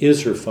that he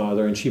is her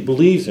father, and she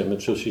believes him.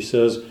 And so she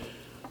says,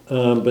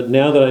 but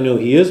now that I know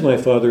he is my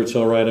father, it's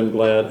all right, I'm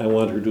glad, I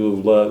want her to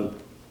have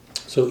loved.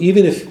 So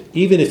even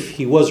if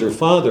he was her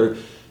father,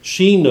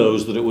 she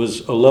knows that it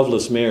was a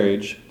loveless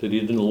marriage, that he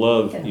didn't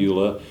love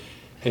Eula,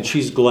 and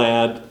she's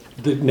glad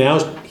that now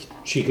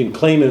she can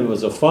claim him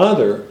as a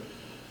father,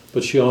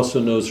 but she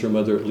also knows her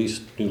mother at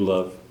least knew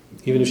love.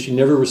 Even if she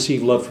never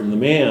received love from the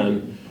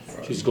man,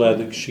 she's glad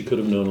that she could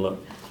have known love.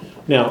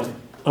 Now,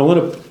 I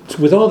want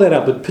to, with all that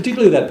out, but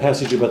particularly that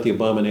passage about the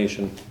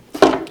abomination.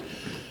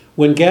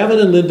 When Gavin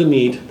and Linda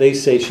meet, they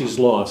say she's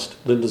lost,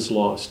 Linda's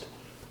lost.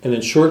 And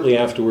then shortly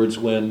afterwards,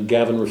 when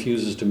Gavin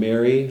refuses to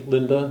marry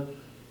Linda,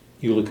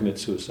 Eula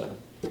commits suicide.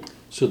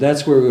 So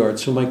that's where we are.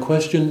 So my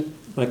question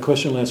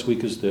last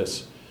week is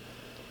this.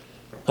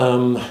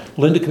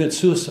 Linda commits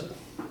suicide.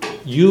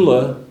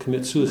 Eula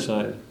commits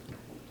suicide.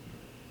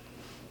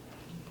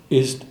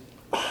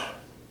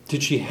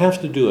 Did she have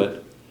to do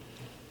it?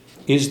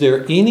 Is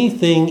there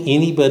anything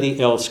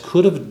anybody else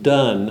could have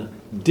done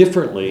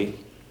differently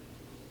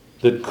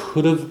that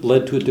could have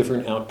led to a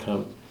different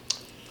outcome?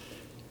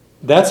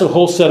 That's a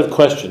whole set of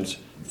questions.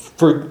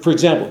 For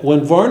example,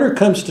 when Varner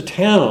comes to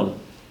town,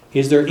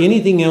 is there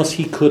anything else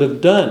he could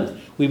have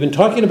done? We've been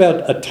talking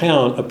about a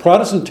town, a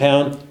Protestant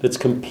town, that's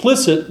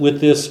complicit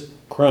with this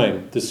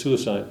crime, this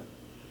suicide,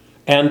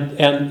 and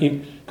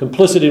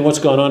complicit in what's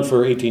gone on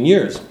for 18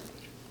 years.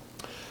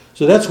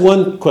 So that's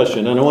one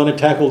question, and I want to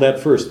tackle that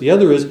first. The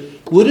other is,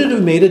 would it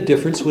have made a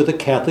difference with a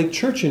Catholic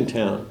church in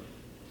town?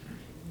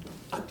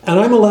 And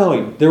I'm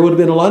allowing, there would have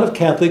been a lot of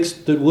Catholics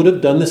that would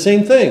have done the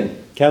same thing.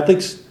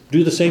 Catholics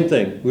do the same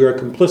thing. We are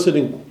complicit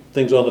in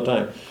things all the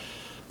time.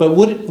 But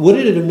would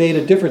it have made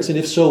a difference, and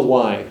if so,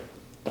 why?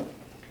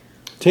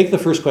 Take the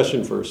first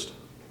question first.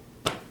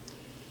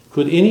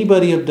 Could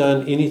anybody have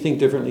done anything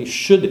differently?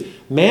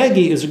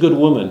 Maggie is a good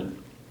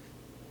woman.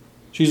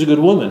 She's a good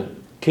woman.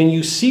 Can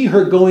you see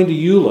her going to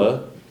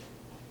Eula?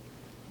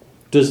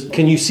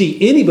 Can you see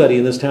anybody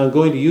in this town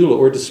going to Eula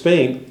or to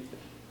Spain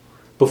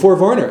before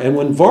Varner? And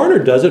when Varner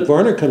does it,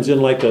 Varner comes in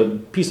like a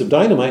piece of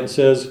dynamite and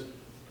says,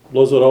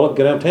 blows it all up,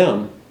 get out of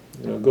town,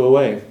 go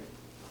away.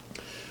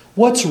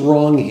 What's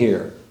wrong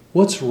here?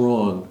 What's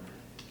wrong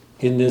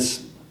in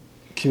this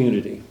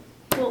community?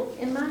 Well,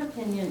 in my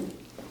opinion,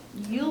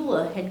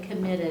 Eula had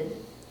committed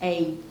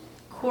a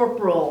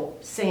corporal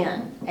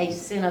sin, a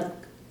sin of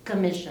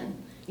commission,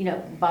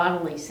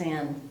 bodily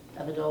sin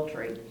of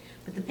adultery.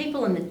 But the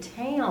people in the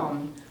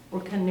town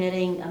were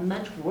committing a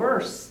much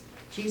worse.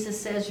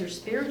 Jesus says your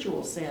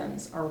spiritual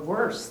sins are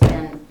worse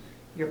than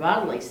your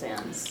bodily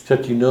sins.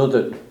 Except you know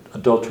that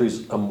adultery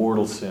is a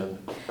mortal sin,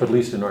 at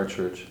least in our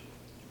church.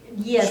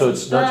 Yes, so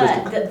it's not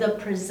just but the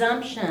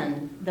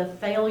presumption, the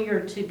failure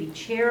to be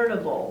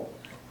charitable,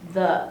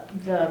 the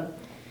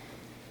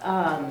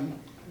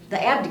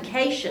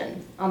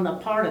abdication on the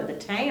part of the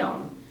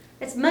town,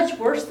 it's much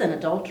worse than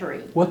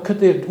adultery. What should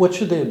they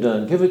have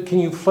done? Can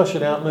you flesh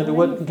it out, Linda?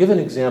 Give an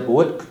example.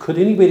 What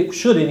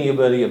should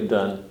anybody have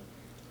done?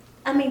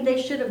 I mean, they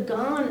should have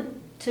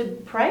gone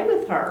to pray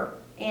with her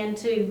and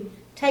to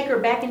take her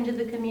back into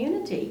the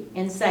community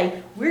and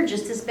say, we're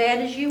just as bad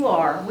as you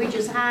are. We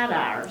just hide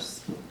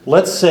ours.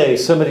 Let's say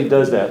somebody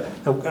does that.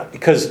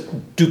 Because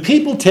do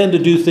people tend to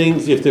do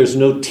things if there's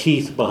no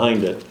teeth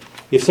behind it?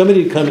 If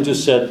somebody had come and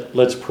just said,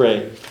 let's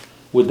pray,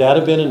 would that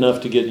have been enough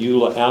to get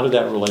Eula out of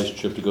that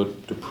relationship to go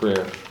to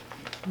prayer?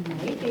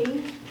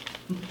 Maybe.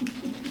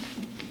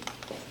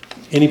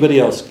 Anybody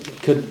else?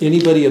 Could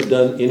anybody have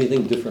done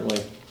anything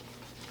differently?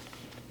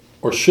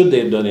 Or should they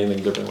have done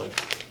anything differently?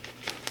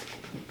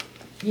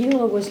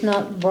 Eula was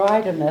not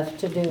bright enough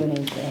to do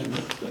anything.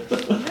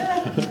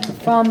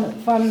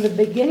 From the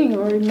beginning,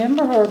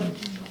 remember her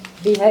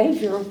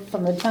behavior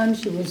from the time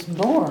she was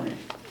born.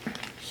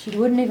 She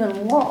wouldn't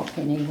even walk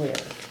anywhere.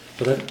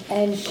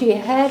 And she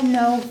had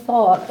no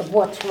thought of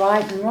what's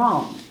right and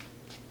wrong.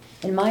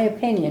 In my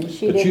opinion,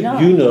 she did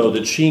not. You know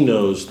that she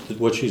knows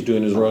that what she's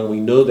doing is wrong. We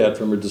know that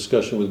from her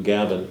discussion with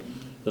Gavin,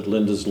 that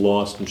Linda's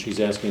lost and she's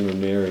asking him to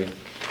marry.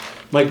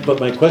 But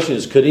my question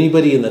is, could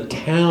anybody in the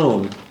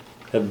town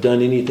have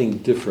done anything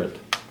different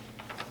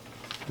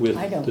with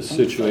the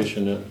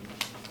situation? So.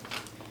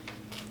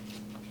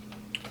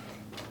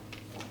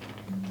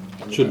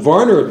 Should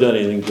Varner have done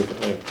anything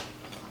differently?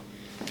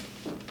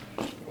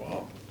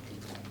 Well,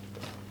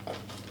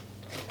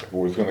 if it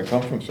was going to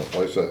come from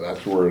someplace,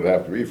 that's where it'd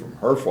have to be, from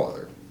her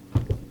father.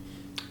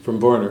 From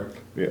Varner?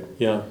 Yeah.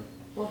 Yeah.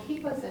 Well, he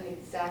wasn't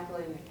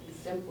exactly in a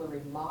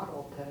exemplary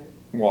model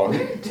to. Well,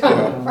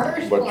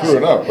 Yeah, but true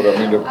enough, but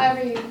I mean,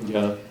 I mean,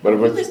 Yeah. but He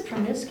if was it's,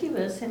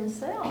 promiscuous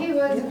himself. he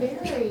was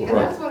very, and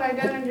Right. that's what I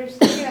don't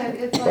understand.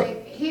 It's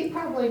like, he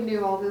probably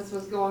knew all this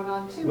was going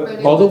on too, but.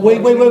 it Although, was-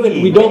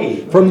 wait, we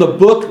don't, from the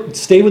book,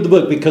 stay with the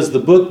book, because the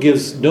book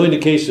gives no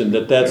indication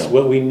that that's Yeah.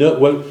 what we know,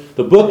 what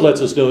the book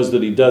lets us know is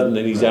that he doesn't,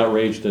 and he's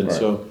outraged, and Right.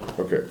 so.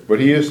 okay, but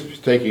he is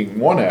taking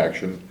one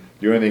action.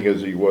 The only thing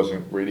is he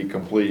wasn't really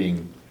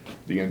completing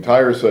the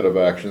entire set of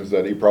actions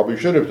that he probably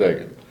should have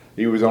taken.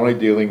 He was only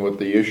dealing with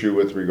the issue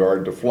with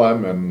regard to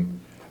Flem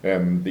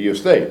and the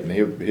estate. And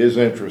his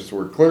interests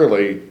were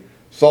clearly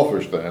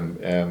selfish then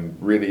and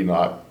really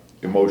not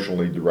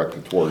emotionally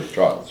directed towards his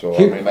child. So, I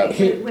mean, that's,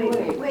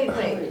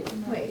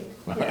 Wait.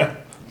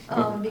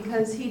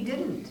 Because he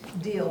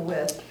didn't deal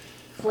with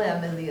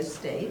Flem and the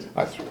estate.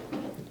 that's, come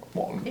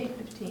on.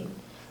 8:15.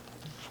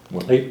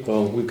 Hey,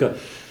 well, we've got,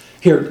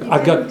 here, He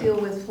I've got, didn't deal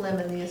with Flem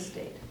and the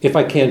estate. if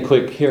I can,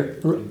 quick, here.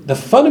 The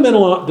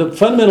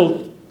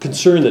fundamental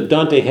concern that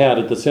Dante had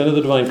at the center of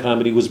the Divine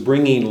Comedy was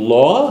bringing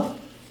law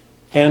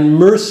and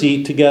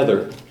mercy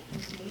together.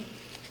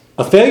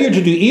 A failure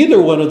to do either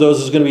one of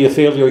those is going to be a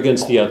failure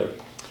against the other.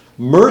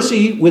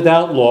 Mercy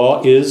without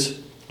law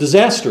is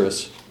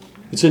disastrous.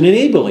 It's an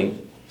enabling.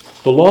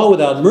 The law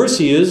without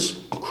mercy is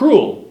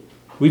cruel.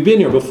 We've been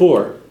here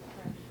before.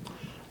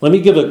 Let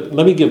me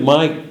give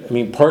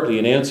partly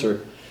an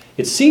answer.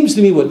 It seems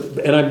to me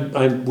and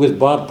I'm with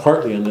Bob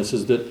partly on this,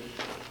 is that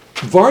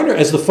Varner,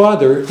 as the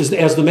father,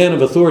 as the man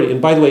of authority,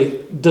 and by the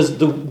way, does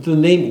the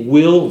name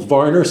Will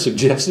Varner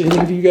suggest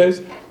anything to you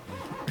guys?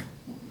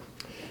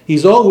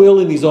 He's all will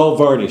and he's all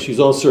varnish. He's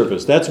all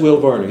surface. That's Will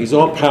Varner. He's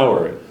all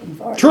power.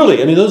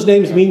 Truly, I mean, those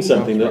names mean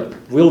something.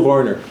 Will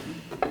Varner.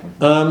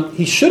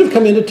 He should have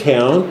come into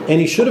town and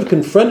he should have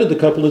confronted the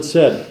couple and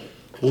said,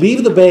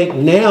 leave the bank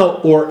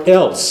now or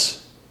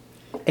else,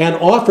 and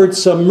offered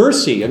some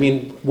mercy. I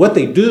mean, what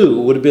they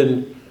do would have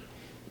been,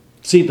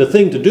 the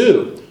thing to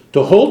do,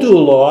 to hold to a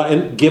law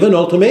and give an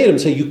ultimatum,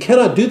 say, you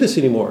cannot do this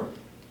anymore.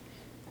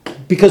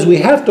 Because we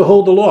have to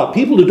hold the law.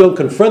 People who don't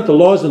confront the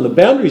laws and the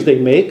boundaries they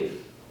make,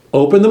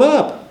 open them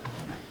up.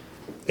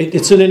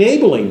 It's an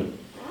enabling.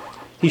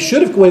 He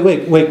should have,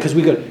 wait, because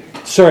we got,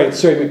 sorry.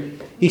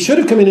 He should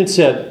have come in and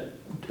said,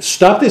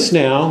 stop this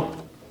now,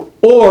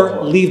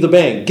 or leave the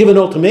bank. Give an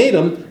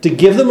ultimatum to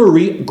give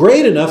them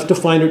great enough to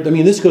find it. I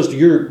mean, this goes to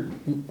your,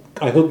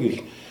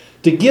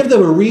 to give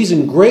them a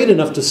reason great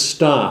enough to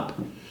stop,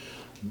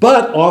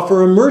 but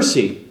offer a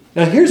mercy.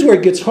 Now here's where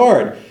it gets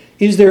hard.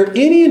 Is there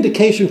any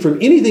indication from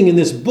anything in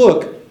this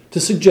book to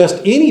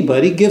suggest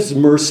anybody gives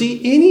mercy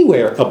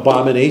anywhere?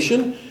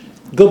 Abomination?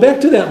 Go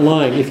back to that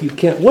line if you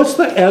can. What's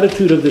the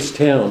attitude of this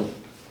town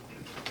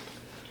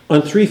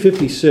on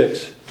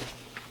 356?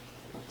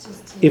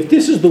 If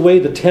this is the way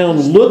the town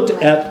looked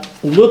at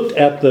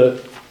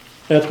the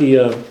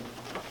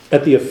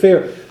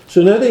affair,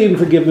 so now they even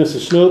forgive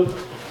Mrs. Snope,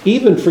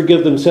 even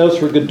forgive themselves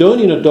for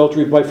Guidonian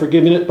adultery by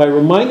forgiving it, by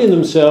reminding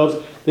themselves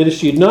that if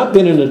she had not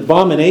been an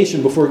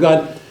abomination before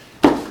God,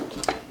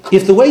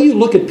 if the way you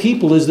look at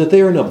people is that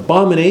they are an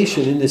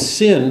abomination in this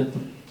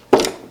sin,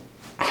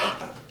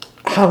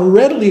 how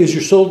readily is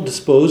your soul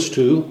disposed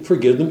to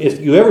forgive them? If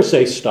you ever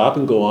say stop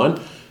and go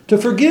on, to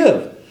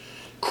forgive.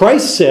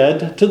 Christ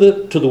said to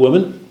the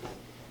woman,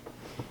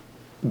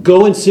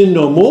 go and sin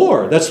no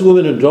more. That's the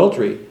woman in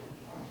adultery.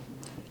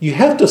 You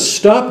have to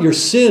stop your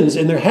sins,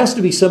 and there has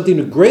to be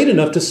something great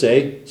enough to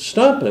say,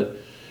 stop it.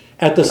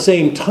 At the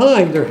same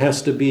time, there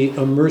has to be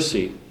a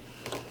mercy.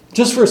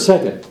 Just for a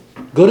second,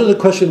 go to the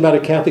question about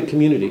a Catholic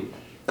community.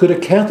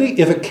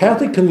 If a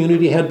Catholic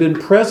community had been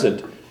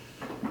present,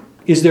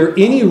 is there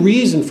any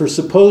reason for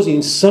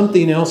supposing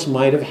something else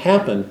might have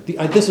happened?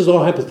 This is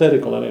all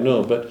hypothetical, and I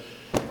know, but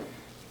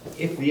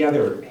If the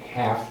other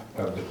half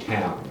of the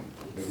town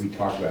that we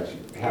talked about,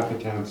 half the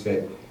town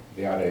said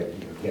they ought to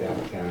get out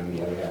of town, and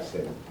the other half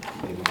said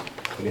they didn't.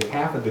 But if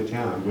half of the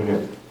town would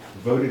have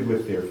voted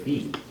with their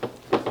feet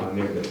on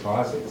their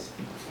deposits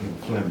in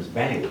Flem's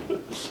Bank,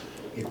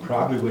 it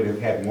probably would have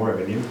had more of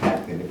an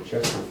impact than if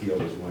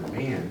Chesterfield as one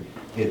man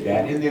did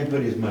that and then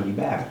put his money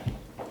back.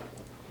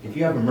 If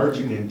you have a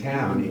merchant in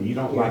town and you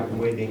don't like the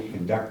way they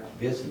conduct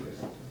business,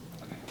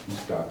 you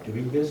stop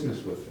doing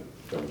business with them,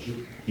 don't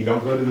you? You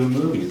don't go to the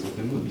movies with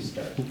the movie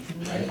stars,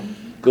 right?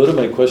 go to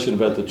my question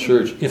about the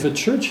church. If a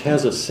church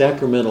has a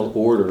sacramental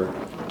order,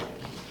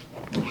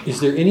 is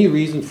there any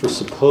reason for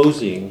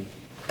supposing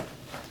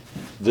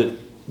that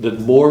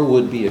more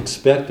would be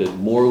expected,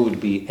 more would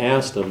be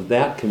asked of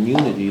that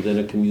community than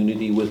a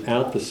community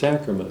without the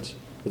sacraments?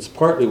 That's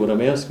partly what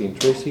I'm asking.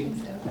 Tracy? I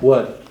think so.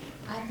 What?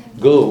 I think.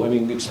 Go. I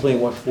mean,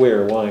 explain what,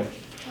 where, why.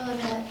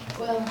 Let's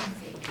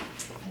see.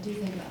 I do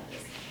think about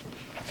this.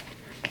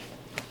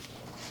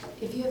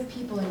 If you have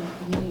people in your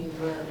community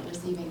who are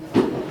receiving the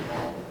body and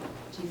blood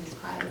of Jesus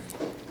Christ,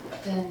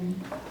 then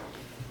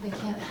they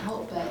can't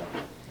help but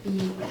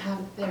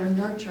they're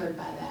nurtured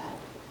by that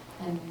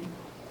and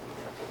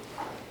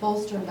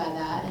bolstered by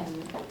that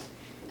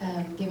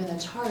and given a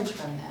charge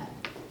from that.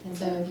 And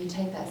so if you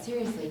take that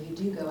seriously, you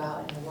do go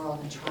out in the world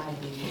and try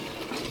to be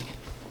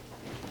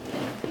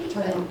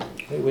try to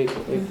Wait,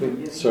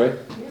 sorry?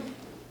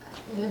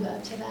 live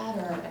up to that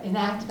or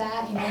enact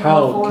that, you know, going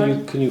How,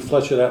 forward? can you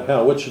flesh it out?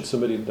 How? What should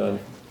somebody have done?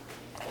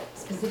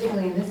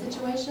 Specifically in this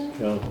situation?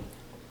 Yeah.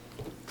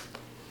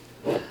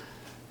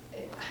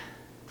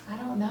 I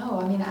don't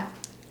know. I mean,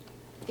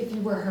 if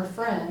you were her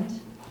friend,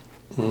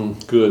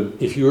 Good.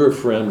 If you were a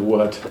friend,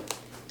 what?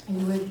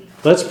 you would,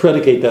 Let's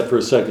predicate that for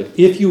a second.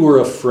 If you were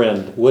a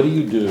friend, what do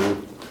you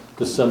do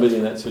to somebody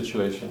in that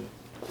situation?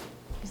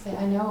 say,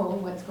 I know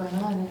what's going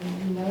on and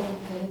you know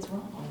that it's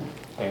wrong.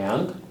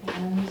 And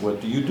And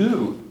what do you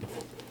do?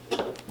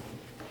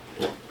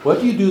 What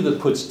do you do that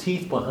puts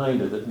teeth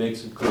behind it, that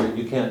makes it clear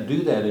you can't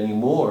do that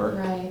anymore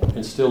right,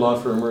 and still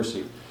offer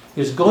mercy?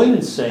 Is going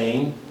and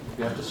saying,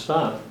 you have to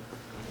stop.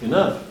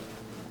 Enough.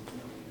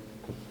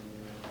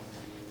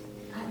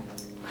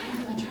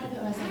 I try to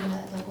put myself in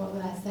that, like, what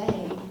would I say?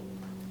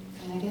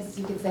 And I guess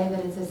you could say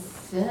that it's a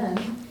sin,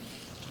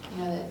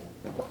 you know,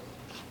 that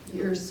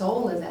your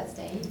soul is at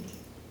stake.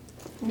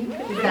 You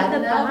could Is read that the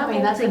enough? I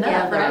mean, Bible that's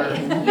enough,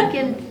 together. right? You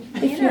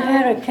can, If you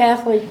had a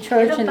Catholic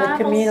church Get a in the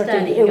Bible community,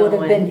 study it would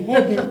have been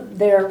going. hidden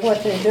there,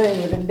 what they're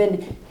doing would have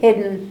been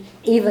hidden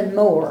even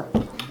more.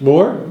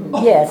 More?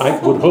 Yes. I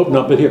would hope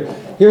not, but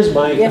here's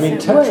my, Yes,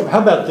 it would.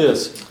 how about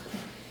this?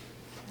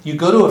 You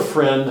go to a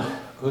friend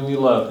whom you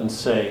love and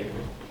say,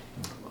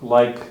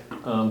 like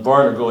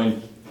Varner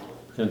going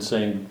and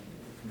saying,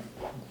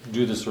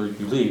 do this or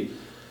you leave.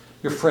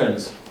 Your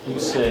friends, you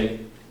say,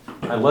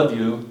 I love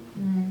you,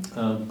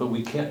 but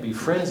we can't be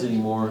friends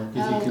anymore if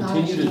you Oh,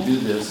 continue to gosh, do yeah.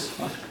 this.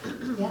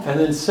 Yeah. And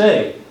then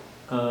say,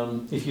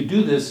 if you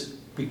do this,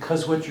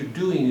 because what you're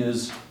doing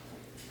is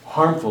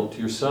harmful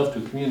to yourself, to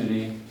a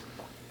community,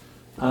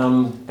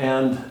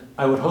 and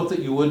I would hope that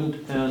you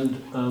wouldn't,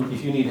 and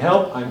if you need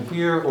help, I'm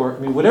here, or, I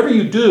mean, whatever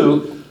you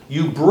do,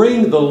 you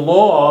bring the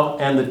law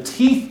and the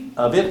teeth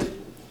of it.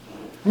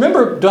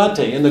 Remember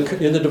Dante in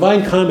the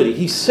Divine Comedy,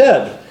 he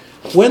said,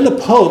 when the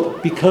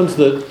Pope becomes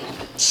the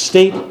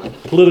state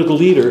political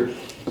leader,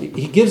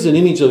 he gives an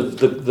image of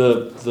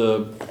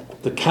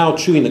the cow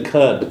chewing the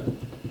cud.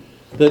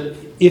 That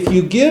if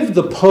you give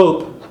the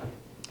Pope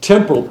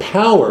temporal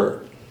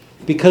power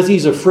because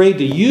he's afraid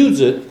to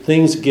use it,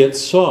 things get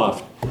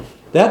soft.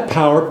 That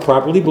power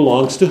properly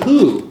belongs to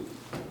who?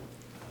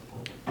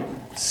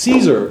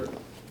 Caesar.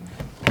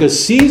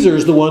 Because Caesar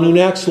is the one who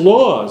enacts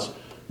laws.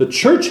 The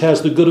church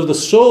has the good of the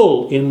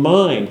soul in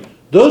mind.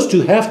 Those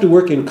two have to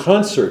work in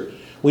concert.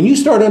 When you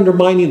start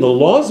undermining the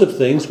laws of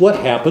things, what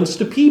happens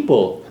to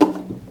people?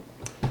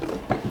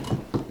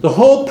 The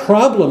whole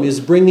problem is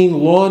bringing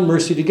law and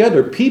mercy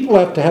together. People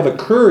have to have a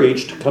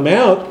courage to come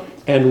out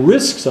and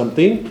risk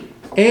something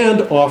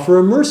and offer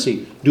a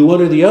mercy. Do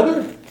one or the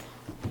other,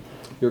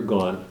 you're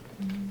gone.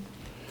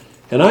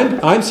 And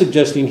I'm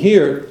suggesting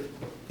here,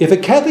 if a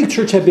Catholic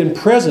Church had been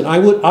present, I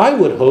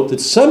would hope that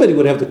somebody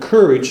would have the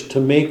courage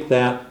to make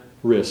that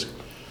risk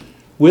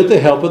with the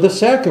help of the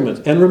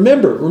sacraments. And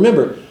remember,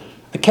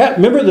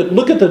 that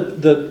look at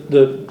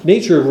the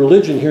nature of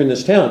religion here in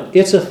this town.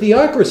 It's a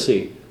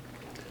theocracy.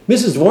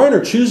 Mrs.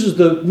 Varner chooses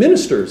the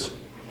ministers.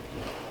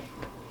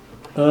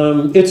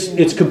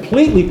 It's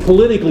completely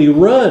politically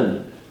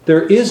run.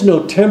 There is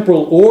no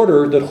temporal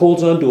order that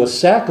holds onto a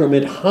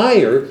sacrament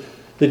higher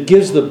that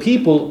gives the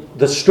people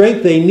the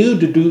strength they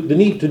need to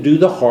do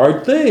the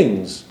hard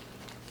things.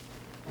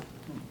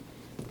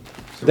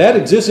 That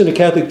exists in a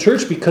Catholic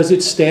Church because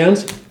it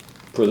stands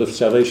for the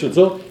salvation of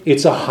the soul.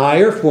 It's a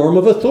higher form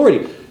of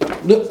authority.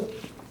 Look,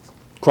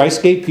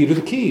 Christ gave Peter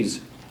the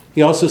keys.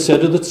 He also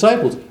said to the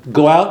disciples,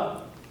 go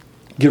out,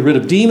 get rid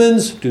of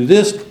demons, do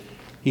this.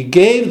 He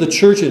gave the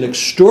church an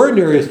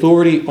extraordinary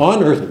authority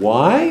on earth.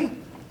 Why?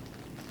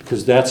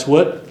 Because that's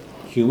what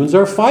humans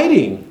are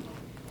fighting.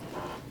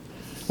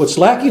 What's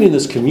lacking in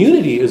this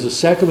community is a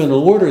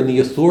sacramental order and the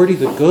authority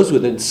that goes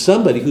with it. And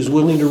somebody who's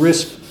willing to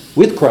risk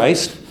with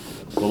Christ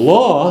the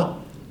law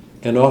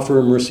and offer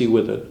a mercy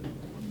with it.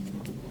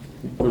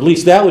 Or at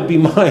least that would be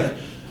my,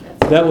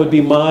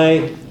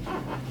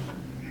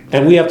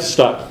 and we have to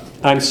stop.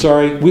 I'm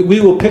sorry.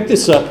 We will pick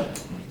this up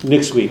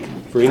next week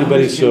for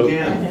anybody. So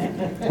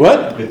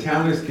what? The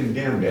town is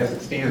condemned as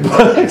it stands.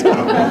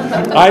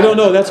 I don't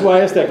know. That's why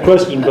I asked that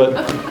question.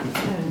 But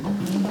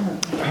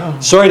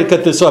sorry to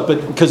cut this up,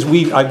 but because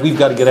we've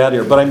got to get out of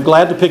here. But I'm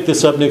glad to pick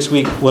this up next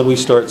week when we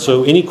start.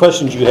 So any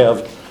questions you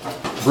have,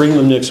 bring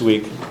them next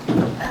week.